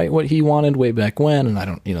getting quite what he wanted way back when, and I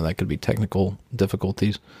don't, that could be technical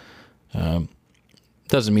difficulties.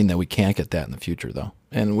 Doesn't mean that we can't get that in the future, though.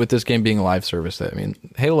 And with this game being a live service, I mean,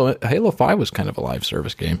 Halo 5 was kind of a live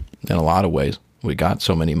service game in a lot of ways. We got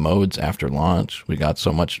so many modes after launch. We got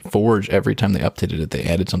so much Forge. Every time they updated it, they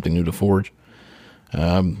added something new to Forge.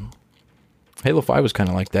 Halo 5 was kind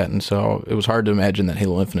of like that, and so it was hard to imagine that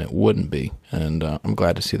Halo Infinite wouldn't be. And I'm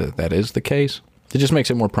glad to see that that is the case. It just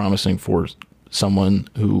makes it more promising for someone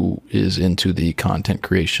who is into the content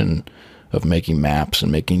creation of making maps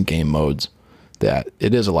and making game modes, that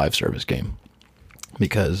it is a live service game,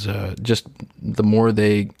 because just the more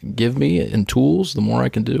they give me in tools, the more I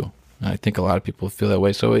can do. And I think a lot of people feel that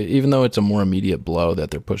way. So even though it's a more immediate blow that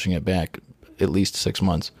they're pushing it back at least 6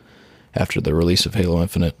 months after the release of Halo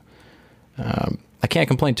Infinite, I can't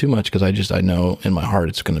complain too much, because I know in my heart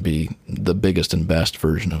it's going to be the biggest and best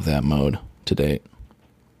version of that mode to date.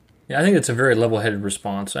 Yeah, I think it's a very level-headed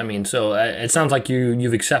response. I mean, so it sounds like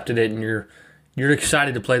you've accepted it and you're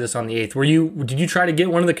excited to play this on the 8th. Did you try to get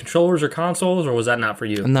one of the controllers or consoles, or was that not for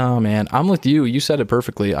you? No, man. I'm with you. You said it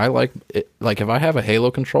perfectly. I like it, if I have a Halo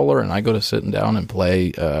controller and I go to sitting down and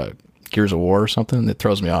play Gears of War or something, it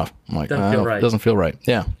throws me off. I'm like, it doesn't feel right.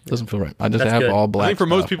 Yeah, it doesn't feel right. I just have all black. I think for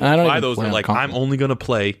most people who buy those, they're like, console. I'm only going to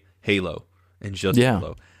play Halo and just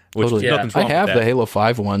Halo. Which totally. Nothing's wrong I have with the that. Halo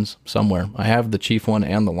 5 ones somewhere. I have the Chief one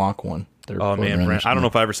and the Lock one. Oh, man, Brent, I don't know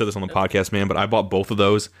if I ever said this on the podcast, man, but I bought both of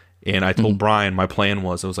those, and I told Brian my plan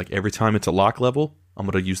was, I was like, every time it's a lock level, I'm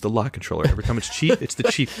going to use the lock controller. Every time it's Chief, it's the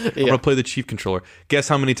Chief. I'm going to play the Chief controller. Guess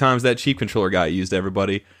how many times that Chief controller got used,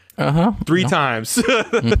 everybody? 3 times. 3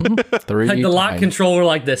 like the lock controller,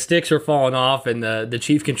 like the sticks are falling off, and the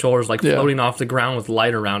Chief controller is like floating off the ground with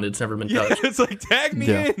light around it. It's never been touched. It's like, tag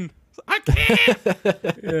me in. I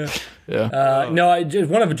can't.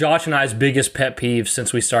 One of Josh and I's biggest pet peeves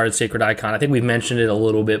since we started Sacred Icon, I think we've mentioned it a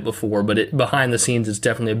little bit before, but behind the scenes, it's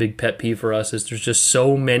definitely a big pet peeve for us, is there's just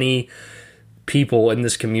so many people in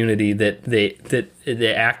this community that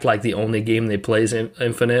they act like the only game they play is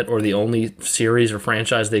Infinite, or the only series or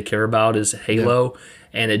franchise they care about is Halo.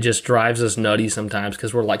 And it just drives us nutty sometimes,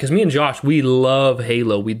 because me and Josh, we love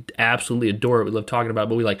Halo. We absolutely adore it. We love talking about it,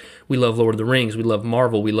 but we love Lord of the Rings. We love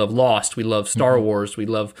Marvel. We love Lost. We love Star Wars. We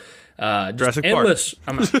love just endless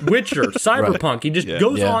Witcher, Cyberpunk. Right. He just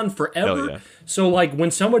goes on forever. Yeah. So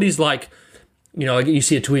when somebody's like, you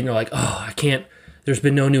see a tweet and they're like, oh, I can't, there's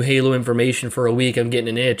been no new Halo information for a week. I'm getting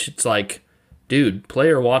an itch. It's like, dude, play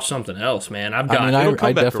or watch something else, man. I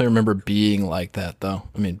definitely remember being like that, though.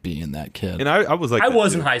 I mean, being that kid. And I was like, I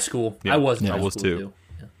was in high school. Yeah. I was in high school too.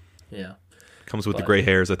 Yeah. Comes with the gray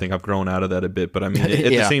hairs. I think I've grown out of that a bit, but I mean, at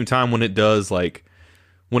the same time, when it does,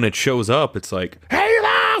 when it shows up, it's like,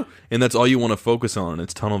 Halo! And that's all you want to focus on.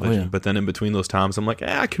 It's tunnel vision. Oh, yeah. But then in between those times, I'm like,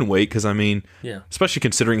 I can wait, because I mean, especially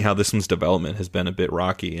considering how this one's development has been a bit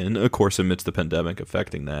rocky, and of course, amidst the pandemic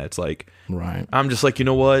affecting that, it's like, I'm just like, you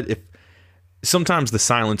know what? If sometimes the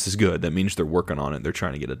silence is good, that means they're working on it. They're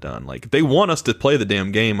trying to get it done. Like, if they want us to play the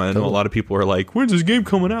damn game, I know a lot of people are like, when's this game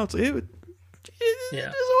coming out? Just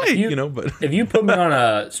wait, but if you put me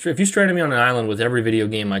if you stranded me on an island with every video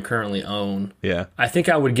game I currently own, I think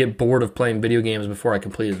I would get bored of playing video games before I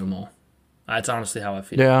completed them all. That's honestly how I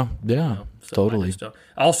feel. Totally.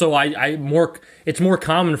 Also, it's more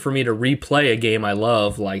common for me to replay a game I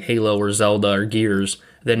love, like Halo or Zelda or Gears,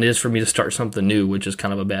 than it is for me to start something new, which is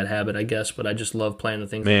kind of a bad habit, I guess. But I just love playing the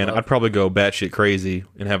things. Man, I'd probably go batshit crazy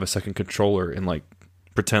and have a second controller and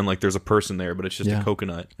pretend like there's a person there, but it's just a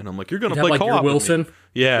coconut. And I'm like, you're gonna play co-op Wilson?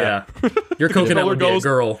 Yeah. Your coconut would be a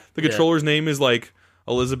girl. The controller's name is like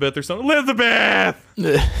Elizabeth or something. Elizabeth!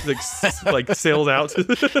 like sails out.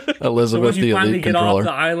 Elizabeth, So once you the finally elite get off controller.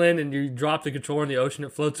 the island and you drop the controller in the ocean,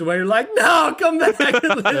 it floats away. You're like, no, come back.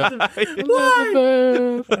 Why?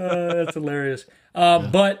 Elizabeth. That's hilarious.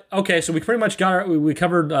 But okay, so we pretty much got we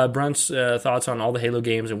covered Brent's thoughts on all the Halo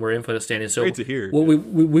games and where Infinite standing. So Great to hear. Well,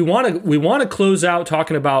 we want to close out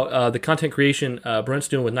talking about the content creation Brent's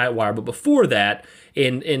doing with Nightwire. But before that,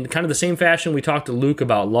 in kind of the same fashion, we talked to Luke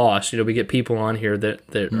about Lost. We get people on here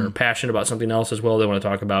that are passionate about something else as well they want to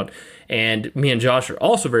talk about. And me and Josh are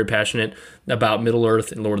also very passionate about Middle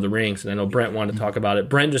Earth and Lord of the Rings. And I know Brent wanted to talk about it.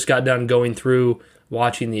 Brent just got done going through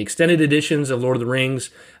watching the extended editions of Lord of the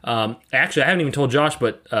Rings. Actually, I haven't even told Josh,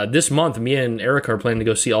 but this month, me and Erica are planning to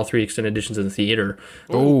go see all 3 extended editions in the theater.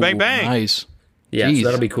 Oh, bang, bang. Nice. Yeah, Jeez. so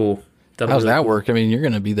that'll be cool. How's that work? I mean, you're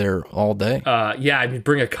going to be there all day. Yeah, I mean,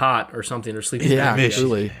 bring a cot or something or sleeping yeah, bag.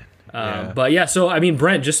 absolutely. But yeah, so I mean,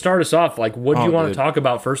 Brent, just start us off. Like, what do you want dude. to talk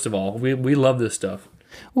about first of all? We love this stuff.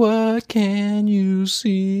 What can you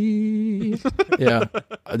see? Yeah,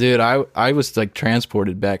 dude, I was like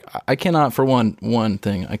transported back. I cannot, for one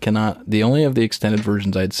thing, I cannot. The only of the extended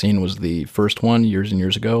versions I'd seen was the first one years and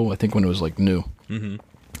years ago. I think when it was like new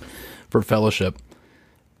for Fellowship.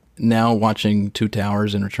 Now watching Two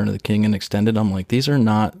Towers and Return of the King and extended, I'm like, these are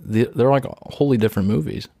not. They're like wholly different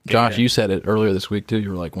movies. Josh, you said it earlier this week too.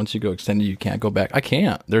 You were like, once you go extended, you can't go back. I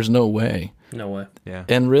can't. There's no way. No way. Yeah.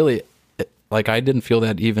 And really, like, I didn't feel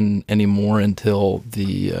that even anymore until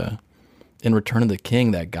the in Return of the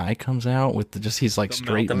King, that guy comes out with he's like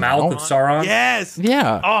straight The mouth of Sauron. Yes.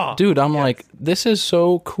 Yeah. Oh, dude, I'm like, this is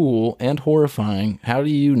so cool and horrifying. How do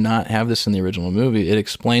you not have this in the original movie? It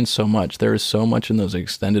explains so much. There is so much in those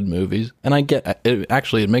extended movies. And I get it.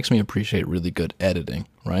 Actually, it makes me appreciate really good editing,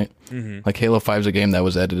 right? Like Halo 5 is a game that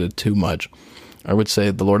was edited too much. I would say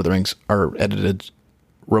the Lord of the Rings are edited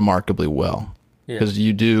remarkably well. Because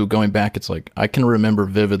you do, going back, it's like, I can remember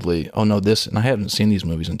vividly, oh no, this, and I haven't seen these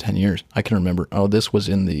movies in 10 years. I can remember, oh, this was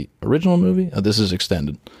in the original movie, oh, this is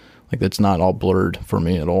extended. Like, it's not all blurred for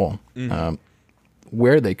me at all.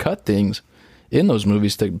 Where they cut things in those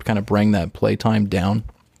movies to kind of bring that playtime down,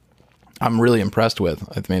 I'm really impressed with.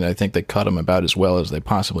 I mean, I think they cut them about as well as they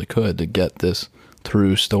possibly could to get this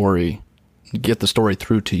through story, get the story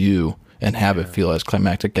through to you, and have it feel as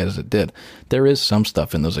climactic as it did. There is some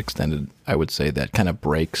stuff in those extended, I would say, that kind of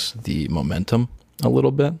breaks the momentum a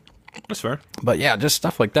little bit. That's fair. But yeah, just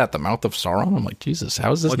stuff like that. The Mouth of Sauron. I'm like, Jesus,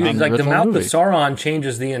 how is this not in Like the original mouth movie? of Sauron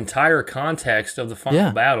changes the entire context of the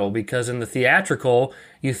final battle, because in the theatrical,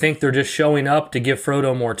 you think they're just showing up to give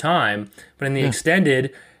Frodo more time, but in the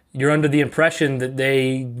extended, you're under the impression that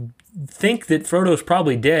they think that Frodo's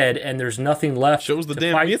probably dead and there's nothing left. Shows the to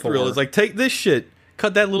damn fight Mithril. for. It's like, take this shit.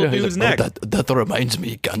 Cut that little He's dude's like, neck. oh, that reminds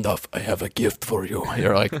me, Gandalf, I have a gift for you.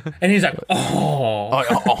 You're like, and he's like,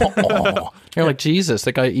 oh. You're like, Jesus,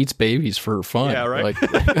 that guy eats babies for fun. Yeah, right.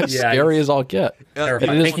 Like, scary as all get. And it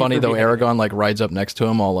is Thank you funny for though. being- Aragorn like rides up next to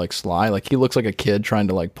him, all like sly. Like he looks like a kid trying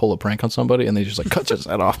to like pull a prank on somebody, and they just like cuts his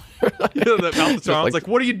head off. The mouth of Sauron's like- like,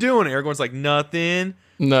 what are you doing? Aragorn's like, nothing.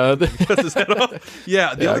 No, Cuts his head off.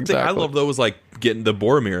 Yeah, the other thing I exactly. love though was like getting the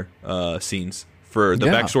Boromir scenes for the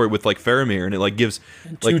Yeah. backstory with like Faramir, and it like gives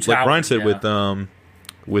like Towers, Brian said yeah. with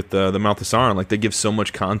the Mouth of Sauron, like they give so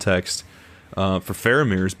much context for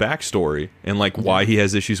Faramir's backstory and like why he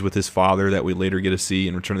has issues with his father that we later get to see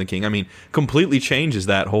in Return of the King. I mean, completely changes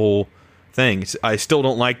that whole thing. I still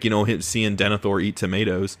don't like seeing Denethor eat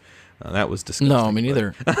tomatoes. That was disgusting. no, me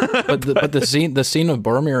neither. But the scene of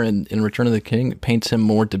Boromir in Return of the King paints him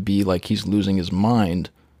more to be like he's losing his mind,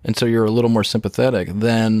 and so you're a little more sympathetic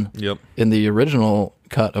than Yep. in the original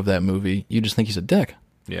cut of that movie. You just think he's a dick.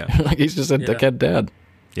 Yeah. Like he's just a dickhead dad.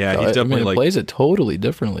 Yeah, So, he's definitely it like plays it totally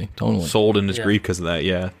differently. Totally. sold in his Yeah. grief because of that.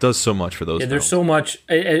 Yeah, does so much for those. Yeah, there's films. so much.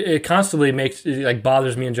 It constantly makes it like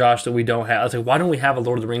bothers me and Josh that we don't have. I was like, why don't we have a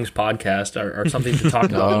Lord of the Rings podcast or something to talk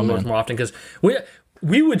about Lord of the Rings more often? Because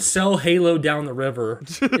we would sell Halo down the river.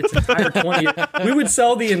 Its entire 20. We would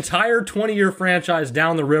sell the entire 20-year franchise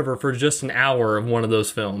down the river for just an hour of one of those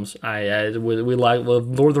films. We like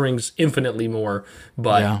Lord of the Rings infinitely more,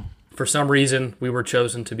 but Yeah. for some reason we were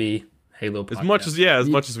chosen to be Halo. Podcast. As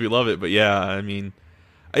much as we love it, but yeah, I mean,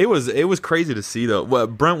 it was crazy to see though. Well,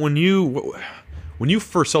 Brent, when you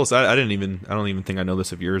first saw this, I don't even think I know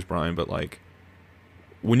this of yours, Brian, but like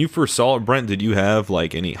when you first saw it, Brent, did you have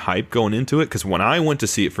like any hype going into it? Because when I went to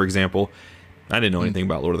see it, for example, I didn't know anything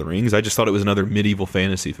about Lord of the Rings. I just thought it was another medieval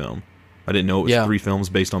fantasy film. I didn't know it was Yeah. 3 films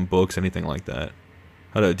based on books, anything like that.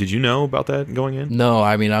 Did you know about that going in? No,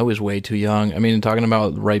 I mean, I was way too young. I mean, talking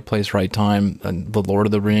about right place, right time, and the Lord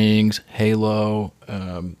of the Rings, Halo,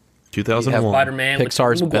 2001. Spider-Man with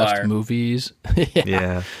Pixar's Tobey best Maguire. movies.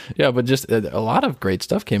 Yeah. Yeah, but just a lot of great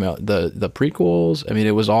stuff came out. The prequels, I mean,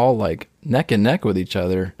 it was all like neck and neck with each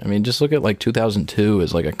other. I mean, just look at like 2002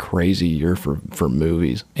 is like a crazy year for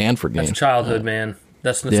movies and for games. That's childhood, man.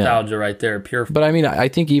 That's nostalgia right there. Pure. But I mean, I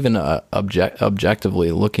think even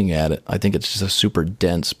objectively looking at it, I think it's just a super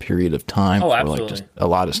dense period of time for absolutely. like just a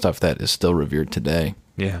lot of stuff that is still revered today.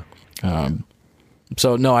 Yeah.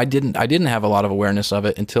 So no, I didn't have a lot of awareness of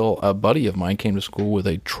it until a buddy of mine came to school with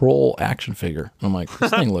a troll action figure. And I'm like, this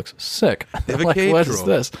thing looks sick. They have a Like, cave what troll. is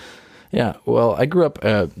this? Yeah, well, I grew up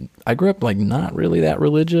like not really that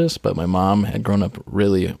religious, but my mom had grown up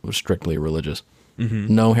really strictly religious.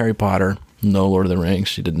 Mm-hmm. No Harry Potter, no Lord of the Rings.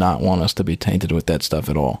 She did not want us to be tainted with that stuff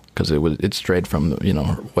at all because it strayed from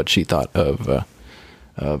what she thought of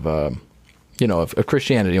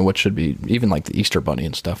Christianity and what should be, even like the Easter Bunny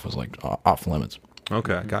and stuff was like off limits.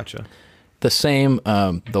 Okay, gotcha. The same,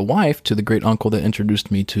 the wife to the great uncle that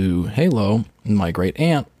introduced me to Halo, my great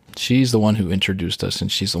aunt, she's the one who introduced us,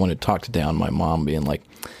 and she's the one who talked down my mom, being like,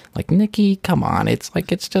 Nikki, come on, it's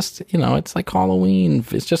just, it's like Halloween,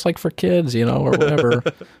 it's just like for kids, or whatever.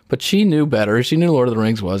 But she knew better. She knew Lord of the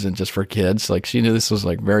Rings wasn't just for kids. Like, she knew this was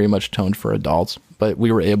like very much toned for adults. But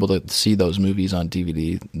we were able to see those movies on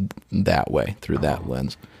DVD that way, through that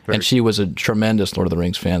lens. And she was a tremendous Lord of the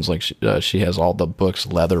Rings fan. Like, she has all the books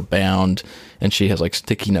leather bound, and she has like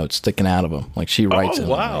sticky notes sticking out of them. Like, she writes in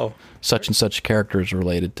them, wow. like, such and such characters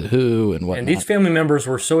related to who and whatnot. And these family members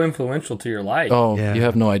were so influential to your life. Oh, Yeah. you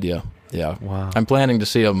have no idea. Yeah. Wow. I'm planning to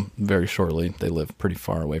see them very shortly. They live pretty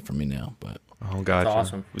far away from me now, but Oh, gotcha. That's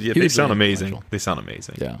awesome. Yeah, they Hugely sound amazing. influential. They sound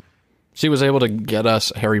amazing. yeah. She was able to get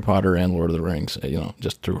us Harry Potter and Lord of the Rings,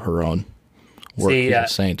 just through her own work. See, She's a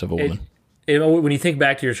saint of a woman. When you think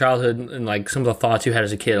back to your childhood and like some of the thoughts you had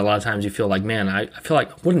as a kid, a lot of times you feel like, man, I feel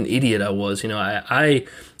like what an idiot I was.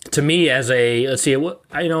 To me as a, let's see,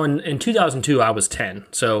 in 2002 I was 10.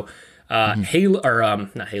 So Halo, or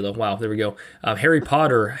not Halo, wow, there we go. Harry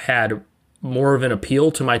Potter had more of an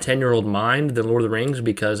appeal to my 10-year-old mind than Lord of the Rings,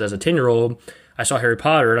 because as a 10-year-old, I saw Harry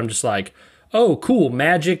Potter and I'm just like, oh, cool,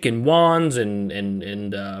 magic and wands and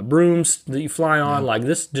brooms that you fly on. Like,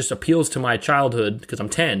 this just appeals to my childhood because I'm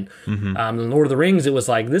 10. In Lord of the Rings, it was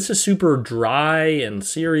like, this is super dry and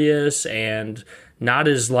serious and not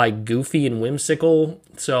as like goofy and whimsical.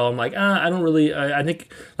 So I'm like, I don't really, I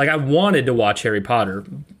think, like, I wanted to watch Harry Potter.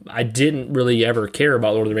 I didn't really ever care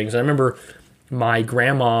about Lord of the Rings. I remember my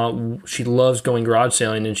grandma, she loves going garage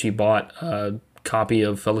sailing, and she bought a copy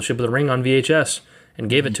of Fellowship of the Ring on VHS. And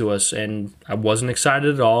gave it to us, and I wasn't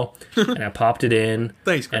excited at all. And I popped it in,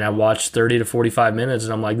 Thanks, and I watched 30 to 45 minutes,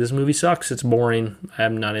 and I'm like, this movie sucks. It's boring.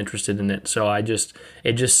 I'm not interested in it. So it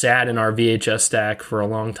just sat in our VHS stack for a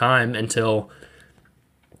long time until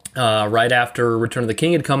right after Return of the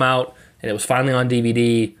King had come out, and it was finally on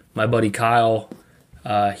DVD. My buddy Kyle,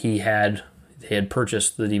 he had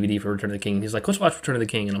purchased the DVD for Return of the King. He's like, let's watch Return of the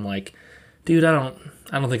King, and I'm like, dude, I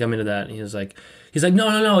don't think I'm into that. And he's like,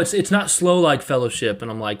 no, it's not slow like Fellowship.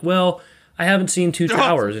 And I'm like, well, I haven't seen Two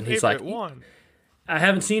Towers. And he's like, I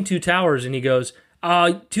haven't seen Two Towers. And he goes,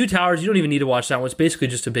 Two Towers, you don't even need to watch that one. It's basically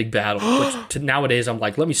just a big battle. Which nowadays I'm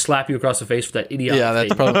like, let me slap you across the face with that idiotic Yeah, that's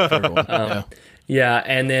tape. probably the fair one. Yeah. Yeah,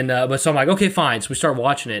 and then, but so I'm like, okay, fine. So we start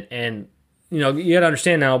watching it. And, you got to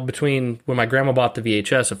understand now, between when my grandma bought the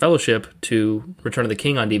VHS of Fellowship to Return of the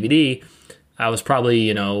King on DVD, I was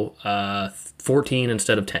probably, 14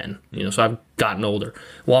 instead of 10. So I've gotten older.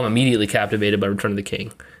 Well, I'm immediately captivated by Return of the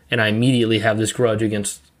King. And I immediately have this grudge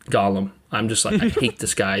against Gollum. I'm just like, I hate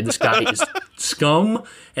this guy. This guy is scum,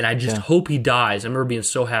 and I just hope he dies. I remember being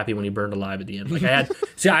so happy when he burned alive at the end. Like,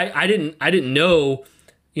 I didn't know,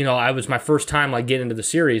 I was my first time like getting into the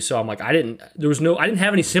series, so I'm like, I didn't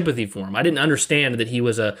have any sympathy for him. I didn't understand that he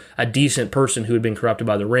was a decent person who had been corrupted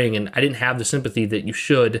by the ring, and I didn't have the sympathy that you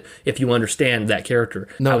should if you understand that character.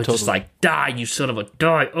 No, I was just totally. like, die, you son of a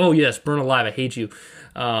die. Oh yes, burn alive, I hate you.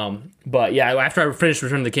 But yeah, after I finished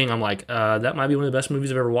Return of the King, I'm like, that might be one of the best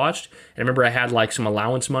movies I've ever watched. And I remember I had like some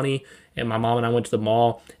allowance money, and my mom and I went to the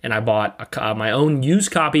mall, and I bought my own used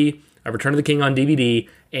copy of Return of the King on DVD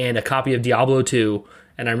and a copy of Diablo 2.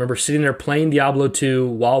 And I remember sitting there playing Diablo 2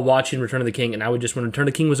 while watching Return of the King, and I would just, when Return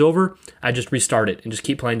of the King was over, I'd just restart it and just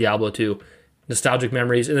keep playing Diablo 2. Nostalgic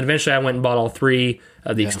memories. And then eventually I went and bought all three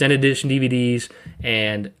of the extended edition DVDs,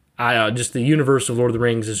 and just the universe of Lord of the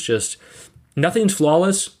Rings is just, nothing's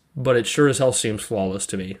flawless, but it sure as hell seems flawless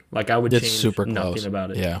to me. Like, I would It's change super nothing close.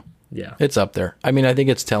 about it. Yeah. Yeah. It's up there. I mean, I think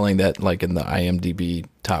it's telling that like in the IMDb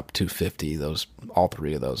top 250, all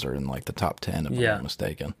three of those are in like the top 10 if I'm Yeah. not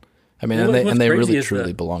mistaken. I mean, Well, and what's they crazy really is truly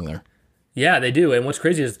the- belong there. Yeah, they do. And what's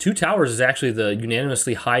crazy is Two Towers is actually the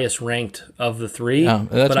unanimously highest ranked of the three. Yeah,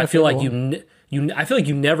 that's but my I feel like favorite I feel like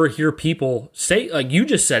you never hear people say, like you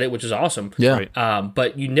just said it, which is awesome. Yeah. Right.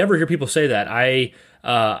 But you never hear people say that.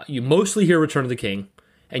 You mostly hear Return of the King,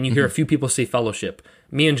 and you hear a few people say Fellowship.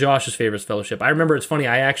 Me and Josh's favorite is Fellowship. I remember, it's funny,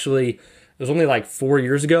 it was only like 4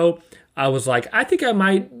 years ago, I was like, I think I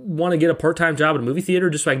might want to get a part-time job at a movie theater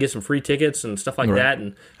just so I can get some free tickets and stuff like that.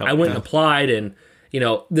 And I went and applied, and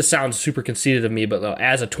this sounds super conceited of me, but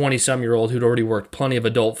as a 20-some-year-old who'd already worked plenty of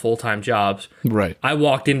adult full-time jobs, Right. I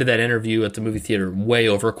walked into that interview at the movie theater way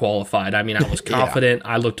overqualified. I mean, I was confident.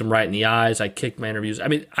 I looked them right in the eyes. I kicked my interviews. I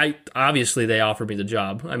mean, obviously they offered me the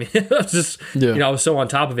job. I mean, I was just, I was so on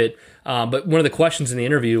top of it. But one of the questions in the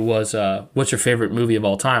interview was, what's your favorite movie of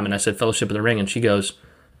all time? And I said Fellowship of the Ring, and she goes,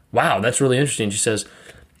 wow, that's really interesting. She says,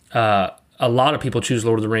 a lot of people choose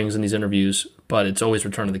Lord of the Rings in these interviews, but it's always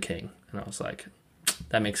Return of the King. And I was like,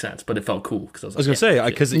 that makes sense, but it felt cool because I was gonna say,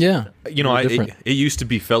 because it used to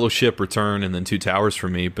be Fellowship, Return, and then Two Towers for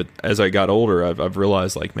me. But as I got older, I've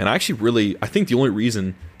realized, like, man, I think the only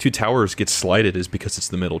reason Two Towers gets slighted is because it's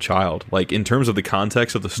the middle child. Like, in terms of the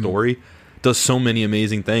context of the story, does so many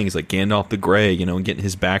amazing things, like Gandalf the Grey, getting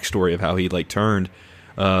his backstory of how he turned.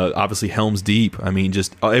 Obviously Helm's Deep. I mean,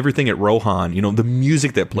 just everything at Rohan. The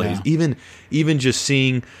music that plays, even just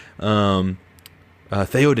seeing.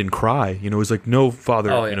 Theoden cry, it was like no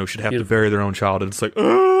father, should have to bury their own child, and it's like,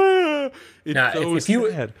 it's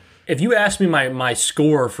sad. If you ask me my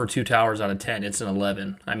score for Two Towers out of 10, it's an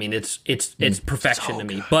 11. I mean, it's perfection to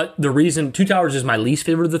me. But the reason Two Towers is my least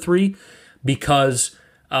favorite of the three, because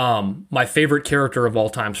my favorite character of all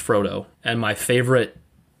time is Frodo, and my favorite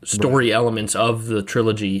story elements of the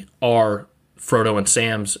trilogy are Frodo and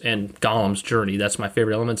Sam's and Gollum's journey. That's my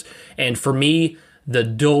favorite elements, and for me, the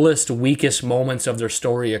dullest, weakest moments of their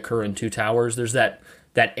story occur in Two Towers. There's that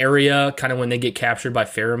area kind of when they get captured by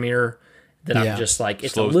Faramir that I'm just like,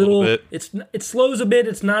 it's slows a little bit. It slows a bit.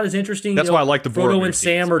 It's not as interesting. That's why I like the Frodo and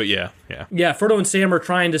Sam are, Frodo and Sam are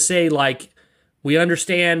trying to say, like, we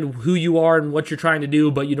understand who you are and what you're trying to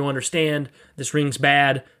do, but you don't understand. This ring's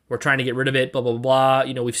bad. We're trying to get rid of it. Blah blah blah.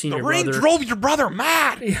 We've seen your brother. The ring drove your brother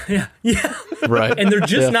mad. Yeah. Right. And they're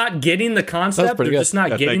just not getting the concept. They're just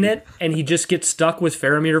not getting thank it. And he just gets stuck with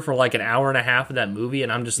Faramir for like an hour and a half of that movie.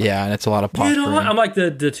 And I'm just like, and it's a lot of posturing. get on. I'm like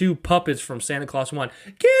the two puppets from Santa Claus 1.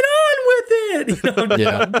 Get on with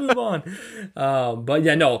it. Move on. But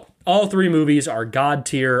yeah, no. All three movies are god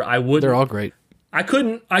tier. They're all great. I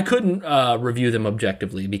couldn't review them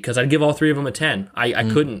objectively because I'd give all three of them a 10. I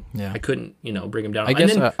couldn't bring them down. I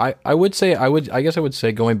guess I would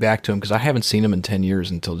say going back to them, because I haven't seen them in 10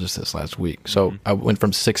 years until just this last week. So I went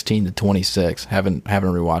from 16 to 26. Haven't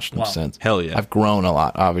rewatched them since. Hell yeah. I've grown a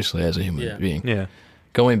lot, obviously, as a human being. Yeah.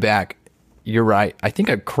 Going back, you're right. I think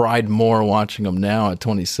I cried more watching them now at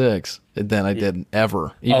 26 than I did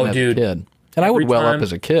ever, even as a kid. And I would well up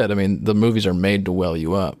as a kid. I mean, the movies are made to well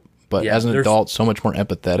you up. But as an adult, so much more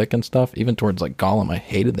empathetic and stuff. Even towards like Gollum, I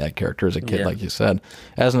hated that character as a kid, like you said.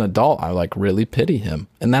 As an adult, I like really pity him,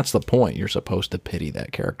 and that's the point. You're supposed to pity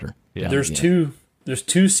that character. Yeah. There's two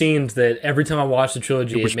scenes that every time I watch the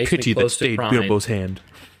trilogy, it makes me close to crying. Bilbo's hand.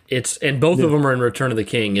 And both of them are in Return of the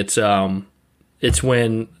King. It's when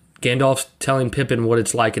Gandalf's telling Pippin what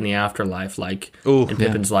it's like in the afterlife, and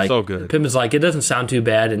Pippin's like, so good. Pippin's like, it doesn't sound too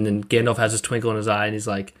bad, and then Gandalf has this twinkle in his eye, and he's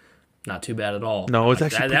like, not too bad at all. No, it's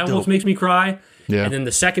like, actually that almost makes me cry. Yeah. And then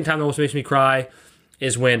the second time that almost makes me cry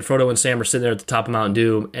is when Frodo and Sam are sitting there at the top of Mount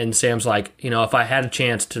Doom, and Sam's like, if I had a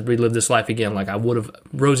chance to relive this life again, like I would have,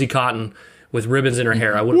 Rosie Cotton with ribbons in her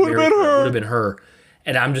hair, I would have been her.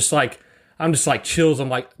 And I'm just like chills. I'm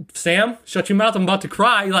like, Sam, shut your mouth. I'm about to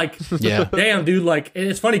cry. Like, damn, dude. Like, and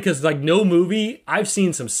it's funny because like no movie. I've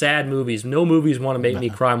seen some sad movies. No movies want to make me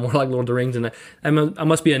cry more like Lord of the Rings. And I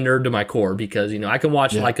must be a nerd to my core because I can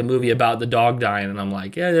watch like a movie about the dog dying and I'm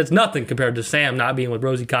like, yeah, it's nothing compared to Sam not being with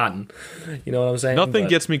Rosie Cotton. You know what I'm saying? Nothing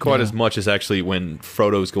gets me quite as much as actually when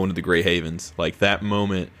Frodo's going to the Grey Havens. Like that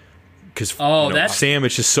moment. Because Sam,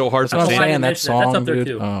 it's just so hard to understand that song, that's up there dude.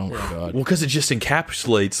 too. Oh my god. Well, because it just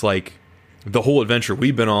encapsulates like the whole adventure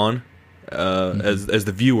we've been on as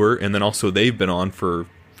the viewer, and then also they've been on for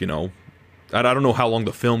I don't know how long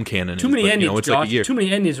the film canon is. Too many endings, it's Josh. like a year. Too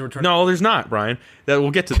many endings in Return. No, there's not, Brian.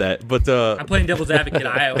 We'll get to that. But I'm playing devil's advocate.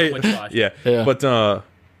 I with Josh. Yeah. But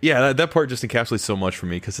that part just encapsulates so much for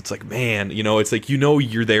me because it's like, man, it's like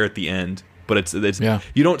you're there at the end, but it's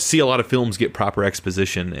you don't see a lot of films get proper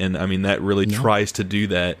exposition, and I mean that really tries to do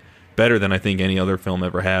that better than I think any other film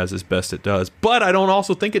ever has, as best it does. But I don't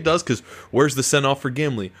also think it does, because where's the send-off for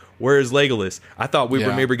Gimli? Where's Legolas? I thought we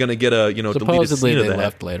were maybe going to get a deleted supposedly scene of they that.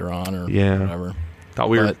 left later on or whatever. Got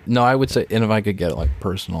weird. But no, I would say, and if I could get it like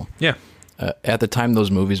personal, Yeah. at the time those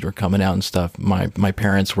movies were coming out and stuff, my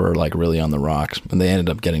parents were like really on the rocks, and they ended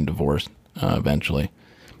up getting divorced eventually.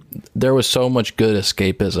 There was so much good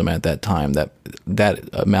escapism at that time, that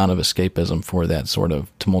amount of escapism for that sort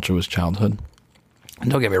of tumultuous childhood. And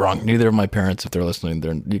don't get me wrong, neither of my parents, if they're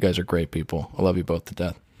listening, you guys are great people. I love you both to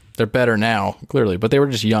death. They're better now, clearly, but they were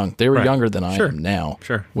just young. They were Right. younger than I Sure. am now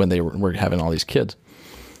Sure. when they were having all these kids.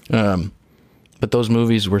 But those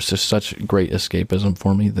movies were just such great escapism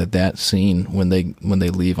for me that scene when they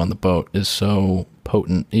leave on the boat is so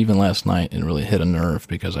potent. Even last night, it really hit a nerve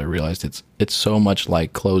because I realized it's so much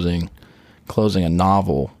like closing a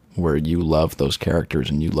novel where you love those characters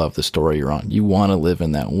and you love the story you're on. You want to live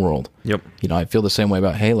in that world. Yep. You know, I feel the same way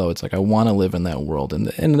about Halo. It's like I want to live in that world, and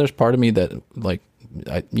there's part of me that like,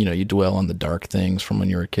 you dwell on the dark things from when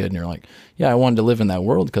you were a kid, and you're like, yeah, I wanted to live in that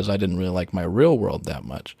world because I didn't really like my real world that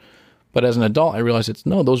much. But as an adult, I realized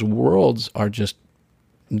those worlds are just,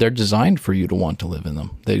 they're designed for you to want to live in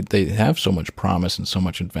them. They have so much promise and so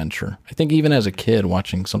much adventure. I think even as a kid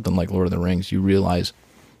watching something like Lord of the Rings, you realize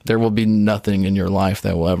there will be nothing in your life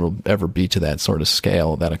that will ever be to that sort of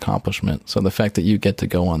scale, that accomplishment. So the fact that you get to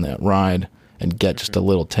go on that ride and get just a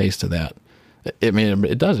little taste of that,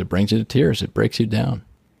 it brings you to tears. It breaks you down.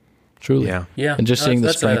 Truly. Yeah. Yeah. And just seeing the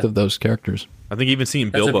that's strength of those characters. I think even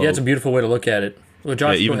seeing That's Bilbo. that's a beautiful way to look at it. Well,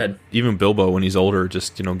 Josh, even, go ahead. Even Bilbo, when he's older,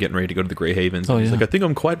 just, getting ready to go to the Grey Havens. Oh, He's yeah. like, I think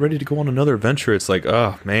I'm quite ready to go on another adventure. It's like,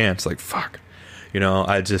 oh, man. It's like, fuck.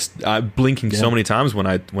 I'm blinking so many times when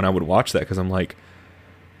I would watch that, because I'm like,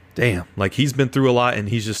 damn. Like, he's been through a lot, and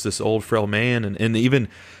he's just this old, frail man. And even,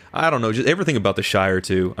 I don't know, just everything about the Shire,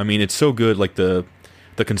 too. I mean, it's so good, like the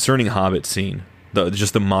concerning Hobbit scene.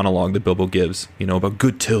 Just the monologue that Bilbo gives, about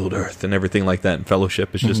good tilled earth and everything like that, and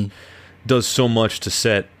Fellowship. It's just does so much to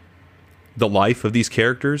set the life of these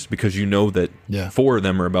characters, because that four of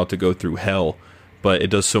them are about to go through hell, but it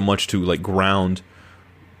does so much to like ground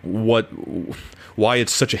why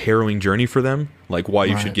it's such a harrowing journey for them, like why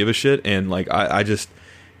you should give a shit. And like I just,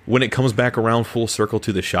 when it comes back around full circle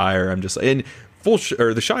to the Shire, I'm just, and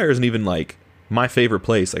the Shire isn't even like my favorite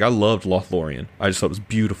place. Like, I loved Lothlorien, I just thought it was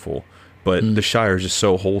beautiful, but the Shire is just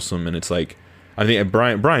so wholesome. And it's like, I think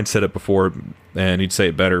Brian said it before, and he'd say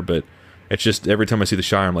it better, but it's just, every time I see the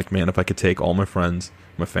Shire, I'm like, man, if I could take all my friends,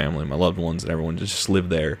 my family, my loved ones, and everyone to just live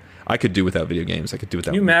there, I could do without video games. I could do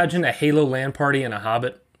without. Can you imagine a Halo LAN party in a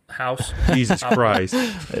Hobbit house? Jesus Christ.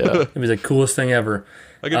 It'd be the coolest thing ever.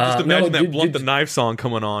 I can just imagine that Blunt the Knife song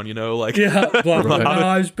coming on, like... Yeah, Blunt the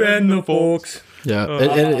Knives, bend the folks. Yeah,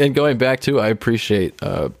 and going back to, I appreciate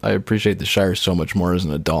the Shire so much more as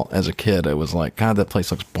an adult. As a kid, I was like, God, that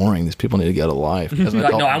place looks boring. These people need to get alive. As an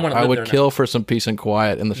adult, no, I wanna live would there kill for some peace and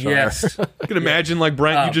quiet in the Shire. Yes. I can imagine, like,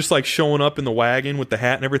 Brian, you just, like, showing up in the wagon with the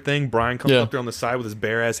hat and everything. Brian comes up there on the side with his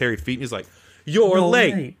bare-ass hairy feet, and he's like, You're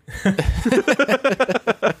late.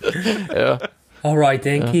 Yeah. All right,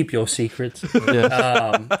 then, keep your secrets.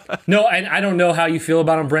 Yeah. No, and I don't know how you feel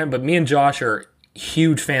about them, Brent, but me and Josh are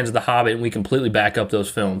huge fans of The Hobbit, and we completely back up those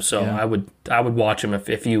films. So I would watch them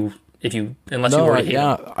if you unless you already hate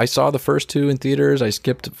them. I saw the first two in theaters. I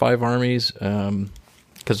skipped Five Armies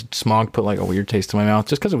because Smog put like a weird taste in my mouth,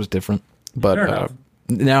 just because it was different. But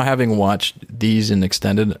now, having watched these in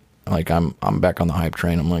extended, like I'm back on the hype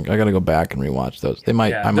train. I'm like, I got to go back and rewatch those. I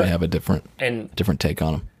might have a different take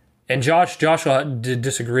on them. And Josh will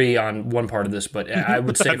disagree on one part of this, but I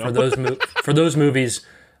would say for those movies,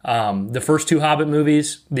 the first two Hobbit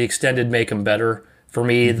movies, the extended make them better. For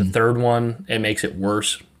me, the third one, it makes it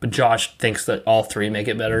worse. But Josh thinks that all three make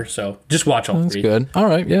it better, so just watch all That's three. good. All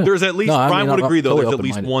right, yeah. There's at least, Brian would agree, though, totally there's at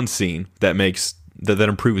least open-minded. one scene that makes, that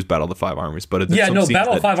improves Battle of the Five Armies. But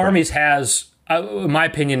Battle of Five Armies has, in my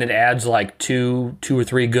opinion, it adds like two or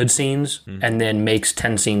three good scenes and then makes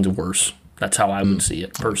 10 scenes worse. That's how I would see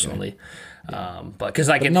it personally. But because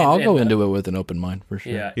I'll go into it with an open mind for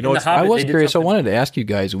sure. Yeah, I was curious. I wanted to ask you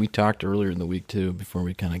guys. We talked earlier in the week too, before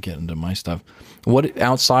we kind of get into my stuff. What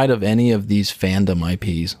outside of any of these fandom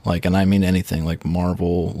IPs, like, and I mean anything like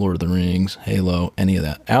Marvel, Lord of the Rings, Halo, any of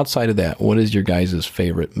that. Outside of that, what is your guys'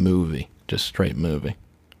 favorite movie? Just straight movie.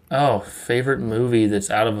 Oh, favorite movie that's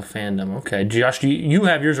out of a fandom. Okay, Josh, you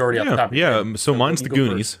have yours already off the top of your head. So mine's The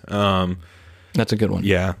Goonies. That's a good one.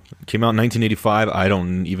 Yeah, it came out in 1985. I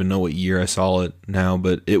don't even know what year I saw it now,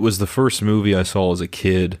 but it was the first movie I saw as a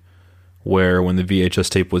kid where when the VHS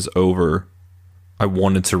tape was over, I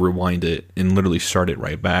wanted to rewind it and literally start it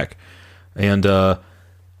right back. And I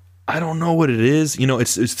don't know what it is.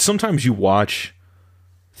 It's sometimes you watch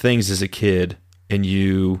things as a kid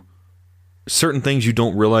and certain things you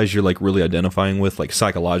don't realize you're like really identifying with, like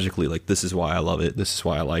psychologically, like this is why I love it, this is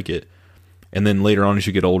why I like it. And then later on, as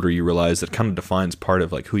you get older, you realize that kind of defines part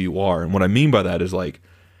of like who you are. And what I mean by that is like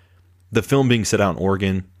the film being set out in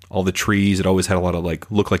Oregon, all the trees, it always had a lot of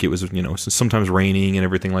like, looked like it was, sometimes raining and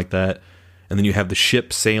everything like that. And then you have the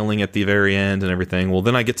ship sailing at the very end and everything. Well,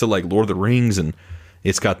 then I get to like Lord of the Rings, and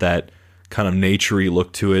it's got that kind of naturey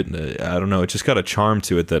look to it. I don't know. It just got a charm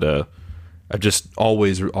to it that I've just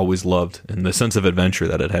always loved. And the sense of adventure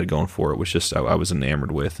that it had going for it was just, I was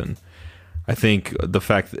enamored with. And I think the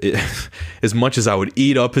fact that as much as I would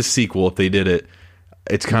eat up a sequel if they did it,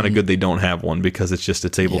 it's kind of good they don't have one, because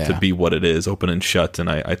it's able to be what it is, open and shut. And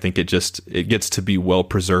I think it gets to be well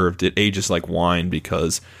preserved. It ages like wine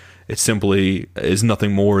because it simply is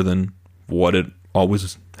nothing more than what it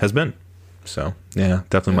always has been. So yeah,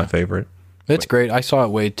 definitely my favorite. It's great. I saw it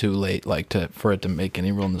way too late, for it to make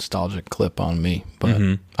any real nostalgic clip on me.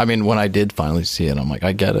 But I mean, when I did finally see it, I'm like,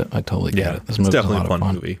 I get it. I totally get it. This it's definitely a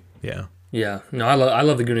fun movie. Yeah. Yeah. No, I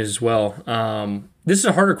love the Goonies as well. This is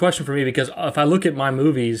a harder question for me because if I look at my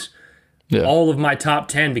movies, all of my top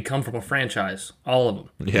 10 become from a franchise. All of them.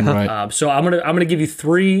 Yeah. Right. So I'm gonna give you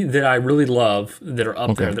 3 that I really love that are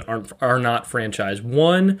up there that are not franchise.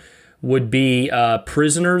 One would be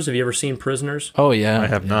Prisoners. Have you ever seen Prisoners? Oh yeah. I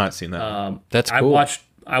have not seen that. That's cool.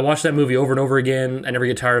 I watched that movie over and over again. I never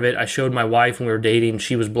get tired of it. I showed my wife when we were dating.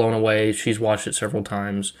 She was blown away. She's watched it several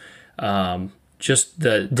times. Just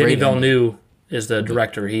Denis Villeneuve is the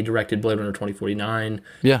director. He directed Blade Runner 2049.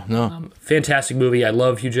 Yeah, no. Fantastic movie. I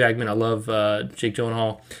love Hugh Jackman. I love Jake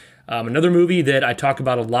Gyllenhaal. Another movie that I talk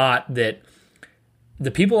about a lot that the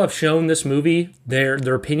people have shown this movie,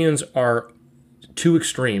 their opinions are two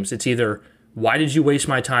extremes. It's either, why did you waste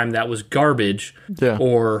my time? That was garbage. Yeah.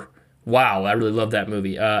 Or, wow, I really love that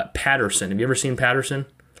movie. Patterson. Have you ever seen Patterson?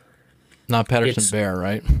 Not Patterson Bear,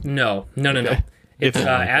 right? No. It's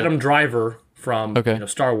Adam Driver from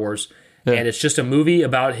Star Wars, and it's just a movie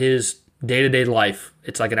about his day-to-day life.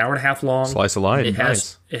 It's like an hour and a half long. Slice of life.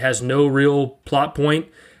 It has no real plot point.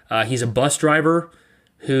 He's a bus driver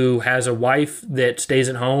who has a wife that stays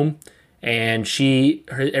at home, and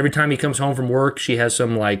every time he comes home from work, she has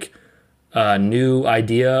some like new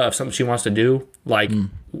idea of something she wants to do. Like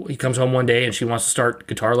he comes home one day and she wants to start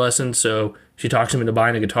guitar lessons, so she talks him into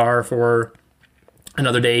buying a guitar for her.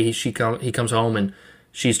 Another day he comes home and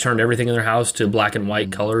she's turned everything in their house to black and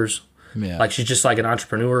white colors. Yeah. Like she's just like an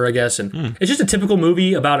entrepreneur, I guess. And it's just a typical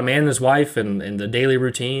movie about a man and his wife and the daily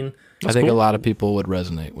routine. I think a lot of people would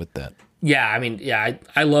resonate with that. Yeah, I mean,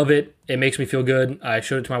 I love it. It makes me feel good. I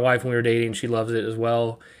showed it to my wife when we were dating. She loves it as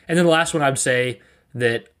well. And then the last one I would say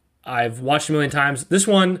that I've watched a million times. This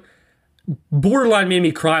one borderline made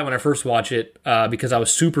me cry when I first watched it because I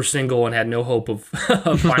was super single and had no hope of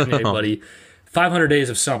finding anybody. 500 Days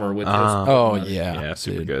of Summer with yeah,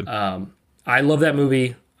 super good. I love that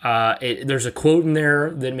movie. There's a quote in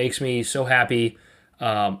there that makes me so happy.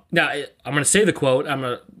 Now I'm going to say the quote. I'm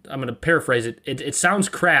going to paraphrase it. It sounds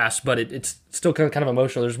crass, but it's still kind of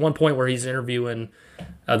emotional. There's one point where he's interviewing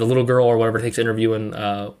the little girl or whatever takes interviewing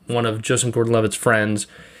one of Joseph Gordon-Levitt's friends,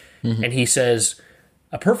 and he says,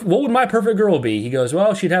 what would my perfect girl be? He goes,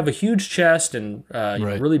 well, she'd have a huge chest and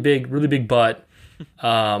really big butt.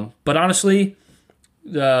 But honestly,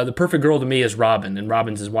 the perfect girl to me is Robin, and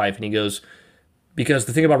Robin's his wife. And he goes, because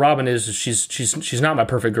the thing about Robin is she's not my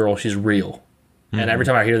perfect girl. She's real. And every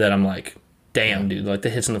time I hear that, I'm like, damn, dude, like the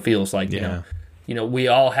hits in the feels. Like, you know, we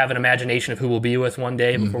all have an imagination of who we'll be with one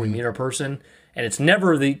day before we meet our person. And it's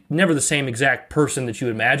never the same exact person that you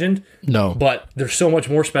imagined. No. But they're so much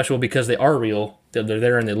more special because they are real. They're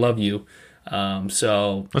there and they love you.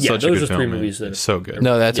 So that's those are 3 man. movies that it's so good.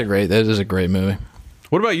 No, that is a great movie.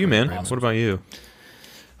 What about you, man? What about you?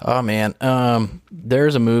 Oh man,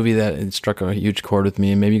 there's a movie that it struck a huge chord with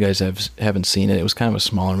me, and maybe you guys haven't seen it. It was kind of a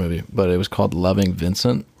smaller movie, but it was called Loving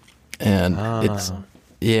Vincent, and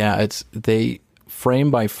they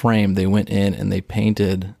frame by frame they went in and they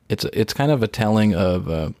painted. It's kind of a telling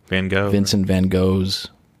of Van Gogh, Vincent Van Gogh's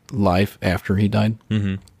life after he died.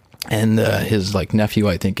 Mm-hmm. And his nephew,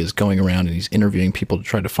 I think, is going around and he's interviewing people to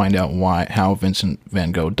try to find out how Vincent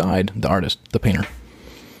Van Gogh died, the artist, the painter.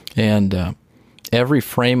 And every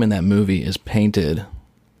frame in that movie is painted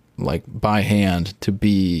like by hand to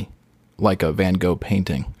be like a Van Gogh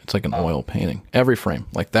painting. It's like an oil painting. Every frame,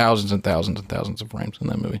 like thousands and thousands and thousands of frames in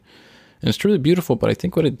that movie. And it's truly beautiful, but I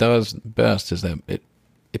think what it does best is that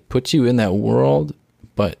it puts you in that world,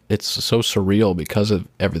 but it's so surreal because of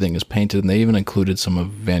everything is painted, and they even included some of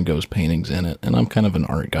Van Gogh's paintings in it. And I'm kind of an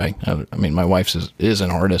art guy. I mean, my wife is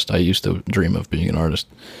an artist. I used to dream of being an artist,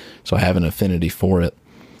 so I have an affinity for it.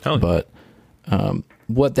 But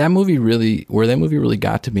Where that movie really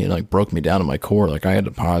got to me and like broke me down to my core, like I had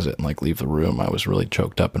to pause it and like leave the room. I was really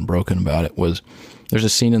choked up and broken about it. Was there's a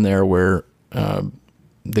scene in there where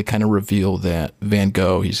they kind of reveal that Van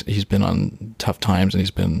Gogh, he's been on tough times and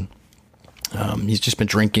he's just been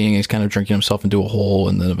drinking. He's kind of drinking himself into a hole,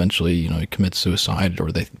 and then eventually, he commits suicide,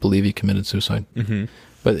 or they believe he committed suicide. Mm-hmm.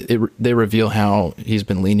 But they reveal how he's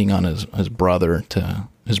been leaning on his brother to.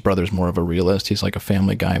 His brother's more of a realist. He's like a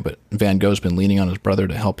family guy, but Van Gogh's been leaning on his brother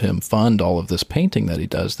to help him fund all of this painting that he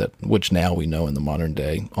does, which now we know in the modern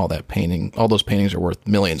day, all those paintings are worth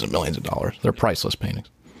millions and millions of dollars. They're priceless paintings.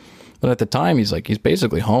 But at the time, he's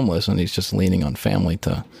basically homeless, and he's just leaning on family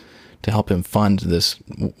to help him fund this,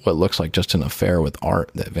 what looks like just an affair with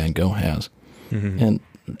art that Van Gogh has. Mm-hmm. And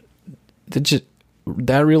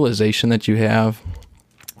that realization that you have.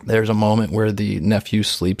 There's a moment where the nephew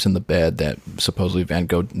sleeps in the bed that supposedly Van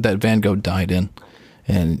Gogh died in,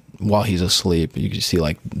 and while he's asleep, you can see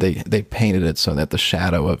like they painted it so that the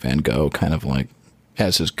shadow of Van Gogh kind of like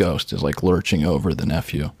as his ghost is like lurching over the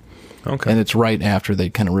nephew. Okay. And it's right after they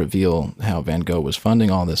kind of reveal how Van Gogh was funding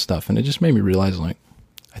all this stuff, and it just made me realize like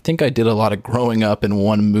I think I did a lot of growing up in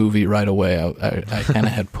one movie right away. I kind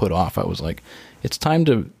of had put off. I was like, it's time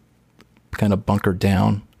to kind of bunker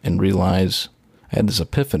down and realize. I had this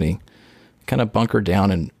epiphany, kind of bunker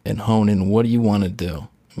down and hone in. What do you want to do?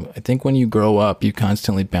 I think when you grow up, you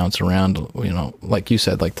constantly bounce around, like you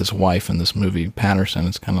said, like this wife in this movie, Patterson.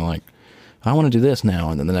 It's kind of like, I want to do this now.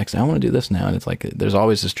 And then the next, I want to do this now. And it's like, there's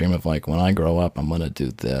always this dream of like, when I grow up, I'm going to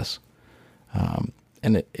do this.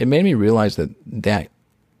 And it made me realize that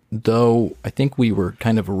though I think we were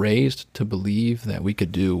kind of raised to believe that we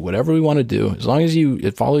could do whatever we want to do, as long as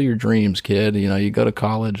you follow your dreams, kid, you go to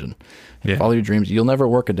college and follow your dreams. You'll never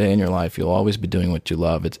work a day in your life. You'll always be doing what you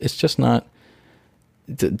love. It's just not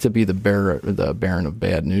to be the baron of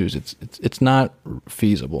bad news. It's not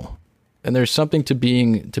feasible. And there's something to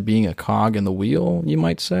being a cog in the wheel, you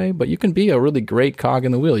might say, but you can be a really great cog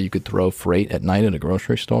in the wheel. You could throw freight at night at a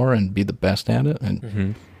grocery store and be the best at it,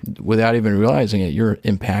 and without even realizing it, you're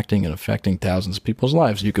impacting and affecting thousands of people's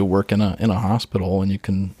lives. You could work in a hospital and you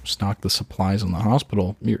can stock the supplies in the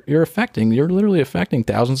hospital. You're literally affecting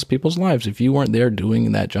thousands of people's lives if you weren't there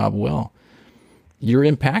doing that job well. You're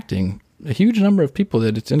impacting a huge number of people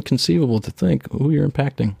that it's inconceivable to think who you're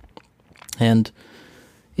impacting. And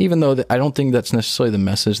even though I don't think that's necessarily the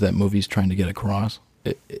message that movie's trying to get across,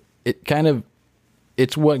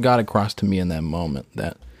 it's what got across to me in that moment,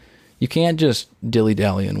 that you can't just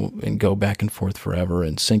dilly-dally and go back and forth forever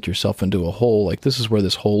and sink yourself into a hole. Like, this is where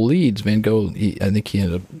this hole leads. Van Gogh, I think he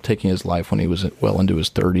ended up taking his life when he was well into his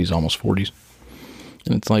 30s, almost 40s.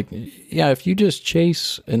 And it's like, yeah, if you just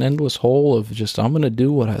chase an endless hole of just, I'm going to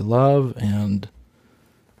do what I love and,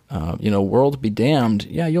 world be damned,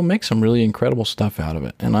 yeah, you'll make some really incredible stuff out of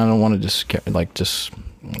it. And I don't want to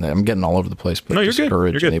I'm getting all over the place, but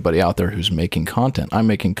discourage anybody out there who's making content. I'm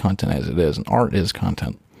making content as it is, and art is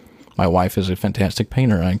content. My wife is a fantastic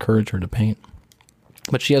painter. I encourage her to paint.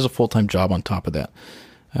 But she has a full-time job on top of that.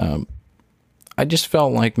 I just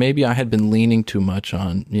felt like maybe I had been leaning too much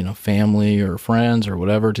on, family or friends or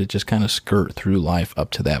whatever to just kind of skirt through life up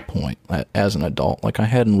to that point as an adult. Like, I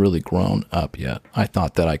hadn't really grown up yet. I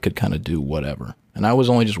thought that I could kind of do whatever. And I was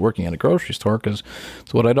only just working at a grocery store because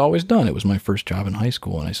it's what I'd always done. It was my first job in high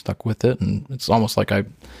school, and I stuck with it. And it's almost like I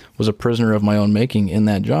was a prisoner of my own making in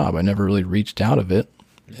that job. I never really reached out of it.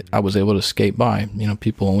 I was able to skate by.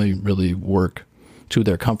 People only really work to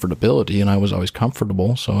their comfortability, and I was always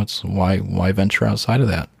comfortable, so it's why venture outside of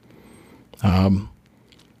that.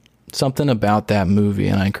 Something about that movie,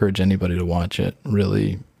 and I encourage anybody to watch it,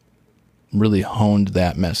 really, really honed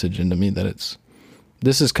that message into me, that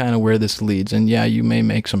this is kind of where this leads. And yeah, you may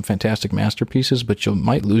make some fantastic masterpieces, but you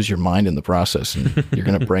might lose your mind in the process, and you're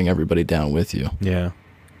going to bring everybody down with you. Yeah.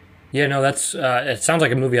 Yeah, no, that's it sounds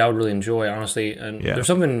like a movie I would really enjoy, honestly. And there's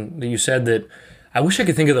something that you said that I wish I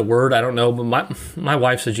could think of the word. I don't know, but my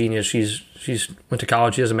wife's a genius. She's went to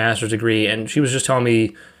college. She has a master's degree, and she was just telling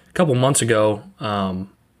me a couple months ago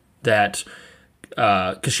that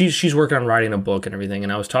because she's working on writing a book and everything,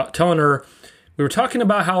 and I was telling her, we were talking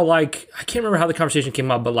about how, like, I can't remember how the conversation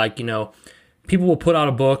came up, but like, people will put out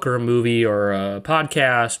a book or a movie or a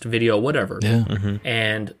podcast, video, whatever. Yeah. Mm-hmm.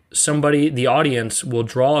 And the audience will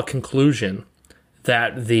draw a conclusion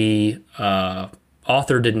that the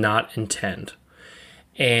author did not intend.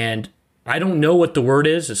 And I don't know what the word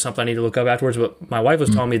is. It's something I need to look up afterwards. But my wife was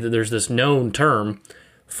telling me that there's this known term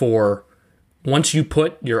for once you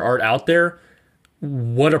put your art out there,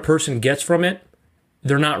 what a person gets from it,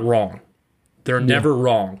 they're not wrong. They're never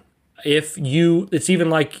wrong. It's even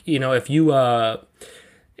like, if you,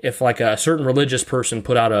 if like a certain religious person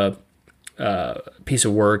put out a piece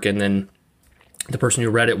of work, and then the person who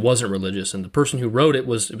read it wasn't religious, and the person who wrote it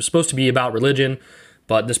was supposed to be about religion,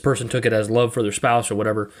 but this person took it as love for their spouse or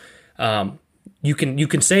whatever. You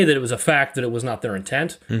can say that it was a fact that it was not their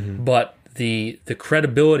intent, but the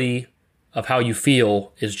credibility of how you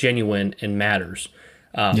feel is genuine and matters.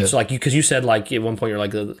 So like because you said like at one point you're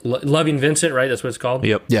like loving Vincent, right? That's what it's called.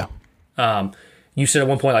 Yep. Yeah. You said at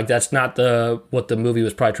one point like that's not what the movie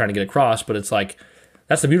was probably trying to get across, but it's like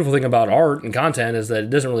that's the beautiful thing about art and content is that it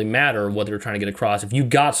doesn't really matter what they're trying to get across. If you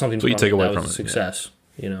got something from you take it, away that from was a it, success.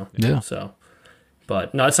 You know. Yeah. So.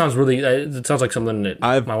 But no, it sounds like something that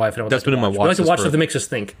my wife and I would that's like been in my watch. watch We like to list watch for- stuff that makes us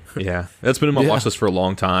think. Yeah, that's been in my Yeah. watch list for a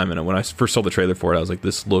long time. And when I first saw the trailer for it, I was like,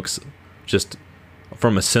 this looks just,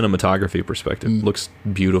 from a cinematography perspective, looks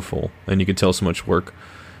beautiful. And you can tell so much work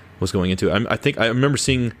was going into it. I think I remember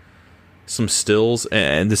seeing some stills,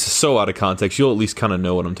 and this is so out of context. You'll at least kind of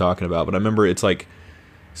know what I'm talking about. But I remember it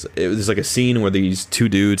was like a scene where these two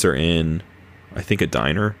dudes are in, I think, a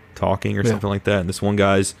diner talking or something like that. And this one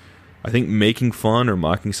guy's, I think, making fun or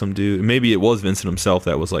mocking some dude. Maybe it was Vincent himself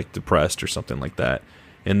that was like depressed or something like that.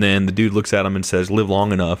 And then the dude looks at him and says, "Live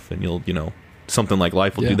long enough, and you'll, something like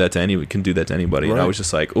life will do that to anybody." And I Right. was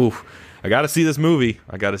just like, "Ooh, I got to see this movie.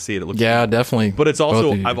 I got to see it. It looks Definitely. But it's also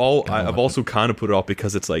Both of you I've also kind of put it off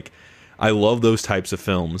because it's like I love those types of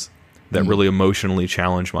films that really emotionally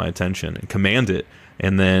challenge my attention and command it,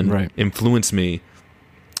 and then influence me.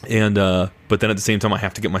 And but then at the same time, I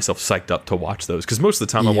have to get myself psyched up to watch those, because most of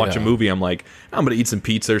the time I watch a movie, I'm like, I'm gonna eat some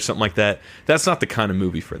pizza or something like that. That's not the kind of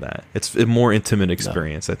movie for that. It's a more intimate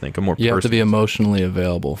experience, I think. A more You have to personal. be emotionally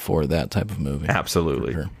available for that type of movie.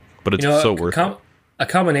 Absolutely, For sure. but it's so worth it. A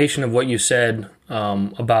combination of what you said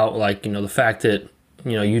about like the fact that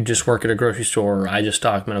you just work at a grocery store, or I just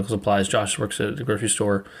stock medical supplies, Josh works at the grocery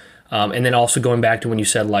store, and then also going back to when you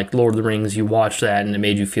said like Lord of the Rings, you watched that and it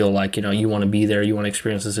made you feel like you want to be there, you want to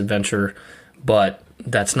experience this adventure, but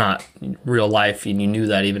that's not real life, and you knew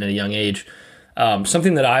that even at a young age.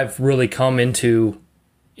 Something that I've really come into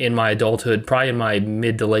in my adulthood, probably in my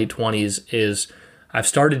mid to late 20s, is I've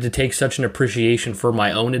started to take such an appreciation for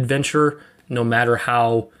my own adventure, no matter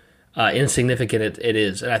how insignificant it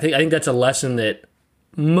is. And I think that's a lesson that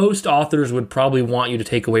most authors would probably want you to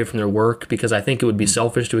take away from their work, because I think it would be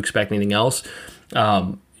selfish to expect anything else.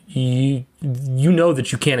 You know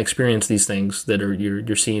that you can't experience these things that are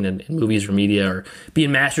you're seeing in movies or media, or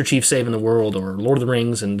being Master Chief saving the world, or Lord of the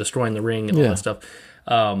Rings and destroying the ring and all that stuff.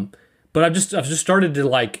 But I've just started to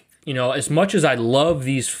like, as much as I love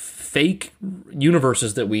these fake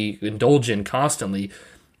universes that we indulge in constantly,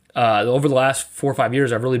 over the last 4 or 5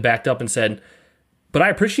 years, I've really backed up and said, but I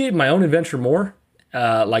appreciate my own adventure more.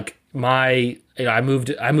 Like I moved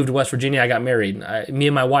to West Virginia. I got married. Me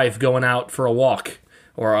and my wife going out for a walk,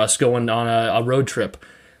 or us going on a road trip.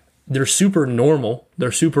 They're super normal.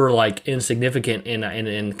 They're super like insignificant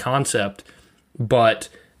in concept, but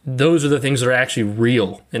those are the things that are actually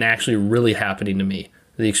real and actually really happening to me.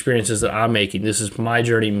 The experiences that I'm making. This is my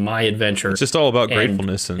journey, my adventure. It's just all about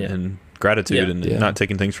gratefulness and gratitude, and not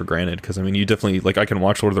taking things for granted. Because I mean, you definitely, like, I can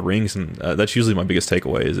watch Lord of the Rings, and that's usually my biggest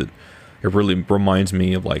takeaway. Is it really reminds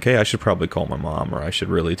me of like, hey, I should probably call my mom, or I should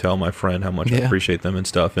really tell my friend how much I appreciate them and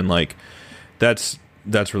stuff. And like, that's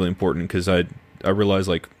really important, because I realize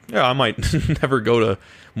like, yeah, I might never go to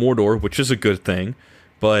Mordor, which is a good thing.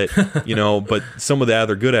 But, but some of the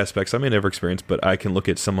other good aspects I may never experience, but I can look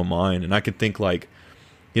at some of mine and I can think like,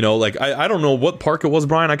 like I don't know what park it was,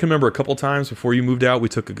 Brian. I can remember a couple times before you moved out,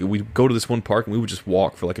 we'd go to this one park and we would just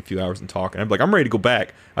walk for like a few hours and talk. And I'd be like, I'm ready to go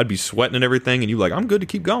back. I'd be sweating and everything. And you'd be like, I'm good to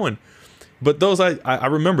keep going. But those, I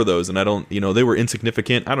remember those, and I don't, they were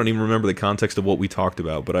insignificant. I don't even remember the context of what we talked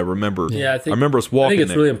about, but I remember, I remember us walking. I think it's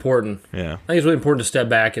there. really important. Yeah. I think it's really important to step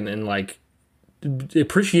back and like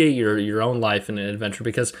appreciate your own life and adventure,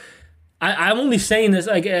 because I'm only saying this,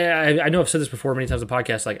 like, I know I've said this before many times on the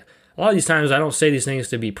podcast, like, a lot of these times I don't say these things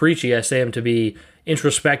to be preachy. I say them to be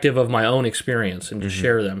introspective of my own experience and to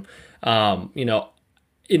share them.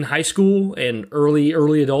 In high school and early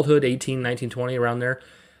adulthood, 18, 19, 20, around there,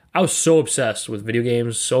 I was so obsessed with video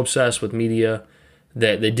games, so obsessed with media,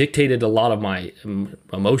 that they dictated a lot of my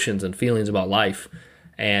emotions and feelings about life.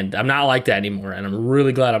 And I'm not like that anymore. And I'm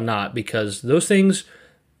really glad I'm not, because those things,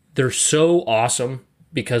 they're so awesome,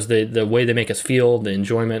 because the way they make us feel, the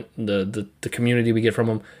enjoyment, the community we get from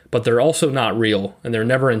them, but they're also not real, and they're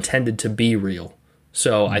never intended to be real.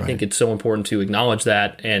 So I think it's so important to acknowledge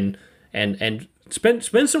that and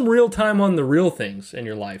spend some real time on the real things in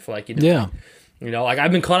your life. Like, like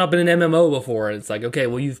I've been caught up in an MMO before, and it's like, okay,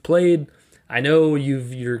 well, you've played, I know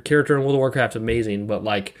your character in World of Warcraft's amazing, but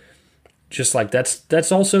like, just like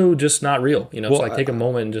that's also just not real. You know, it's Well, like take a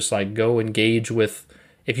moment and just like go engage with.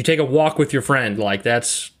 If you take a walk with your friend, like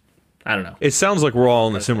that's, I don't know. It sounds like we're all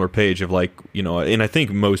on a similar page of like, you know, and I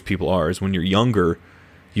think most people are, is when you're younger,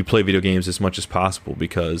 you play video games as much as possible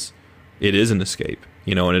because it is an escape,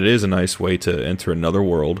 you know, and it is a nice way to enter another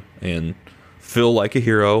world and feel like a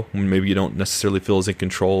hero when maybe you don't necessarily feel as in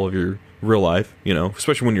control of your real life, you know,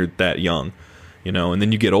 especially when you're that young, you know, and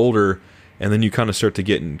then you get older and then you kind of start to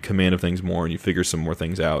get in command of things more and you figure some more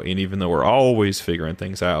things out. And even though we're always figuring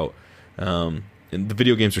things out, and the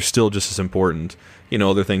video games are still just as important, you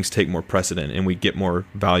know, other things take more precedent and we get more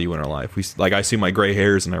value in our life. Like I see my gray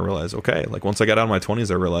hairs and I realize, okay, like once I got out of my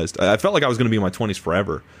 20s, I realized I felt like I was going to be in my 20s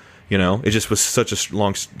forever. You know, it just was such a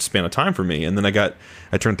long span of time for me. And then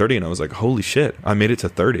I turned 30 and I was like, holy shit, I made it to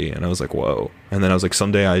 30. And I was like, whoa. And then I was like,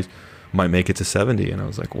 someday I might make it to 70. And I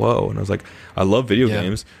was like, whoa. And I was like, I love video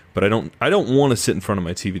games, but I don't want to sit in front of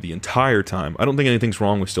my TV the entire time. I don't think anything's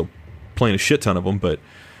wrong with still playing a shit ton of them, but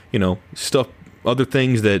you know, other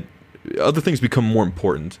things become more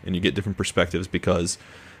important and you get different perspectives because,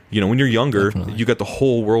 you know, when you're younger, you got the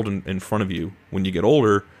whole world in front of you. When you get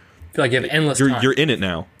older, I feel like you have endless time. You're in it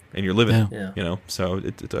now. And you're living, Yeah. you know. So,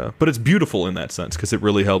 but it's beautiful in that sense because it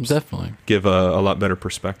really helps Definitely give a lot better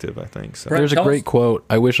perspective, I think. So. Brett, There's a tell great us- quote.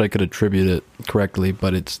 I wish I could attribute it correctly,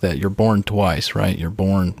 but it's that you're born twice, right? You're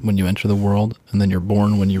born when you enter the world, and then you're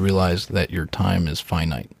born when you realize that your time is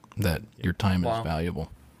finite, that your time Wow. is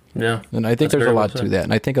valuable. Yeah. And I think That's there's a very well lot to said. that.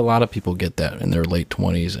 And I think a lot of people get that in their late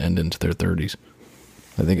 20s and into their 30s.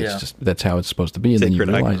 I think it's Yeah. just that's how it's supposed to be. And then you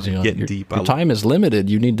Sacred icon. realize, you know, Getting your, deep. your time is limited.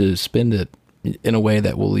 You need to spend it in a way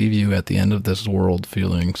that will leave you at the end of this world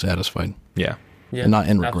feeling satisfied. Yeah, Yeah. And not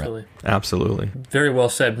in regret. Absolutely. absolutely. Very well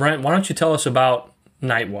said. Brent, why don't you tell us about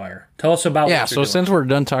Nightwire? Tell us about Yeah, what so you're doing. since we're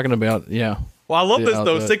done talking about, Well, I love this Yeah,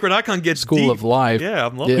 though. the Sacred Icon gets School deep. of Life. Yeah,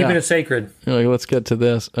 I'm loving Yeah. Keeping it sacred. Like, let's get to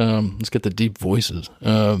this. Let's get the deep voices.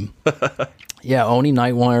 Yeah, Oni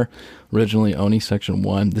Nightwire, originally Oni Section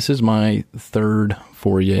 1. This is my third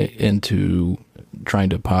foray into trying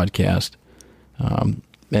to podcast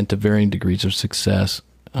and to varying degrees of success.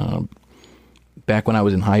 Back when I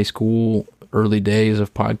was in high school, early days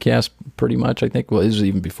of podcasts, pretty much, I think, well, it was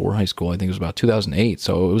even before high school. I think it was about 2008.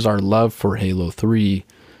 So it was our love for Halo 3.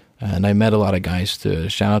 And I met a lot of guys to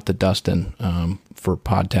shout out to Dustin for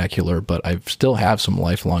Podtacular, but I still have some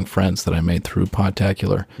lifelong friends that I made through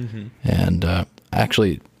Podtacular. Mm-hmm. And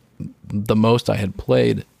actually, the most I had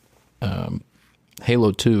played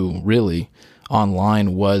Halo 2 really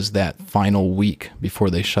online was that final week before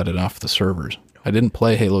they shut it off the servers. I didn't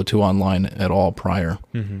play Halo 2 online at all prior,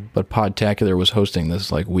 but Podtacular was hosting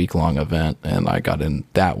this like week-long event, and I got in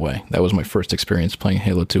that way. That was my first experience playing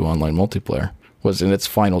Halo 2 online multiplayer, was in its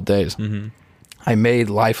final days. I made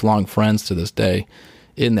lifelong friends to this day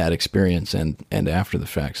in that experience and after the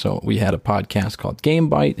fact. So we had a podcast called Game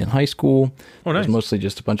Bite in high school. Oh, nice. It was mostly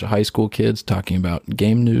just a bunch of high school kids talking about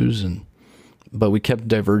game news, but we kept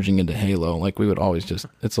diverging into Halo. Like we would always just,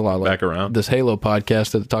 it's a lot like Back around. this Halo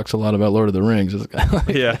podcast that talks a lot about Lord of the Rings. It's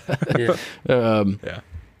Yeah, Yeah. yeah.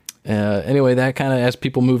 anyway, that kind of, as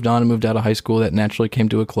people moved on and moved out of high school, that naturally came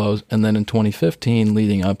to a close. And then in 2015,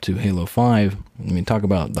 leading up to Halo 5, I mean, talk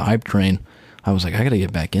about the hype train. I was like, I got to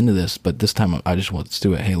get back into this. But this time I just want to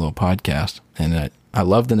do a Halo podcast. And I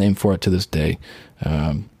love the name for it to this day.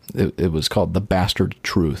 It was called The Bastard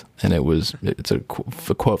Truth. And it's a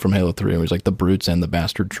quote from Halo 3. It was like the brutes and the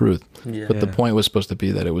bastard truth. Yeah. But the point was supposed to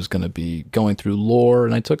be that it was going to be going through lore.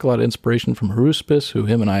 And I took a lot of inspiration from Haruspis, who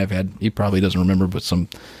him and I have had, he probably doesn't remember, but some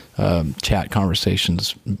chat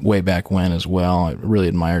conversations way back when as well. I really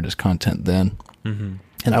admired his content then. Mm-hmm.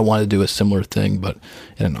 And I wanted to do a similar thing, but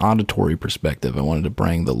in an auditory perspective, I wanted to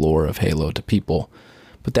bring the lore of Halo to people.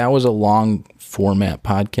 But that was a long format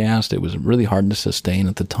podcast. It was really hard to sustain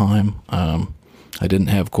at the time. I didn't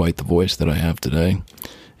have quite the voice that I have today.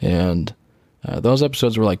 And those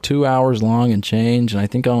episodes were like 2 hours long and change, and I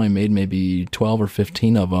think I only made maybe 12 or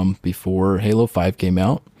 15 of them before Halo 5 came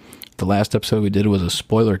out. The last episode we did was a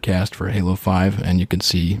spoiler cast for Halo 5, and you can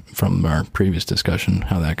see from our previous discussion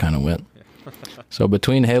how that kind of went. So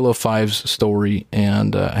between Halo 5's story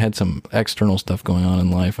and I had some external stuff going on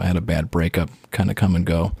in life, I had a bad breakup kind of come and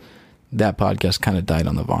go. That podcast kind of died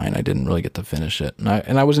on the vine. I didn't really get to finish it.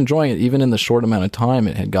 And I was enjoying it. Even in the short amount of time,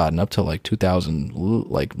 it had gotten up to like 2,000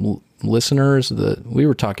 listeners. We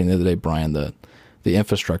were talking the other day, Brian, the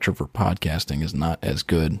infrastructure for podcasting is not as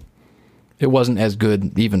good. It wasn't as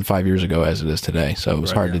good even 5 years ago as it is today. So it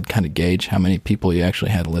was hard to kind of gauge how many people you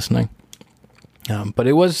actually had listening. But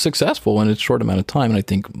it was successful in its short amount of time, and I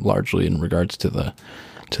think largely in regards to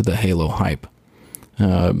the Halo hype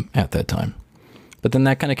at that time. But then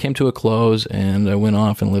that kind of came to a close, and I went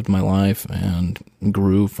off and lived my life and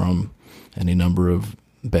grew from any number of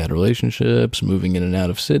bad relationships, moving in and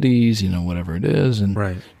out of cities, whatever it is. And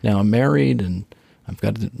now I'm married, and I've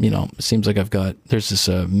got, it seems like there's this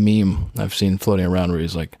meme I've seen floating around where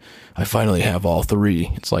he's like, I finally have all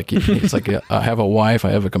three. It's like I have a wife,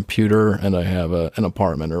 I have a computer, and I have an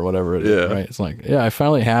apartment or whatever it is, right? It's like, I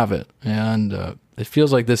finally have it. And it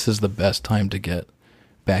feels like this is the best time to get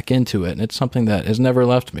back into it. And it's something that has never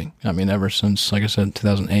left me. I mean, ever since, like I said,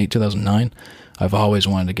 2008, 2009, I've always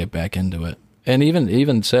wanted to get back into it. And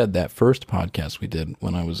even said that first podcast we did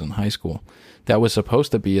when I was in high school, that was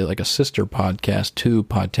supposed to be like a sister podcast to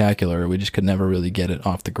Podtacular. We just could never really get it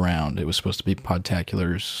off the ground. It was supposed to be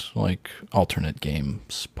Podtacular's like alternate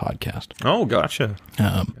games podcast. Oh, gotcha.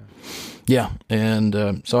 Yeah,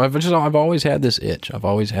 and so I've always had this itch. I've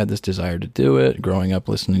always had this desire to do it. Growing up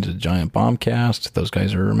listening to Giant Bombcast, those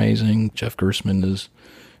guys are amazing. Jeff Gersman is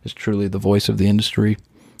truly the voice of the industry.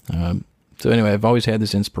 So anyway, I've always had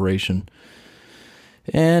this inspiration.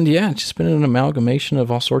 And yeah, it's just been an amalgamation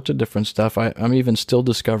of all sorts of different stuff. I'm even still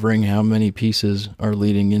discovering how many pieces are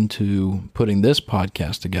leading into putting this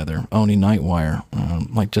podcast together, Oni Nightwire.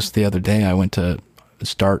 Like just the other day, I went to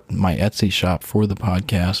start my Etsy shop for the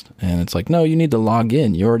podcast, and it's like, no, you need to log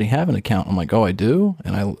in. You already have an account. I'm like, oh, I do?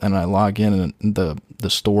 And I log in, and the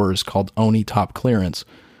store is called Oni Top Clearance.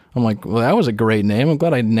 I'm like, well, that was a great name. I'm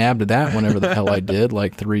glad I nabbed that whenever the hell I did,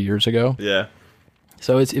 like 3 years ago. Yeah.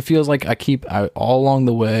 So it feels like all along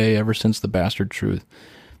the way, ever since the Bastard Truth,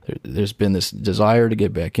 there's been this desire to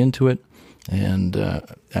get back into it. And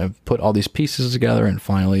I've put all these pieces together, and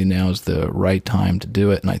finally now is the right time to do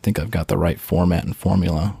it. And I think I've got the right format and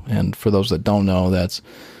formula. And for those that don't know, that's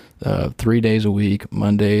 3 days a week,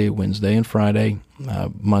 Monday, Wednesday, and Friday.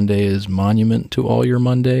 Monday is monument to all your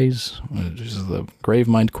Mondays. This is the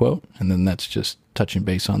Gravemind quote. And then that's just touching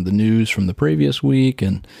base on the news from the previous week,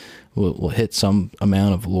 and we'll hit some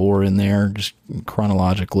amount of lore in there, just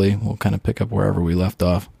chronologically. We'll kind of pick up wherever we left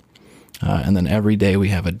off. And then every day we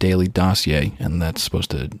have a daily dossier, and that's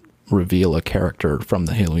supposed to reveal a character from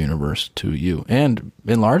the Halo universe to you. And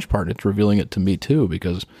in large part, it's revealing it to me too,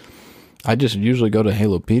 because I just usually go to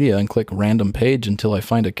Halopedia and click random page until I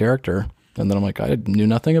find a character. And then I'm like, I knew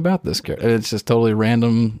nothing about this character. It's just totally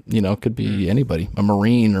random, it could be anybody, a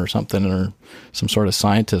Marine or something, or some sort of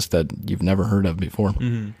scientist that you've never heard of before.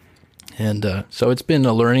 Mm-hmm. And so it's been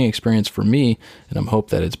a learning experience for me, and I'm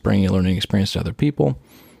hope that it's bringing a learning experience to other people.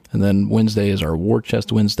 And then Wednesday is our War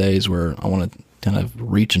Chest Wednesdays, where I want to kind of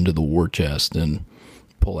reach into the war chest and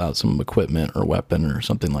pull out some equipment or weapon or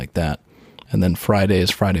something like that. And then Friday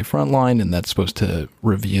is Friday Frontline, and that's supposed to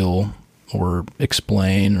reveal or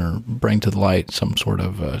explain or bring to the light some sort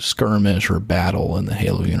of skirmish or battle in the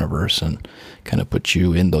Halo universe and kind of put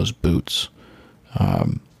you in those boots.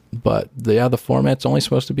 But the format's only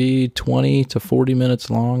supposed to be 20 to 40 minutes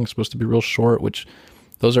long. It's supposed to be real short, which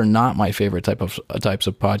those are not my favorite types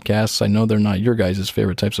of podcasts. I know they're not your guys'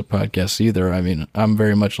 favorite types of podcasts either. I mean, I'm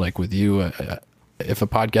very much like with you. If a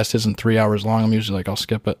podcast isn't 3 hours long, I'm usually like, I'll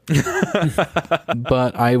skip it.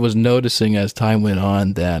 But I was noticing as time went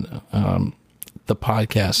on that the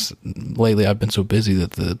podcasts, lately I've been so busy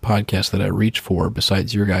that the podcast that I reach for,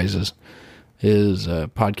 besides your guys's, is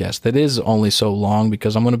a podcast that is only so long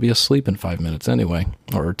because I'm going to be asleep in 5 minutes anyway,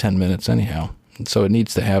 or 10 minutes anyhow. And so it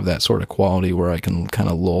needs to have that sort of quality where I can kind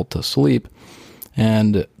of lull to sleep.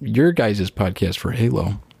 And your guys' podcast for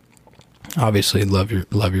Halo, obviously love your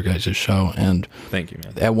guys' show. And thank you,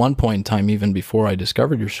 man. At one point in time, even before I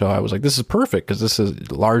discovered your show, I was like, this is perfect, because this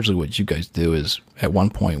is largely what you guys do. Is at one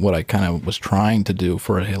point what I kind of was trying to do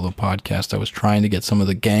for a Halo podcast. I was trying to get some of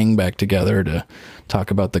the gang back together to talk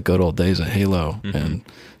about the good old days of Halo, and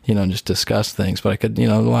just discuss things. But I could,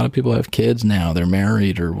 a lot of people have kids now, they're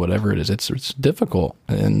married or whatever it is. It's difficult,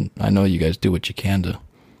 and I know you guys do what you can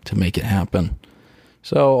to make it happen.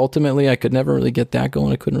 So ultimately, I could never really get that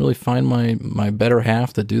going. I couldn't really find my better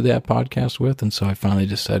half to do that podcast with. And so I finally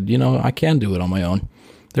just said, I can do it on my own.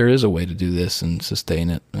 There is a way to do this and sustain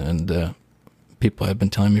it. And people have been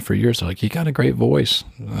telling me for years, they're like, you got a great voice.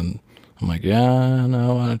 And I'm like, yeah,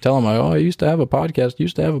 no. And I tell them, I used to have a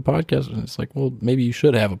podcast. And it's like, well, maybe you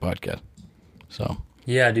should have a podcast. So...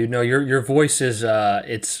 Yeah, dude. No, your voice is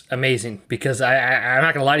it's amazing, because I'm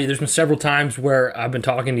not gonna lie to you. There's been several times where I've been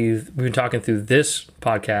talking to you. We've been talking through this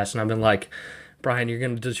podcast, and I've been like, Brian, you're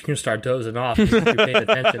gonna start dozing off if you're paying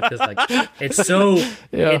attention, because like it's so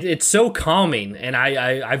it's so calming. And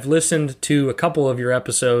I've listened to a couple of your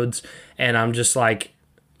episodes, and I'm just like,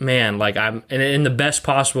 man, like I'm in the best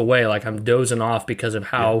possible way. Like I'm dozing off because of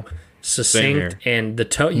how succinct and the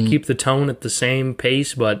tone. You keep the tone at the same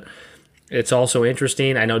pace, but It's also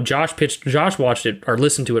interesting. I know Josh watched it or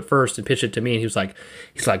listened to it first and pitched it to me, and he's like,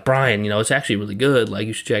 Brian, it's actually really good. Like,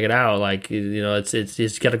 you should check it out. Like,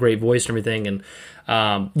 it's got a great voice and everything.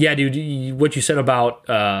 And yeah, dude, what you said about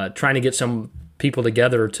trying to get some people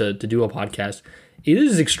together to do a podcast, it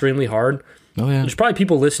is extremely hard. Oh yeah. There's probably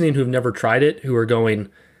people listening who've never tried it who are going,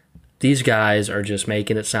 these guys are just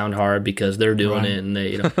making it sound hard because they're doing it, and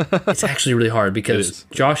they, it's actually really hard because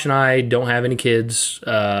Josh and I don't have any kids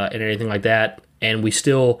and anything like that, and we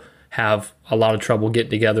still have a lot of trouble getting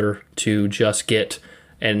together to just get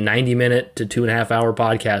a 90-minute to 2.5-hour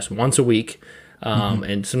podcast once a week.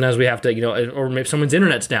 And sometimes we have to, or maybe someone's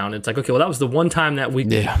internet's down. It's like, okay, well, that was the one time that we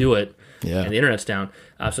could do it, and the internet's down.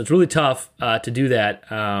 So it's really tough to do that.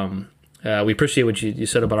 We appreciate what you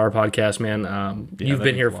said about our podcast, man. You've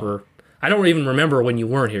been here for, I don't even remember when you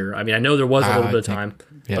weren't here. I mean, I know there was a little bit of time,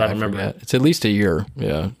 but I don't remember. Forget. It's at least a year.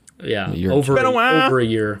 Yeah. Yeah. Over a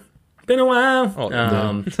year. Been a while.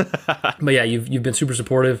 Oh, but yeah, you've been super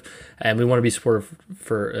supportive, and we want to be supportive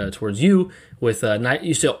towards you with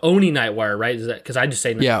you still Oni Nightwire, right? Is that because I just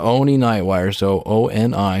say Oni Nightwire? So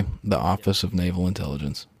ONI, the Office of Naval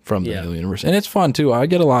Intelligence from the Halo universe, and it's fun too. I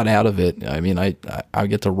get a lot out of it. I mean, I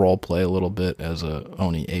get to role play a little bit as a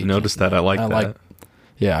Oni agent. Notice that I like that.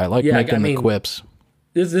 I like making the quips.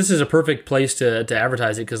 This is a perfect place to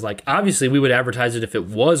advertise it because, like, obviously we would advertise it if it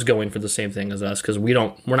was going for the same thing as us because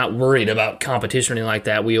we're not worried about competition or anything like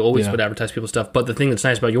that. We always would advertise people's stuff. But the thing that's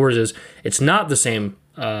nice about yours is it's not the same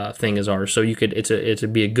thing as ours. So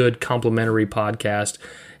it'd be a good complimentary podcast.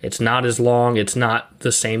 It's not as long. It's not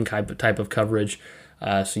the same type of coverage.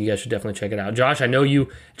 So you guys should definitely check it out. Josh, I know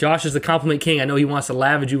Josh is the compliment king. I know he wants to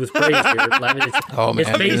lavage you with praise here. Oh, man.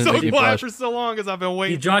 I've been so quiet for so long because I've been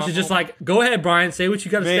waiting. Josh is just like, go ahead, Brian. Say what you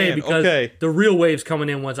got to say because the real wave's coming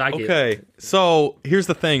in once I get it. Okay, so here's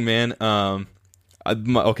the thing, man.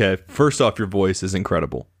 First off, your voice is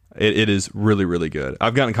incredible. It is really, really good.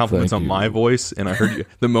 I've gotten compliments on my voice, and I heard you,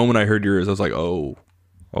 the moment I heard yours, I was like, oh,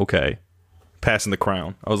 okay. Passing the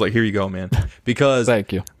crown. I was like, here you go, man. Because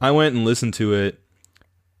thank you. I went and listened to it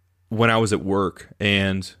when I was at work,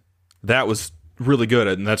 and that was really good.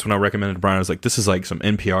 And that's when I recommended to Brian. I was like, this is like some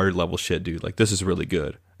NPR level shit, dude. Like, this is really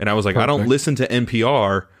good. And I was like, I don't listen to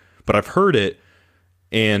NPR, but I've heard it,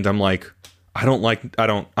 and I'm like,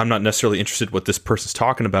 I'm not necessarily interested what this person's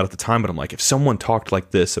talking about at the time, but I'm like, if someone talked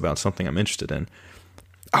like this about something I'm interested in,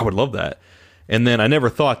 I would love that. And then I never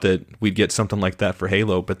thought that we'd get something like that for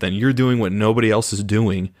Halo, but then you're doing what nobody else is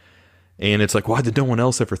doing, and it's like, why did no one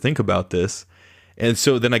else ever think about this? And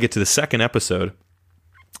so then I get to the second episode,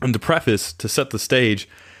 and to preface, to set the stage,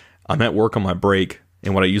 I'm at work on my break,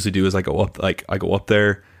 and what I usually do is I go up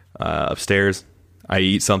there upstairs, I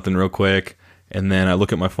eat something real quick, and then I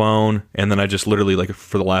look at my phone, and then I just literally, like,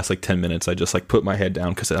 for the last 10 minutes, I just put my head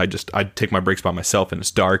down because I take my breaks by myself, and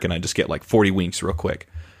it's dark, and I just get 40 winks real quick.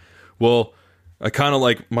 Well, I kind of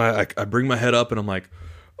I bring my head up, and I'm like,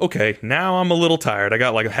 okay, now I'm a little tired. I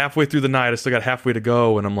got halfway through the night, I still got halfway to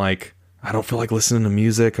go, and I'm like, I don't feel like listening to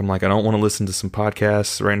music. I'm like, I don't want to listen to some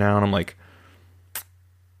podcasts right now. And I'm like,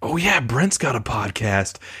 oh yeah, Brent's got a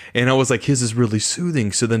podcast. And I was like, his is really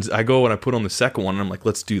soothing. So then I go and I put on the second one, and I'm like,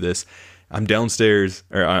 let's do this. I'm downstairs,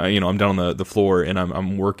 or I'm down on the floor, and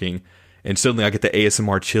I'm working, and suddenly I get the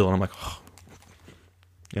ASMR chill, and I'm like, oh.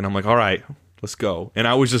 And I'm like, all right, let's go. And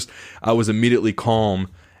I was immediately calm,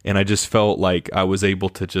 and I just felt like I was able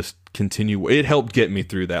to just continue. It helped get me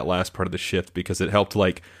through that last part of the shift because it helped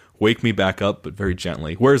wake me back up, but very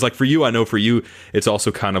gently. Whereas for you, I know for you, it's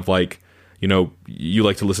also kind of like, you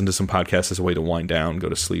like to listen to some podcasts as a way to wind down, go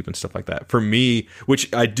to sleep and stuff like that. For me,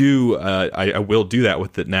 which I do, I will do that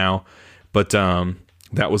with it now, but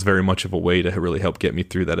that was very much of a way to really help get me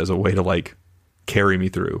through that, as a way to carry me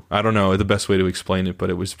through. I don't know the best way to explain it,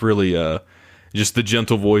 but it was really just the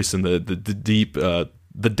gentle voice and the deep, the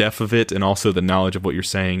depth of it, and also the knowledge of what you're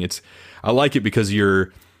saying. I like it because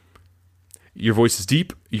your voice is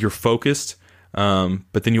deep, you're focused,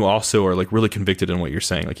 but then you also are really convicted in what you're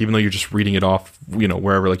saying. Even though you're just reading it off,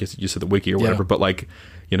 wherever, like you said, the wiki or whatever, but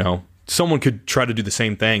someone could try to do the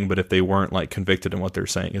same thing, but if they weren't convicted in what they're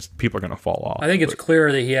saying, people are going to fall off. I think it's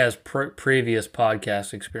clear that he has previous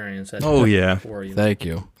podcast experience. Before, Thank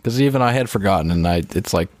you. Because even I had forgotten, and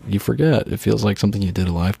it's like you forget. It feels like something you did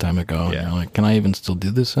a lifetime ago. Yeah. And you're like, can I even still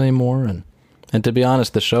do this anymore? And to be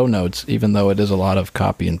honest, the show notes, even though it is a lot of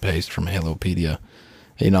copy and paste from Halopedia,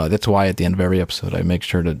 that's why at the end of every episode, I make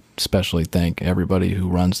sure to specially thank everybody who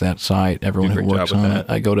runs that site, everyone who works on it.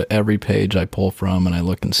 I go to every page I pull from, and I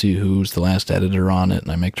look and see who's the last editor on it,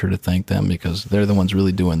 and I make sure to thank them because they're the ones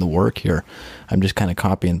really doing the work here. I'm just kind of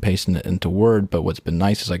copy and pasting it into Word, but what's been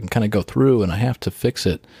nice is I can kind of go through, and I have to fix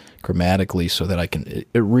it grammatically so that it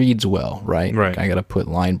reads well, right? Right. I got to put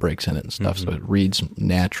line breaks in it and stuff so it reads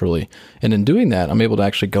naturally. And in doing that, I'm able to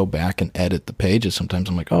actually go back and edit the pages. Sometimes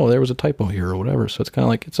I'm like, oh, there was a typo here or whatever. So it's kind of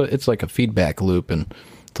like it's like a feedback loop, and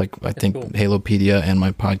it's like I think cool. Halopedia and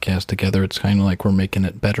my podcast together, it's kind of like we're making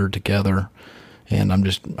it better together. And I'm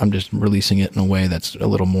just releasing it in a way that's a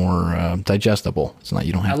little more digestible. It's not,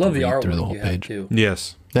 you don't have to read through the whole page. Too.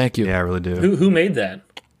 Yes. Thank you. Yeah, I really do. Who made that?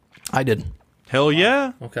 I did. Hell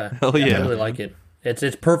yeah. Okay. Hell yeah. I really like it. It's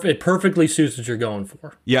perfect. It perfectly suits what you're going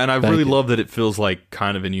for. Yeah, and I Thank really you. love that it feels like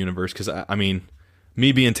kind of in universe, because I mean,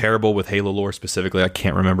 me being terrible with Halo lore specifically, I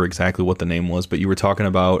can't remember exactly what the name was, but you were talking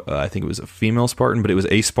about, I think it was a female Spartan, but it was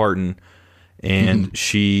a Spartan, and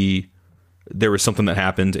there was something that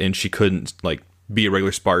happened, and she couldn't, like, be a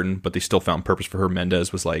regular Spartan, but they still found purpose for her.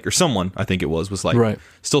 Mendez was like, or someone, I think it was like, Right.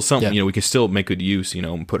 still something, Yeah. we can still make good use,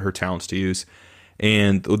 and put her talents to use.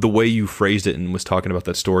 And the way you phrased it and was talking about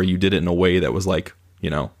that story, you did it in a way that was like,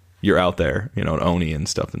 you're out there, Oni and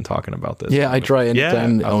stuff, and talking about this. Yeah, I try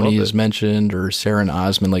anytime I Oni love is it. mentioned or Saren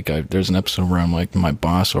Osmond. Like, there's an episode where I'm like, my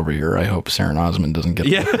boss over here, I hope Saren Osmond doesn't get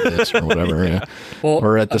this or whatever. Yeah. Well,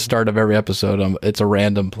 Or at the start of every episode, it's a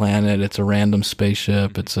random planet, it's a random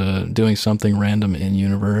spaceship, it's doing something random in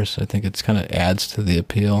universe. I think it's kind of adds to the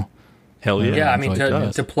appeal. Hell yeah. Yeah, I mean, like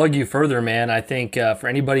that. to plug you further, man, I think for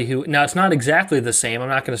anybody who... Now, it's not exactly the same. I'm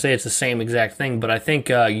not going to say it's the same exact thing, but I think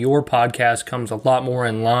your podcast comes a lot more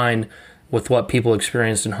in line with what people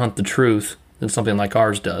experienced in Hunt the Truth than something like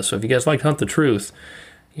ours does. So if you guys like Hunt the Truth,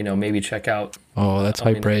 maybe check out... Oh, that's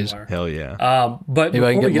high praise. Hell yeah. But Maybe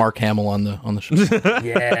I can before get we Mark Hamill on the show.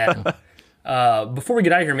 Yeah. Before we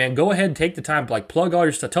get out of here, man, go ahead and take the time to plug all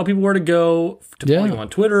your stuff. Tell people where to go, to follow you on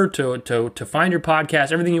Twitter, to find your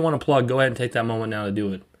podcast, everything you want to plug. Go ahead and take that moment now to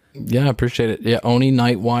do it. Yeah, I appreciate it. Yeah, Oni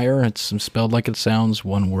Nightwire. It's spelled like it sounds,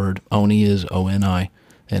 one word. Oni is O-N-I,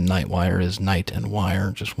 and Nightwire is night and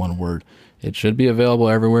wire, just one word. It should be available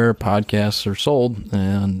everywhere podcasts are sold,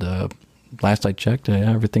 and last I checked,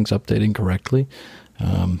 everything's updating correctly.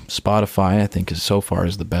 Spotify, I think, is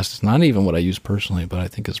the best. It's not even what I use personally, but I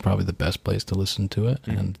think it's probably the best place to listen to it.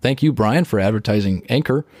 And thank you, Brian, for advertising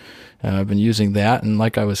Anchor. I've been using that, and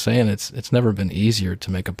like I was saying, it's never been easier to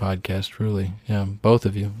make a podcast, truly. Yeah, both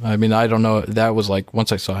of you. I mean, I don't know. That was like,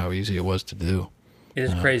 once I saw how easy it was to do. It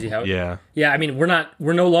is crazy how... Yeah. Yeah, I mean,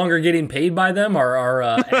 we're no longer getting paid by them. Our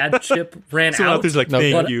ad chip ran Someone out. out there's like,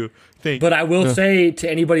 thank you. But I will say to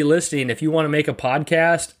anybody listening, if you want to make a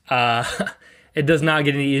podcast, it does not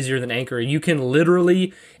get any easier than Anchor. You can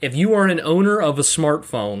literally, if you are an owner of a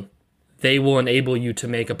smartphone, they will enable you to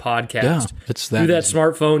make a podcast. Yeah, it's that through that easy.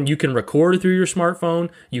 smartphone. You can record through your smartphone.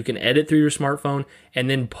 You can edit through your smartphone, and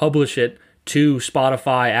then publish it to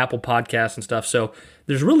Spotify, Apple Podcasts, and stuff. So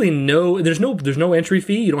there's really no entry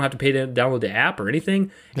fee. You don't have to pay to download the app or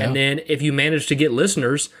anything. Yeah. And then if you manage to get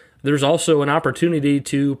listeners, there's also an opportunity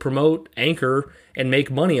to promote Anchor and make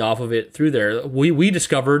money off of it through there. We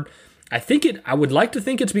discovered, I would like to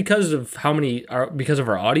think it's because of because of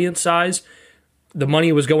our audience size. The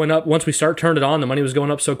money was going up once we turned it on. The money was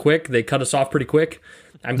going up so quick they cut us off pretty quick.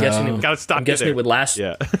 I'm guessing it would last.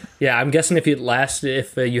 Yeah. Yeah, I'm guessing if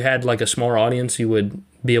you had like a smaller audience, you would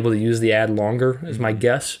be able to use the ad longer. Is my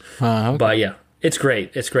guess. Okay. But yeah, it's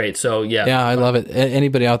great. It's great. So yeah. Yeah, I love it.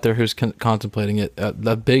 Anybody out there who's contemplating it,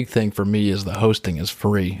 the big thing for me is the hosting is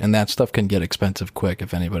free, and that stuff can get expensive quick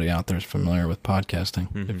if anybody out there is familiar with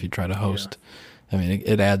podcasting. If you try to host, I mean,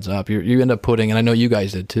 it adds up. You end up putting, and I know you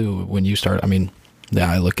guys did too when you start. I mean,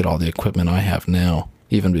 I look at all the equipment I have now.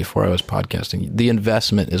 Even before I was podcasting, the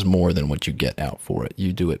investment is more than what you get out for it.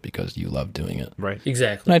 You do it because you love doing it. Right.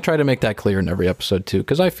 Exactly. And I try to make that clear in every episode too,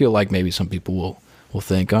 because I feel like maybe some people will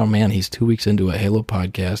think, oh man, he's 2 weeks into a Halo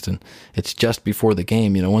podcast and it's just before the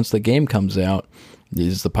game. Once the game comes out,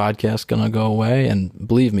 is the podcast going to go away? And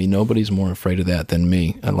believe me, nobody's more afraid of that than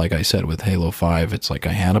me. And like I said, with Halo 5, it's like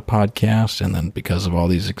I had a podcast, and then because of all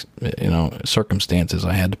these circumstances,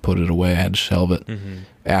 I had to put it away. I had to shelve it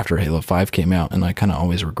after Halo 5 came out, and I kind of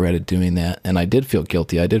always regretted doing that. And I did feel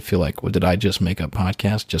guilty. I did feel like, well, did I just make a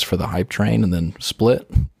podcast just for the hype train and then split?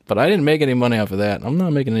 But I didn't make any money off of that. I'm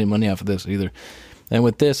not making any money off of this either. And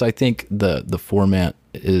with this, I think the format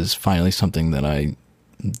is finally something that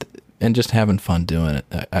and just having fun doing it.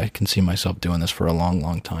 I can see myself doing this for a long,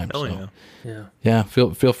 long time. Hell so. yeah. Yeah,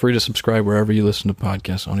 feel free to subscribe wherever you listen to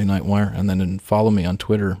podcasts, Oni Nightwire, and then follow me on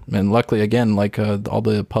Twitter. And luckily, again, all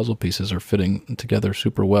the puzzle pieces are fitting together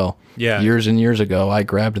super well. Yeah. Years and years ago, I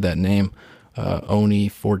grabbed that name, Oni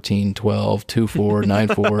 1412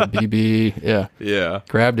 2494 BB. Yeah. Yeah.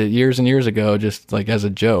 Grabbed it years and years ago, just like as a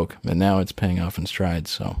joke, and now it's paying off in strides.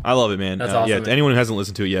 So I love it, man. That's awesome, yeah, man. anyone who hasn't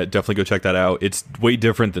listened to it yet, definitely go check that out. It's way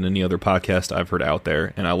different than any other podcast I've heard out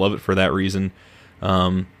there, and I love it for that reason.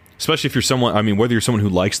 Especially if you're someone, I mean, whether you're someone who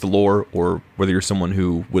likes the lore or whether you're someone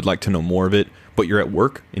who would like to know more of it, but you're at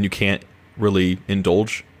work and you can't really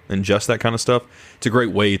indulge in just that kind of stuff, it's a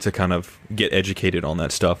great way to kind of get educated on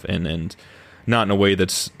that stuff and not in a way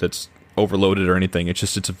that's overloaded or anything.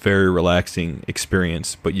 It's a very relaxing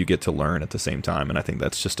experience, but you get to learn at the same time, and I think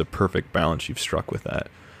that's just a perfect balance you've struck with that.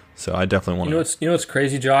 So I definitely want to. You know what's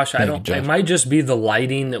crazy, Josh? Thank you, Josh. It might just be the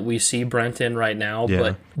lighting that we see Brent in right now, Yeah.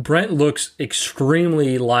 but Brent looks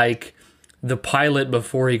extremely like the pilot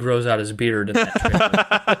before he grows out his beard in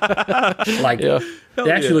that trailer. Like, Yeah. it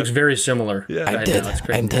actually looks very similar. Yeah. right I did. now. It's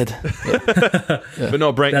crazy. I did. But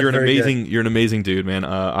no, Brent, That's you're an very amazing. You're an amazing dude, man.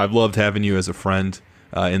 I've loved having you as a friend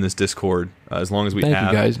in this Discord as long as we Thank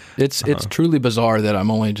have. you guys. It's truly bizarre that I'm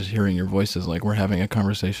only just hearing your voices. Like we're having a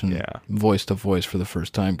conversation, Yeah. voice to voice for the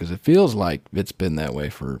first time, because it feels like it's been that way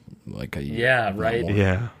for like a year. Yeah, if not right. more.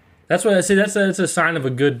 Yeah. That's what I say. That's a sign of a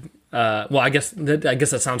good. Well, I guess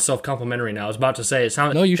that sounds self-complimentary now. I was about to say it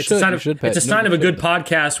sounds. No, you it's should. A sign You of, should, Pat. it's a No, sign you of a should. good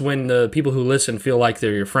podcast when the people who listen feel like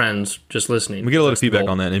they're your friends just listening. We get a lot of That's the feedback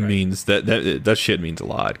goal. on that, and it Right. means that shit means a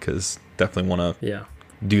lot, because definitely want to Yeah.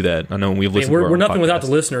 do that. I know when we've I mean, listened to we're our nothing without podcast.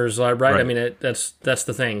 the listeners, right? I Right. mean, that's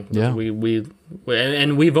the thing. Yeah.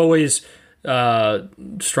 And we've always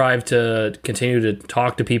strived to continue to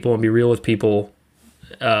talk to people and be real with people,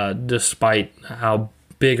 despite how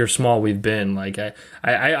big or small we've been. Like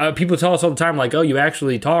I people tell us all the time, like, "Oh, you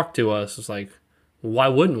actually talk to us." It's like, why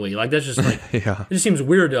wouldn't we? Like that's just like Yeah. it just seems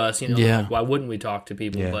weird to us, you know. Yeah. Like, why wouldn't we talk to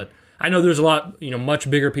people? Yeah. But I know there's a lot, much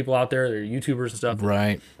bigger people out there. They're YouTubers and stuff.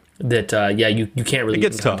 Right. That you can't really It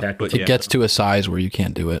gets get in tough, contact but with. It yeah. gets to a size where you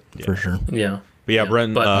can't do it for sure. Yeah. But yeah,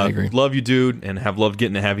 Brent, but- I agree. love you, dude, and have loved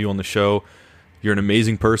getting to have you on the show. You're an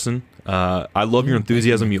amazing person. I love your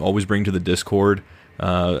enthusiasm you always bring to the Discord.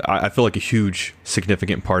 I feel like a huge,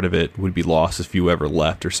 significant part of it would be lost if you ever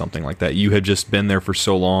left or something like that. You have just been there for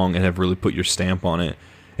so long and have really put your stamp on it.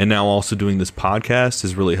 And now also doing this podcast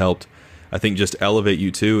has really helped, I think, just elevate you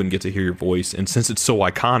too and get to hear your voice. And since it's so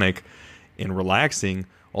iconic and relaxing,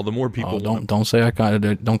 all the more people Oh, don't say I kind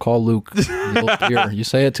of don't call Luke. You'll appear. You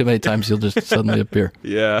say it too many times, he'll just suddenly appear.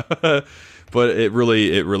 Yeah, but it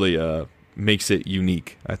really makes it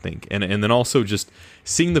unique, I think, and then also just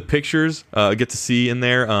seeing the pictures, get to see in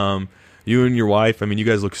there. You and your wife, I mean, you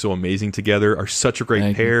guys look so amazing together. Are such a great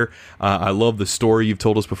Thank you. pair. I love the story you've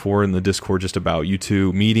told us before in the Discord just about you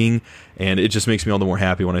two meeting, and it just makes me all the more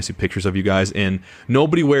happy when I see pictures of you guys. And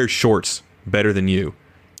nobody wears shorts better than you.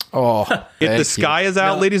 Oh, If the sky is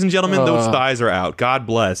out, ladies and gentlemen, those thighs are out. God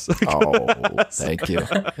bless. Oh, thank you.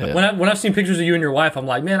 Yeah. When I've seen pictures of you and your wife, I'm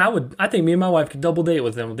like, man, I think me and my wife could double date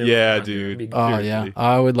with them. Yeah, dude. Be- Oh yeah,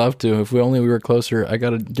 I would love to. If we were closer, I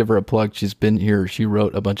gotta give her a plug. She's been here. She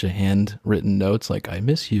wrote a bunch of handwritten notes like "I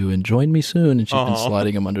miss you" and "Join me soon," and she's been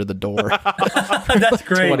sliding them under the door. That's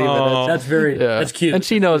great. 20 minutes. That's very Yeah. that's cute. And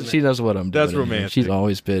she knows what I'm doing. That's romantic. She's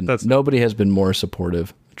always been. That's- Nobody has been more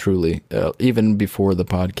supportive. Truly, even before the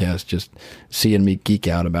podcast, just seeing me geek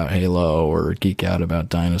out about Halo or geek out about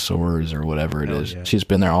dinosaurs or whatever it is. yeah. She's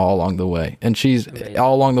been there all along the way, and she's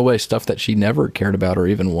all along the way stuff that she never cared about or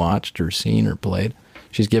even watched or seen or played.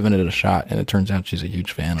 She's given it a shot, and it turns out she's a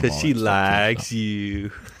huge fan of all Because she that stuff, likes too,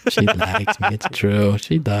 you. so. She likes me. It's true.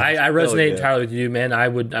 She does. I resonate yeah. entirely with you, man. I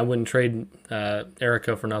wouldn't trade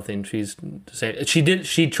Erica for nothing. She's the same.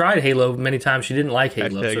 She tried Halo many times. She didn't like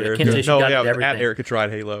Halo, Hashtag so I Erica. can't say she No, got yeah, into everything. at Erica tried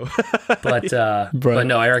Halo. But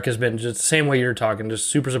no, Erica's been just the same way you're talking, just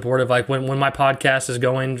super supportive. Like when my podcast is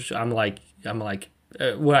going, I'm like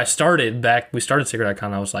when we started Sacred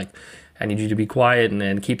Icon, I was like, I need you to be quiet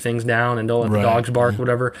and keep things down and don't let the Right, dogs bark,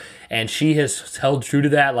 whatever. And she has held true to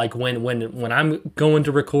that. Like when I'm going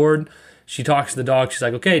to record, she talks to the dog. She's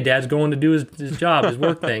like, okay, Dad's going to do his job, his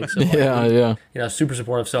work thing. So like, yeah. super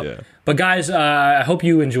supportive. So, Yeah. but guys, I hope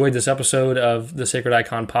you enjoyed this episode of the Sacred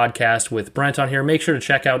Icon podcast with Brent on here. Make sure to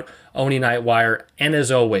check out Oni Nightwire, and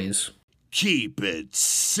as always, Keep it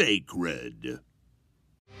sacred.